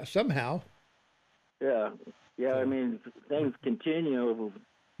that somehow. Yeah. I mean, if things continue.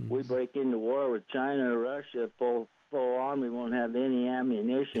 If we break into war with China or Russia full on, we won't have any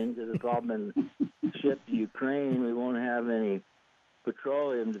ammunition because it's all been shipped to Ukraine. We won't have any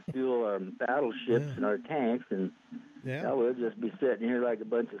petroleum to fuel our battleships and our tanks, and we'll just be sitting here like a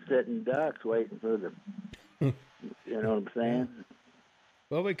bunch of sitting ducks waiting for the, you know what I'm saying?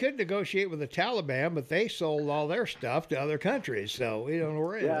 Well, we could negotiate with the Taliban, but they sold all their stuff to other countries, so we don't know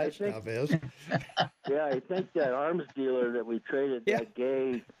where that stuff is. Yeah, I think that arms dealer that we traded that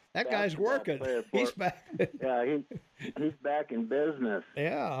gay... That guy's working. He's back. Yeah, he's back in business.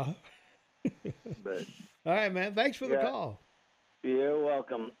 Yeah. But all right, man. Thanks for the call. You're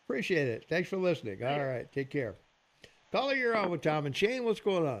welcome. Appreciate it. Thanks for listening. All right. Take care. Caller, you're on with Tom and Shane. What's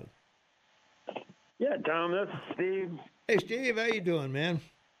going on? Yeah, Tom, this is Steve. Hey, Steve. How you doing, man?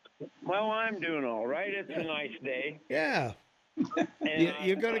 Well, I'm doing all right. It's a nice day. Yeah.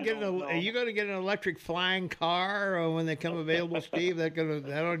 You're going to get are you going to get an electric flying car when they come available, Steve? That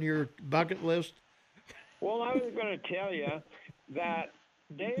on your bucket list? Well, I was going to tell you that,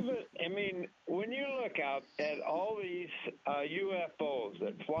 David, I mean, when you look out at all these UFOs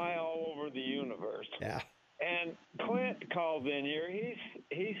that fly all over the universe, and Clint called in here,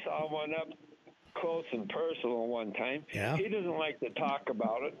 he saw one up close and personal one time. Yeah. He doesn't like to talk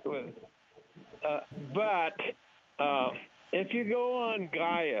about it, but if you go on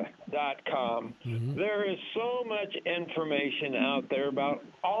Gaia.com, there is so much information out there about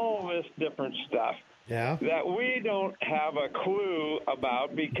all this different stuff that we don't have a clue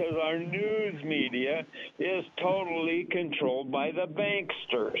about because our news media is totally controlled by the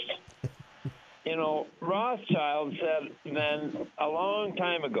banksters. You know, Rothschild said then a long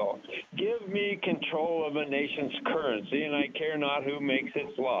time ago, give me control of a nation's currency and I care not who makes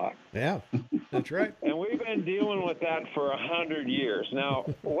its law. Yeah, that's right. And we've been dealing with that for 100 years. Now,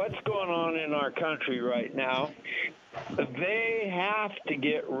 what's going on in our country right now? They have to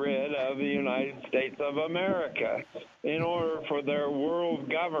get rid of the United States of America in order for their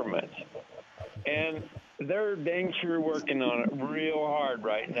world government. And they're dang sure working on it real hard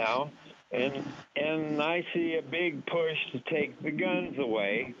right now. And I see a big push to take the guns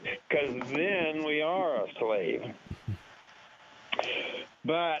away because then we are a slave.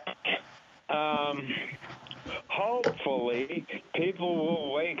 But hopefully people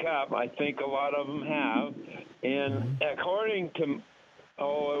will wake up. I think a lot of them have. And according to, it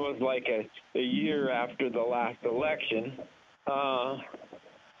was like a year after the last election,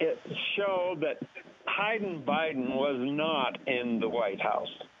 it showed that Biden was not in the White House.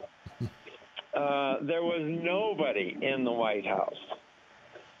 There was nobody in the White House.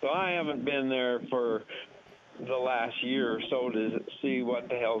 So I haven't been there for the last year or so to see what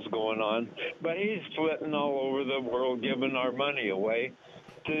the hell's going on. But he's flitting all over the world giving our money away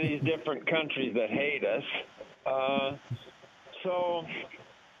to these different countries that hate us. So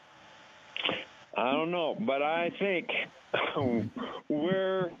I don't know. But I think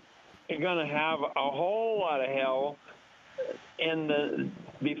we're going to have a whole lot of hell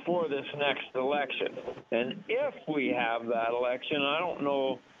before this next election. And if we have that election, I don't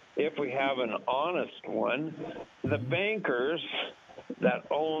know if we have an honest one, the bankers that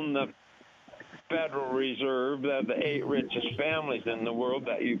own the Federal Reserve, the 8 richest families in the world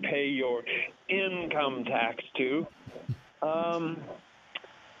that you pay your income tax to,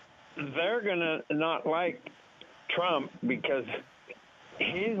 they're going to not like Trump because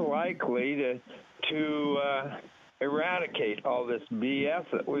he's likely to eradicate all this BS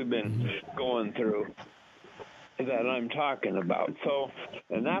that we've been going through that I'm talking about. So,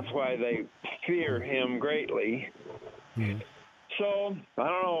 and that's why they fear him greatly. So, I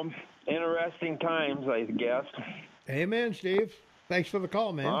don't know, interesting times, I guess. Amen, Steve. Thanks for the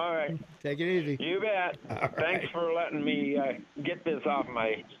call, man. All right. Take it easy. You bet. Thanks for letting me get this off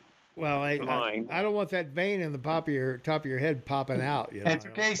my mind. I don't want that vein in the top of your head popping out. You know? It's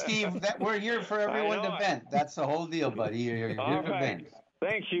okay, Steve. We're here for everyone to vent. That's the whole deal, buddy. You're here to vent.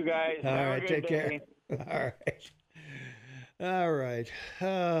 Thanks, you guys. All right, take care. All right.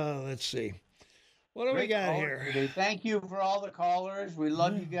 Let's see. What do we got here? Today. Thank you for all the callers. We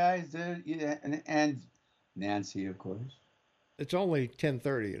love you guys. And Nancy, of course. It's only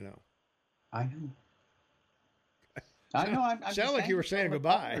 10:30, you know. I know. I'm sound like you were saying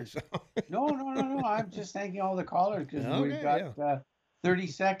goodbye. So. No. I'm just thanking all the callers because we've got 30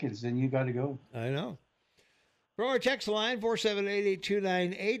 seconds and you got to go. I know. For our text line,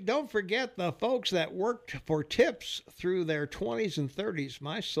 478-8298. Don't forget the folks that worked for tips through their 20s and 30s.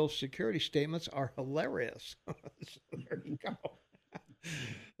 My Social Security statements are hilarious. So there you go.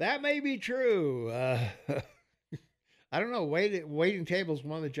 That may be true. I don't know. Waiting table is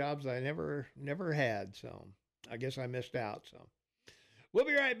one of the jobs I never had. So I guess I missed out. So we'll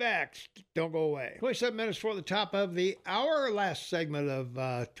be right back. Don't go away. 27 minutes for the top of the hour. Last segment of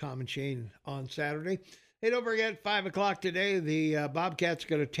Tom and Shane on Saturday. Hey, don't forget, 5 o'clock today, the Bobcats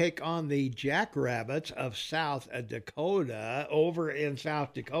going to take on the Jackrabbits of South Dakota over in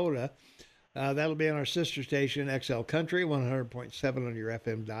South Dakota. That'll be on our sister station, XL Country, 100.7 on your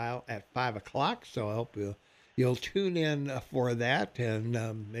FM dial at 5 o'clock. So I hope you'll tune in for that,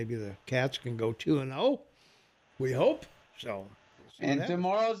 and maybe the Cats can go 2-0. We hope. So. And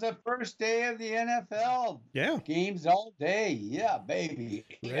tomorrow's the first day of the NFL. Yeah. Games all day. Yeah, baby.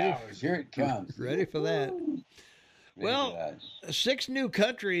 8 hours. Here it comes. Ready for that. Well, 6 new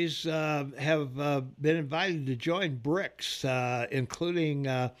countries have been invited to join BRICS, including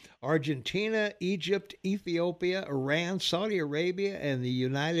Argentina, Egypt, Ethiopia, Iran, Saudi Arabia, and the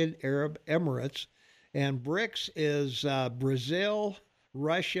United Arab Emirates. And BRICS is Brazil,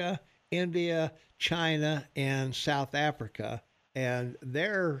 Russia, India, China, and South Africa. And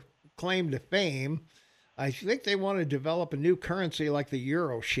their claim to fame, I think they want to develop a new currency like the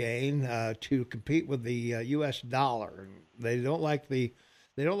euro, Shane, to compete with the U.S. dollar. They don't like the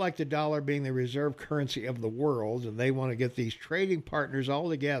dollar being the reserve currency of the world, and they want to get these trading partners all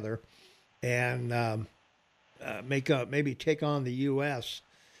together and maybe take on the U.S.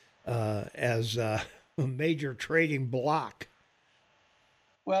 As a major trading bloc.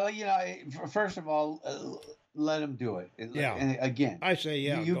 Well, first of all. Let them do it. Yeah. And again, I say,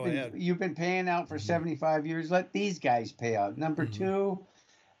 go ahead. You've been paying out for 75 years. Let these guys pay out. Number 2,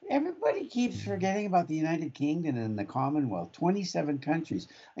 everybody keeps forgetting about the United Kingdom and the Commonwealth. 27 countries.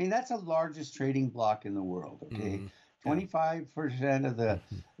 I mean, that's the largest trading bloc in the world. Okay, 25% of the,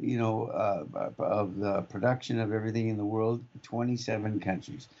 of the production of everything in the world. 27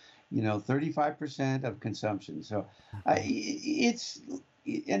 countries. 35% of consumption. So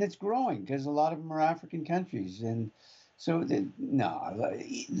it's growing because a lot of them are African countries. And so,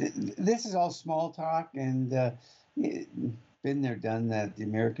 this is all small talk and been there, done that. The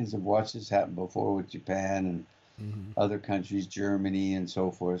Americans have watched this happen before with Japan and other countries, Germany and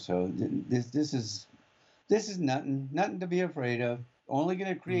so forth. So this is nothing to be afraid of. Only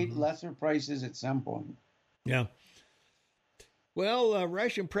going to create lesser prices at some point. Yeah. Well,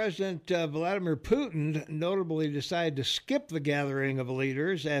 Russian President Vladimir Putin notably decided to skip the gathering of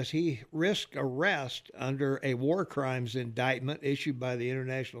leaders as he risked arrest under a war crimes indictment issued by the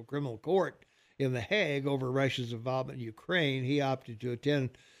International Criminal Court in The Hague over Russia's involvement in Ukraine. He opted to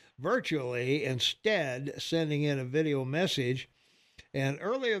attend virtually, instead sending in a video message. And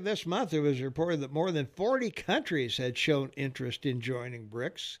earlier this month, it was reported that more than 40 countries had shown interest in joining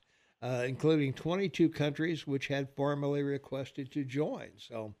BRICS. Including 22 countries which had formally requested to join.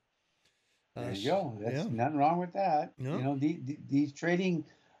 So there you go. That's nothing wrong with that. No. These trading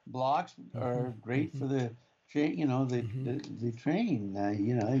blocks are great for the train. The train.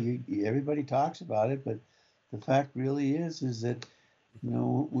 Everybody talks about it, but the fact really is that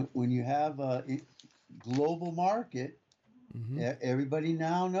when you have a global market, everybody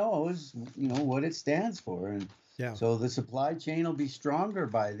now knows what it stands for, and Yeah. So the supply chain will be stronger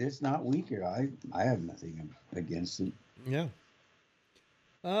by this, not weaker. I have nothing against it. Yeah.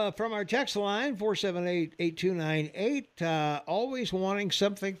 From our text line, 478-8298, always wanting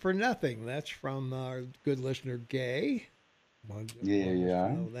something for nothing. That's from our good listener, Gay.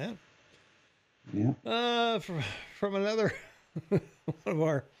 Yeah. Know that. Yeah. From another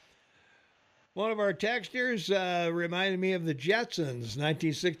one of our texters reminded me of the Jetsons,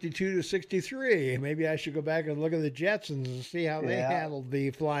 1962 to 63. Maybe I should go back and look at the Jetsons and see how they handled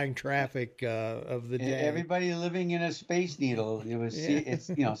the flying traffic of the day. Everybody living in a Space Needle. It was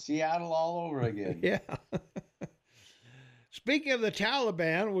it's Seattle all over again. Yeah. Speaking of the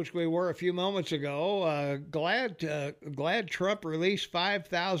Taliban, which we were a few moments ago, glad Trump released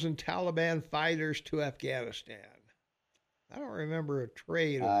 5,000 Taliban fighters to Afghanistan. I don't remember a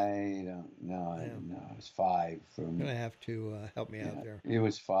trade. I don't know. Yeah. No, it was 5 from. You're gonna have to help me out there. It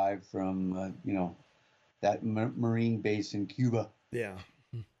was 5 from that Marine base in Cuba. Yeah.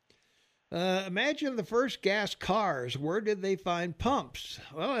 Imagine the first gas cars. Where did they find pumps?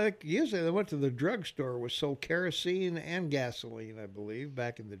 Well, usually they went to the drugstore, which sold kerosene and gasoline, I believe,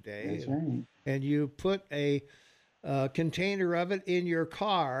 back in the day. That's right. And you put a container of it in your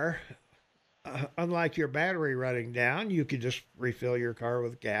car. Unlike your battery running down, you could just refill your car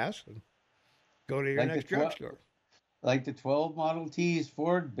with gas and go to your next drugstore. Like the 12 Model Ts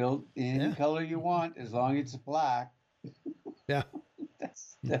Ford built in any color you want, as long as it's black. Yeah.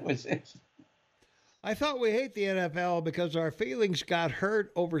 That was it. I thought we hate the NFL because our feelings got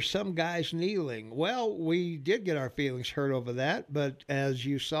hurt over some guys kneeling. Well, we did get our feelings hurt over that, but as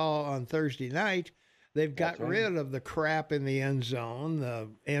you saw on Thursday night, they've got rid of the crap in the end zone, the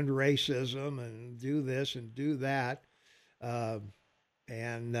end racism, and do this and do that. So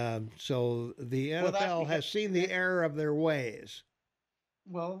the NFL has seen the error of their ways.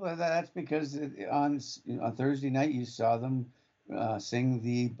 Well, that's because on Thursday night you saw them sing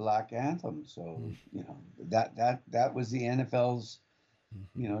the Black Anthem. So, that was the NFL's,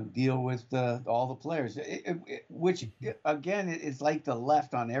 deal with all the players, which, again, it's like the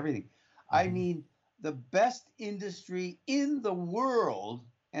left on everything. I mean, the best industry in the world,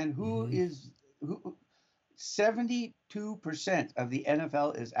 and who 72% of the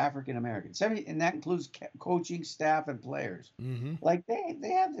NFL is African American. 70, and that includes coaching staff and players. Mm-hmm. Like they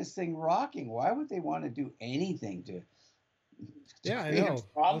have this thing rocking. Why would they want to do anything to I know. A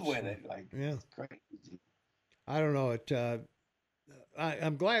problem with it? Like, it's crazy. I don't know.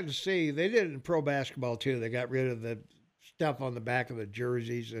 I'm glad to see they did it in pro basketball too. They got rid of the stuff on the back of the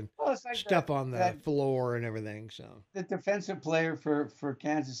jerseys and stuff on the floor and everything. So the defensive player for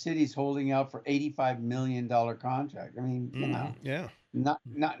Kansas City is holding out for $85 million contract. I mean,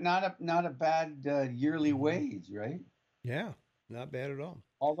 not a bad yearly wage, right? Yeah, not bad at all.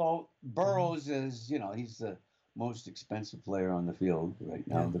 Although Burrows is, he's the most expensive player on the field right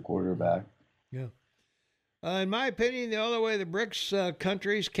now, the quarterback. Yeah. In my opinion, the only way the BRICS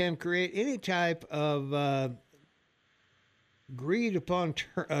countries can create any type of agreed upon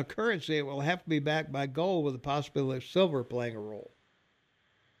currency, it will have to be backed by gold with the possibility of silver playing a role.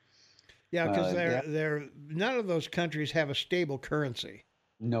 Yeah, because none of those countries have a stable currency.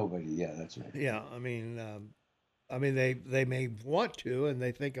 Nobody. Yeah, that's right. Yeah, I mean, they may want to, and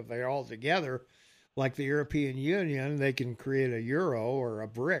they think if they're all together, like the European Union, they can create a euro or a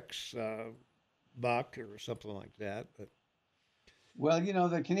BRICS buck or something like that. But well,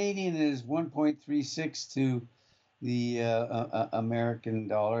 the Canadian is 1.36 to the American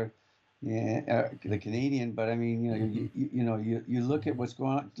dollar, the Canadian. But I mean, you look at what's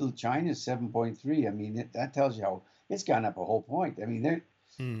going on. China's 7.3. I mean, that tells you how it's gone up a whole point. I mean,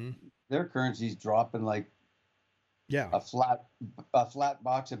 their currency's dropping like a flat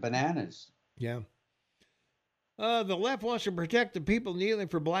box of bananas. Yeah. The left wants to protect the people kneeling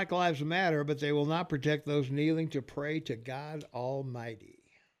for Black Lives Matter, but they will not protect those kneeling to pray to God Almighty.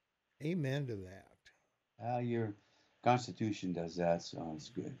 Amen to that. Your Constitution does that, so it's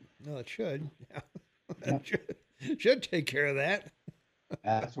good. No, it should. It should take care of that.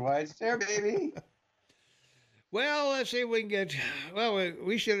 That's why it's there, baby. Well, let's see if we can get... Well,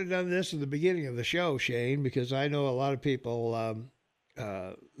 we should have done this at the beginning of the show, Shane, because I know a lot of people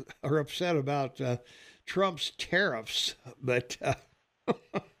are upset about Trump's tariffs, but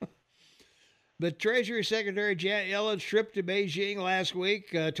Treasury Secretary Janet Yellen's trip to Beijing last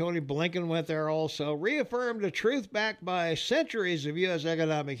week, Tony Blinken went there also, reaffirmed a truth backed by centuries of U.S.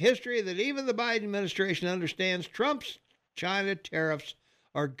 economic history that even the Biden administration understands Trump's China tariffs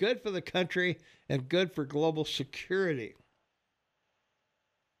are good for the country and good for global security.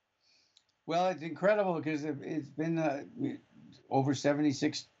 Well, it's incredible because it's been over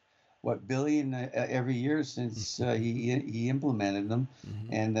 76 billion every year since he implemented them,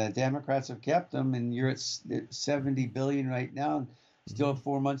 and the Democrats have kept them, and you're at 70 billion right now, still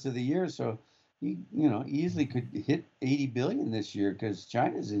 4 months of the year, so he easily could hit 80 billion this year because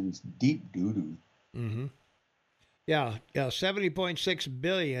China's in deep doo-doo. Yeah, 70.6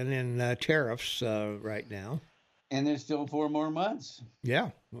 billion in tariffs right now. And there's still 4 more months. Yeah,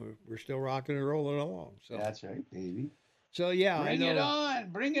 we're still rocking and rolling along. So that's right, baby. So yeah, bring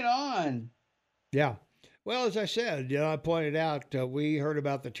it on. Yeah. Well, as I said, I pointed out we heard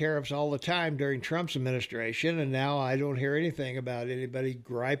about the tariffs all the time during Trump's administration, and now I don't hear anything about anybody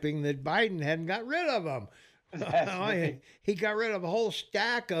griping that Biden hadn't got rid of them. Right. He got rid of a whole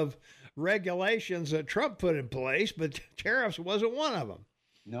stack of regulations that Trump put in place, but tariffs wasn't one of them.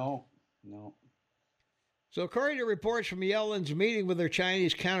 No. So according to reports from Yellen's meeting with their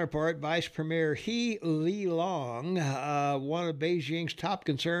Chinese counterpart, Vice Premier He Lilong, one of Beijing's top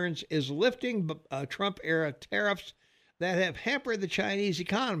concerns is lifting Trump-era tariffs that have hampered the Chinese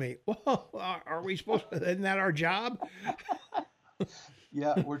economy. Well, are we supposed to, isn't that our job?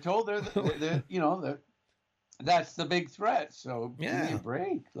 Yeah, we're told they're that's the big threat. So give me a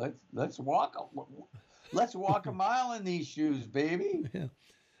break. Let's walk a mile in these shoes, baby. Yeah.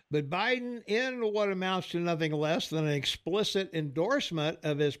 But Biden, in what amounts to nothing less than an explicit endorsement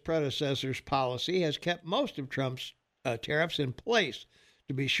of his predecessor's policy, has kept most of Trump's tariffs in place.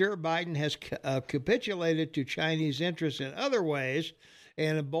 To be sure, Biden has capitulated to Chinese interests in other ways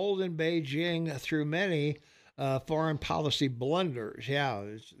and emboldened Beijing through many foreign policy blunders. Yeah,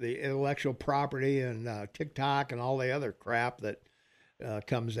 it's the intellectual property and TikTok and all the other crap that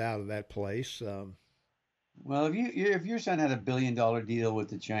comes out of that place. Well, if your son had $1 billion deal with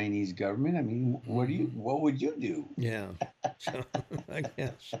the Chinese government, I mean, what would you do? Yeah, so, I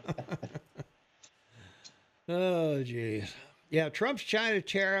guess. Oh, geez. Yeah, Trump's China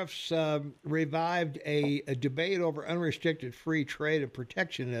tariffs revived a debate over unrestricted free trade and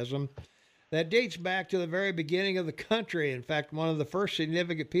protectionism that dates back to the very beginning of the country. In fact, one of the first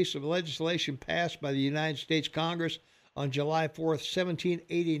significant pieces of legislation passed by the United States Congress on July 4th,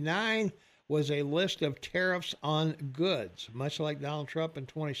 1789, was a list of tariffs on goods. Much like Donald Trump in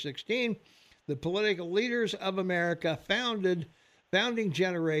 2016, the political leaders of America founding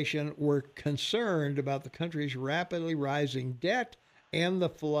generation were concerned about the country's rapidly rising debt and the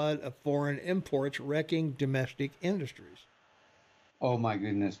flood of foreign imports wrecking domestic industries. Oh my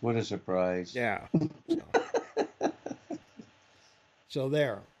goodness, what a surprise. Yeah. So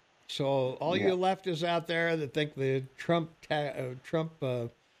there. So all you leftists out there that think the Trump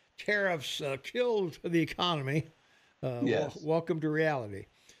tariffs killed the economy, welcome to reality.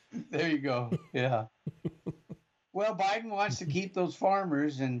 There you go. Yeah. Well, Biden wants to keep those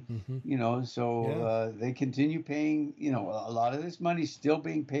farmers, and they continue paying. A lot of this money's still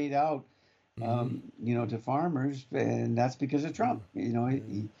being paid out, to farmers, and that's because of Trump. He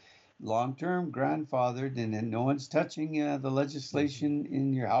long-term grandfathered, and then no one's touching the legislation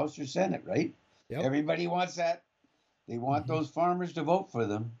in your House or Senate, right? Yep. Everybody wants that. They want those farmers to vote for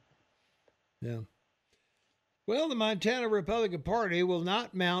them. Yeah. Well, the Montana Republican Party will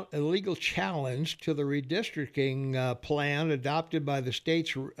not mount a legal challenge to the redistricting plan adopted by the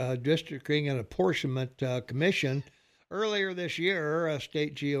state's Districting and Apportionment Commission earlier this year, a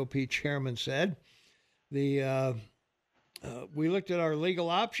state GOP chairman said. We looked at our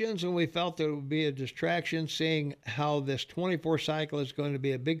legal options and we felt there would be a distraction seeing how this 24 cycle is going to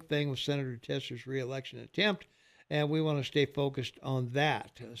be a big thing with Senator Tester's reelection attempt. And we want to stay focused on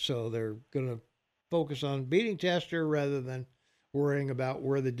that. So they're going to focus on beating Tester rather than worrying about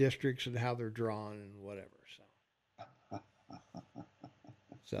where the districts and how they're drawn and whatever.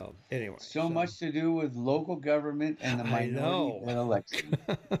 So anyway. So much to do with local government and the minority and election.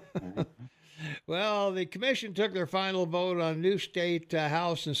 Well, the commission took their final vote on new state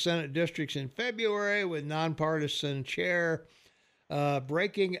House and Senate districts in February with nonpartisan chair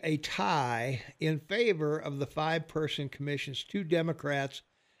breaking a tie in favor of the 5-person commission's 2 Democrats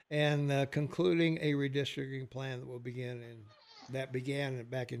and concluding a redistricting plan that began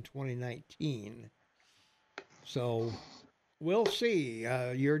back in 2019. So we'll see.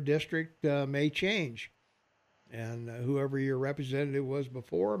 Your district may change, and whoever your representative was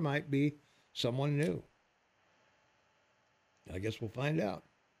before might be someone new. I guess we'll find out.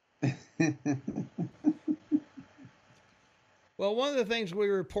 Well, one of the things we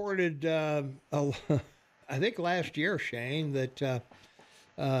reported, I think last year, Shane, that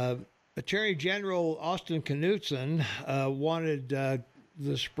Attorney General Austin Knudsen wanted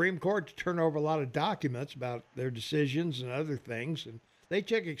the Supreme Court to turn over a lot of documents about their decisions and other things, and they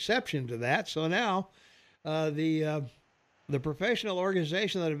took exception to that. So now the The professional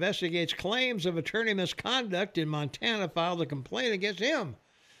organization that investigates claims of attorney misconduct in Montana filed a complaint against him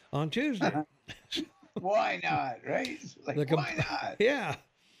on Tuesday. Why not, right? Like, why not? Yeah.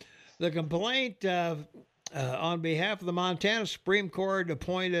 The complaint on behalf of the Montana Supreme Court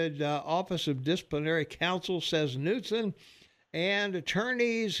appointed Office of Disciplinary Counsel says Knudsen and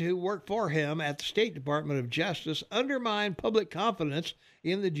attorneys who work for him at the State Department of Justice undermine public confidence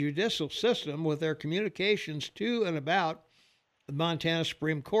in the judicial system with their communications to and about the Montana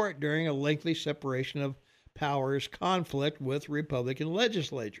Supreme Court during a lengthy separation of powers conflict with Republican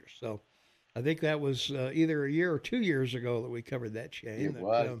legislatures. So I think that was either a year or 2 years ago that we covered that, Shane. It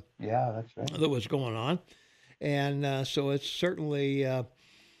was. Yeah, that's right. That was going on. And so it's certainly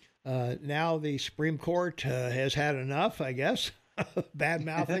now the Supreme Court has had enough, I guess,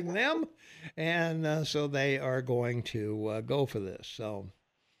 bad-mouthing them. And so they are going to go for this. So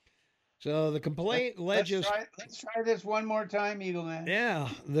the complaint alleges... Let's try this one more time, Eagle Man. Yeah,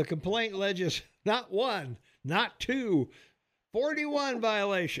 the complaint alleges not one, not two, 41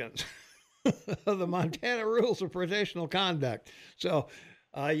 violations of the Montana Rules of Professional Conduct. So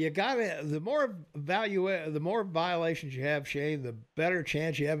you gotta, the more violations you have, Shane, the better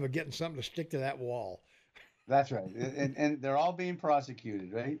chance you have of getting something to stick to that wall. That's right, and they're all being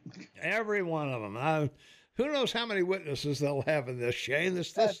prosecuted, right? Every one of them. Who knows how many witnesses they'll have in this, Shane?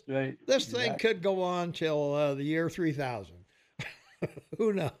 This thing could go on till the year 3000.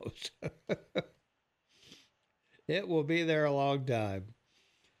 Who knows? It will be there a long time.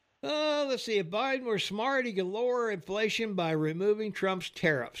 Let's see. If Biden were smart, he could lower inflation by removing Trump's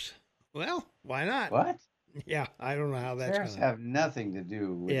tariffs. Well, why not? What? Yeah, I don't know how that's tariffs have nothing to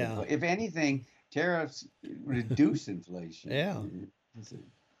do with it. If anything, tariffs reduce inflation. Yeah.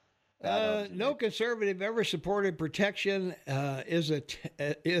 No conservative ever supported protection is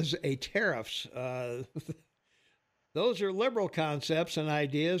a tariffs. Those are liberal concepts and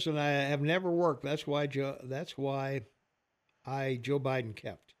ideas, and I have never worked. That's why Joe Biden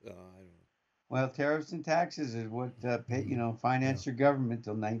kept. Well, tariffs and taxes is what financed your government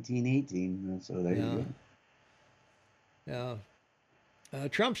till 1918. So there you go. Yeah.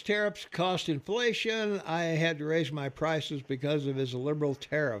 Trump's tariffs cost inflation. I had to raise my prices because of his liberal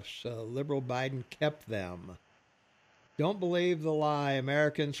tariffs. Liberal Biden kept them. Don't believe the lie.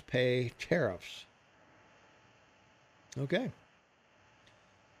 Americans pay tariffs. Okay.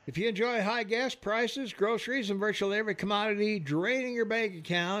 If you enjoy high gas prices, groceries, and virtually every commodity draining your bank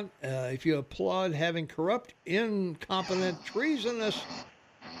account, if you applaud having corrupt, incompetent, treasonous...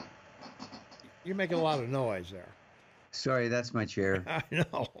 You're making a lot of noise there. Sorry, that's my chair. I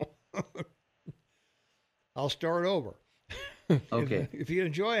know. I'll start over. Okay. If you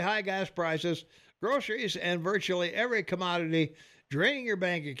enjoy high gas prices, groceries, and virtually every commodity draining your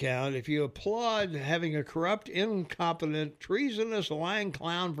bank account, if you applaud having a corrupt, incompetent, treasonous, lying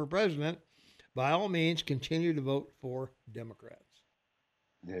clown for president, by all means, continue to vote for Democrats.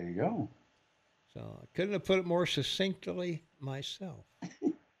 There you go. So I couldn't have put it more succinctly myself.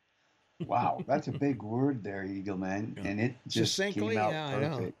 Wow, that's a big word there, Eagle Man, and it just succinctly, came out yeah,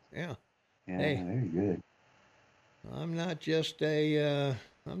 perfect. I know. Yeah. Hey, very good. I'm not just a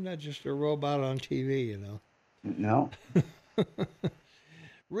robot on TV, you know. No.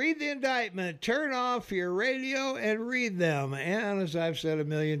 Read the indictment, turn off your radio and read them. And as I've said a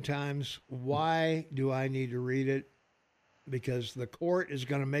million times, why do I need to read it? Because the court is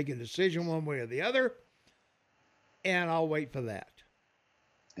going to make a decision one way or the other, and I'll wait for that.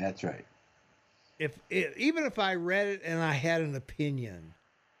 That's right. Even if I read it and I had an opinion,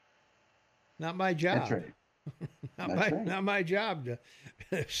 not my job. That's right. Not my job to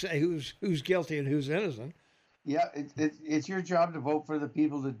say who's guilty and who's innocent. Yeah, it's your job to vote for the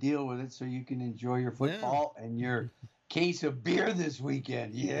people to deal with it so you can enjoy your football and your case of beer this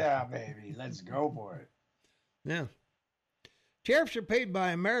weekend. Yeah, baby. Let's go for it. Yeah. Tariffs are paid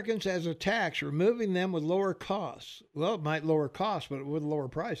by Americans as a tax, removing them with lower costs. Well, it might lower costs, but it would lower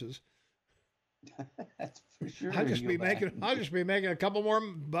prices. That's for sure. I'll just be making a couple more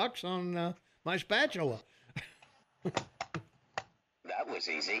bucks on my spatula. That was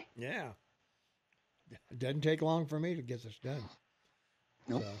easy. Yeah. It doesn't take long for me to get this done.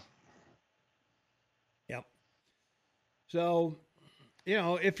 Nope. Yep. So,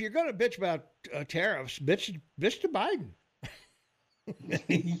 if you're going to bitch about tariffs, bitch to Biden.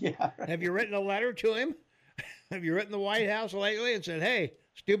 Yeah. Right. Have you written a letter to him? Have you written the White House lately and said, hey,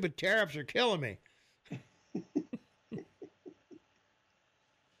 stupid tariffs are killing me?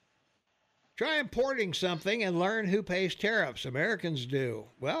 Try importing something and learn who pays tariffs. Americans do.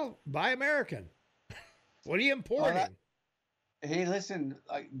 Well, buy American. What are you importing? Hey, listen,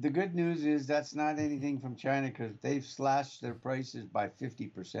 the good news is that's not anything from China because they've slashed their prices by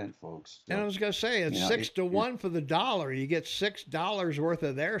 50%, folks. So, and I was going to say, it's 6-1 for the dollar. You get $6 worth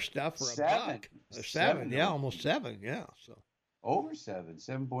of their stuff for $1. Seven, yeah, almost 7, yeah. So over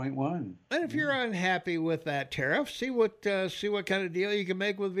 7.1. And if you're unhappy with that tariff, see what kind of deal you can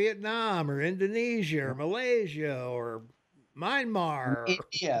make with Vietnam or Indonesia or Malaysia or Myanmar.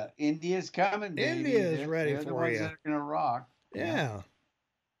 India's coming, baby. India's ready for the ones you. that are going to rock. Yeah.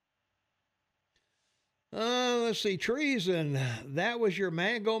 Let's see. Treason. That was your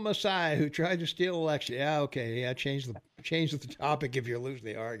Mango Messiah who tried to steal election. Yeah, okay. Yeah, change the topic if you lose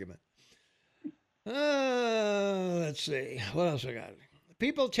the argument. Let's see. What else I got?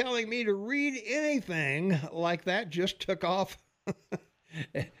 People telling me to read anything like that just took off.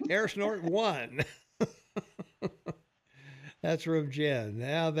 Air Snort 1. That's from Jen.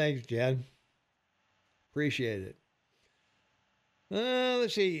 Yeah, thanks, Jen. Appreciate it.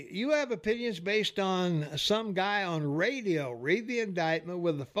 Let's see. You have opinions based on some guy on radio. Read the indictment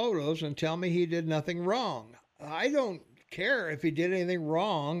with the photos and tell me he did nothing wrong. I don't care if he did anything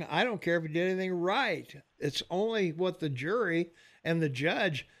wrong. I don't care if he did anything right. It's only what the jury and the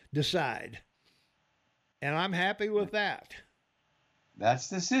judge decide. And I'm happy with that. That's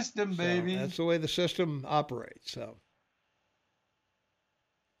the system, baby. That's the way the system operates. So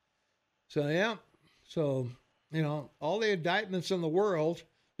yeah. So, all the indictments in the world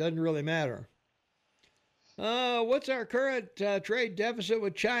doesn't really matter. What's our current trade deficit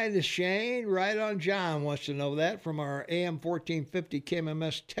with China, Shane? Right on John wants to know that from our AM 1450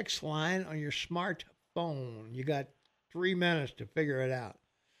 KMMS text line on your smartphone. You got 3 minutes to figure it out.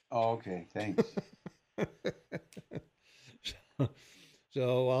 Oh, okay. Thanks.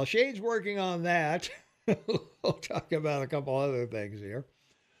 So while Shane's working on that, we'll talk about a couple other things here.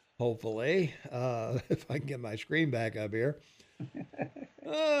 Hopefully, if I can get my screen back up here.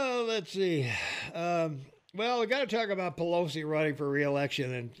 Let's see. Well, we got to talk about Pelosi running for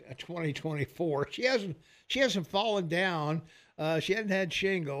re-election in 2024. She hasn't fallen down. She hasn't had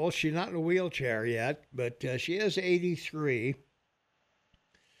shingles. She's not in a wheelchair yet, but she is 83.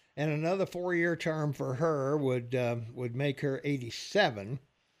 And another 4-year term for her would make her 87.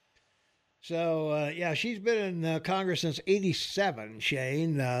 So, she's been in Congress since 87,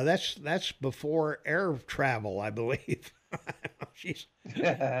 Shane. That's before air travel, I believe. She's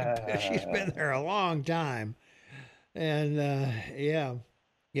been there a long time. And,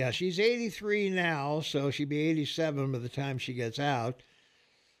 she's 83 now, so she'll be 87 by the time she gets out,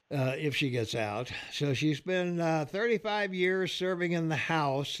 if she gets out. So she's been 35 years serving in the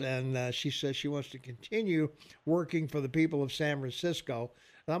House, and she says she wants to continue working for the people of San Francisco.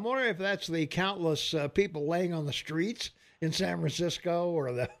 And I'm wondering if that's the countless people laying on the streets in San Francisco,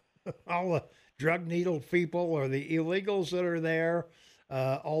 or all the drug-needled people, or the illegals that are there,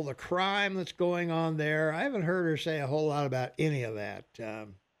 all the crime that's going on there. I haven't heard her say a whole lot about any of that,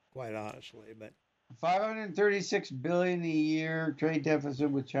 quite honestly. But $536 billion a year trade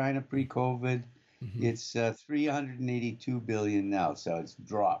deficit with China pre-COVID. Mm-hmm. It's $382 billion now, so it's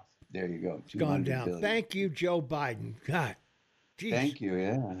dropped. There you go. It's gone down. Billion. Thank you, Joe Biden. God. Jeez. Thank you,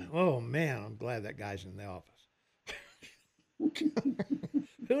 yeah. Oh, man, I'm glad that guy's in the office.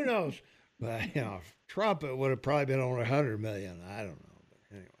 Who knows? But, Trump, it would have probably been over 100 million. I don't know.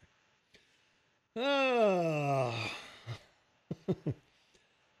 But anyway.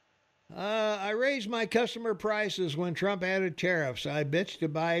 I raised my customer prices when Trump added tariffs. I bitched to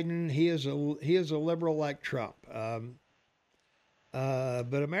Biden. He is a liberal like Trump.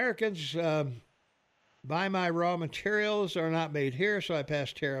 But Americans... buy my raw materials are not made here, so I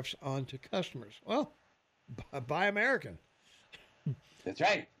pass tariffs on to customers. Well, buy American. That's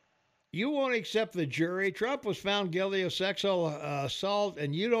right. You won't accept the jury. Trump was found guilty of sexual assault,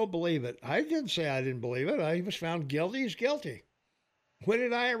 and you don't believe it. I didn't say I didn't believe it. He was found guilty. He's guilty. When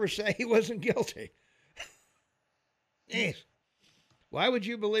did I ever say he wasn't guilty? Jeez. Why would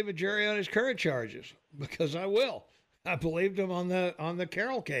you believe a jury on his current charges? Because I will. I believed him on the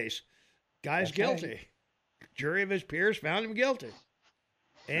Carroll case. Guy's That's guilty. Right. Jury of his peers found him guilty.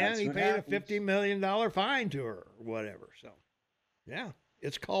 And he paid a $50 million fine to her or whatever. So, yeah,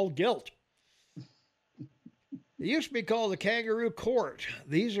 it's called guilt. It used to be called the kangaroo court.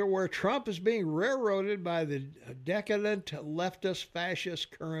 These are where Trump is being railroaded by the decadent, leftist,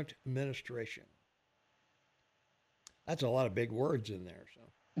 fascist current administration. That's a lot of big words in there. So,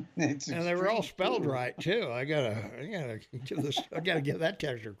 and they were all spelled right too. I gotta give that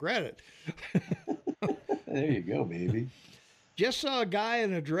texture credit. There you go, baby. Just saw a guy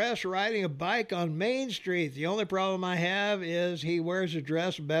in a dress riding a bike on Main Street. The only problem I have is he wears a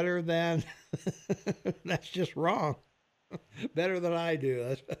dress better than... That's just wrong. Better than I do.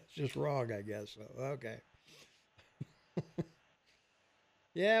 That's just wrong, I guess. So, okay.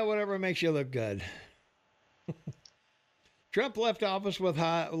 Yeah, whatever makes you look good. Trump left office with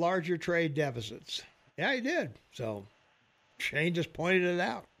larger trade deficits. Yeah, he did. So Shane just pointed it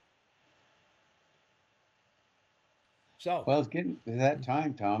out. So, well, it's getting to that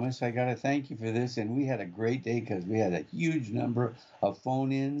time, Thomas. I got to thank you for this. And we had a great day because we had a huge number of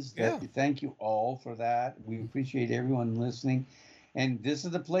phone-ins. Thank you all for that. We appreciate everyone listening. And this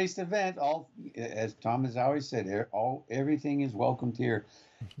is the place to vent. As Thomas always said, everything is welcomed here.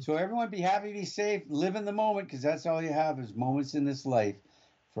 So everyone be happy, be safe, live in the moment, because that's all you have is moments in this life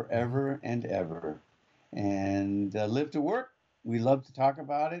forever and ever. And live to work. We love to talk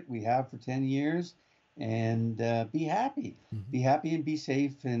about it. We have for 10 years. And be happy. Be happy and be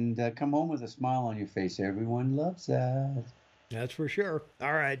safe, and come home with a smile on your face. Everyone loves that. That's for sure.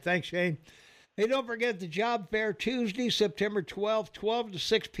 All right. Thanks, Shane. Hey, don't forget the job fair Tuesday, September 12th, 12 to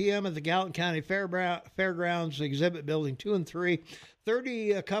 6 p.m. at the Gallatin County Fairgrounds Exhibit Building 2 and 3.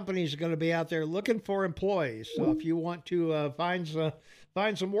 30 companies are going to be out there looking for employees. So if you want to find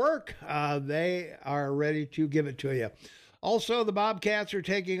some work, they are ready to give it to you. Also, the Bobcats are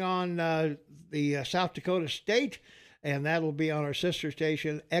taking on the South Dakota State, and that'll be on our sister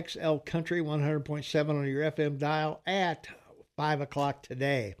station, XL Country 100.7 on your FM dial at 5 o'clock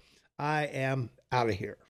today. I am out of here.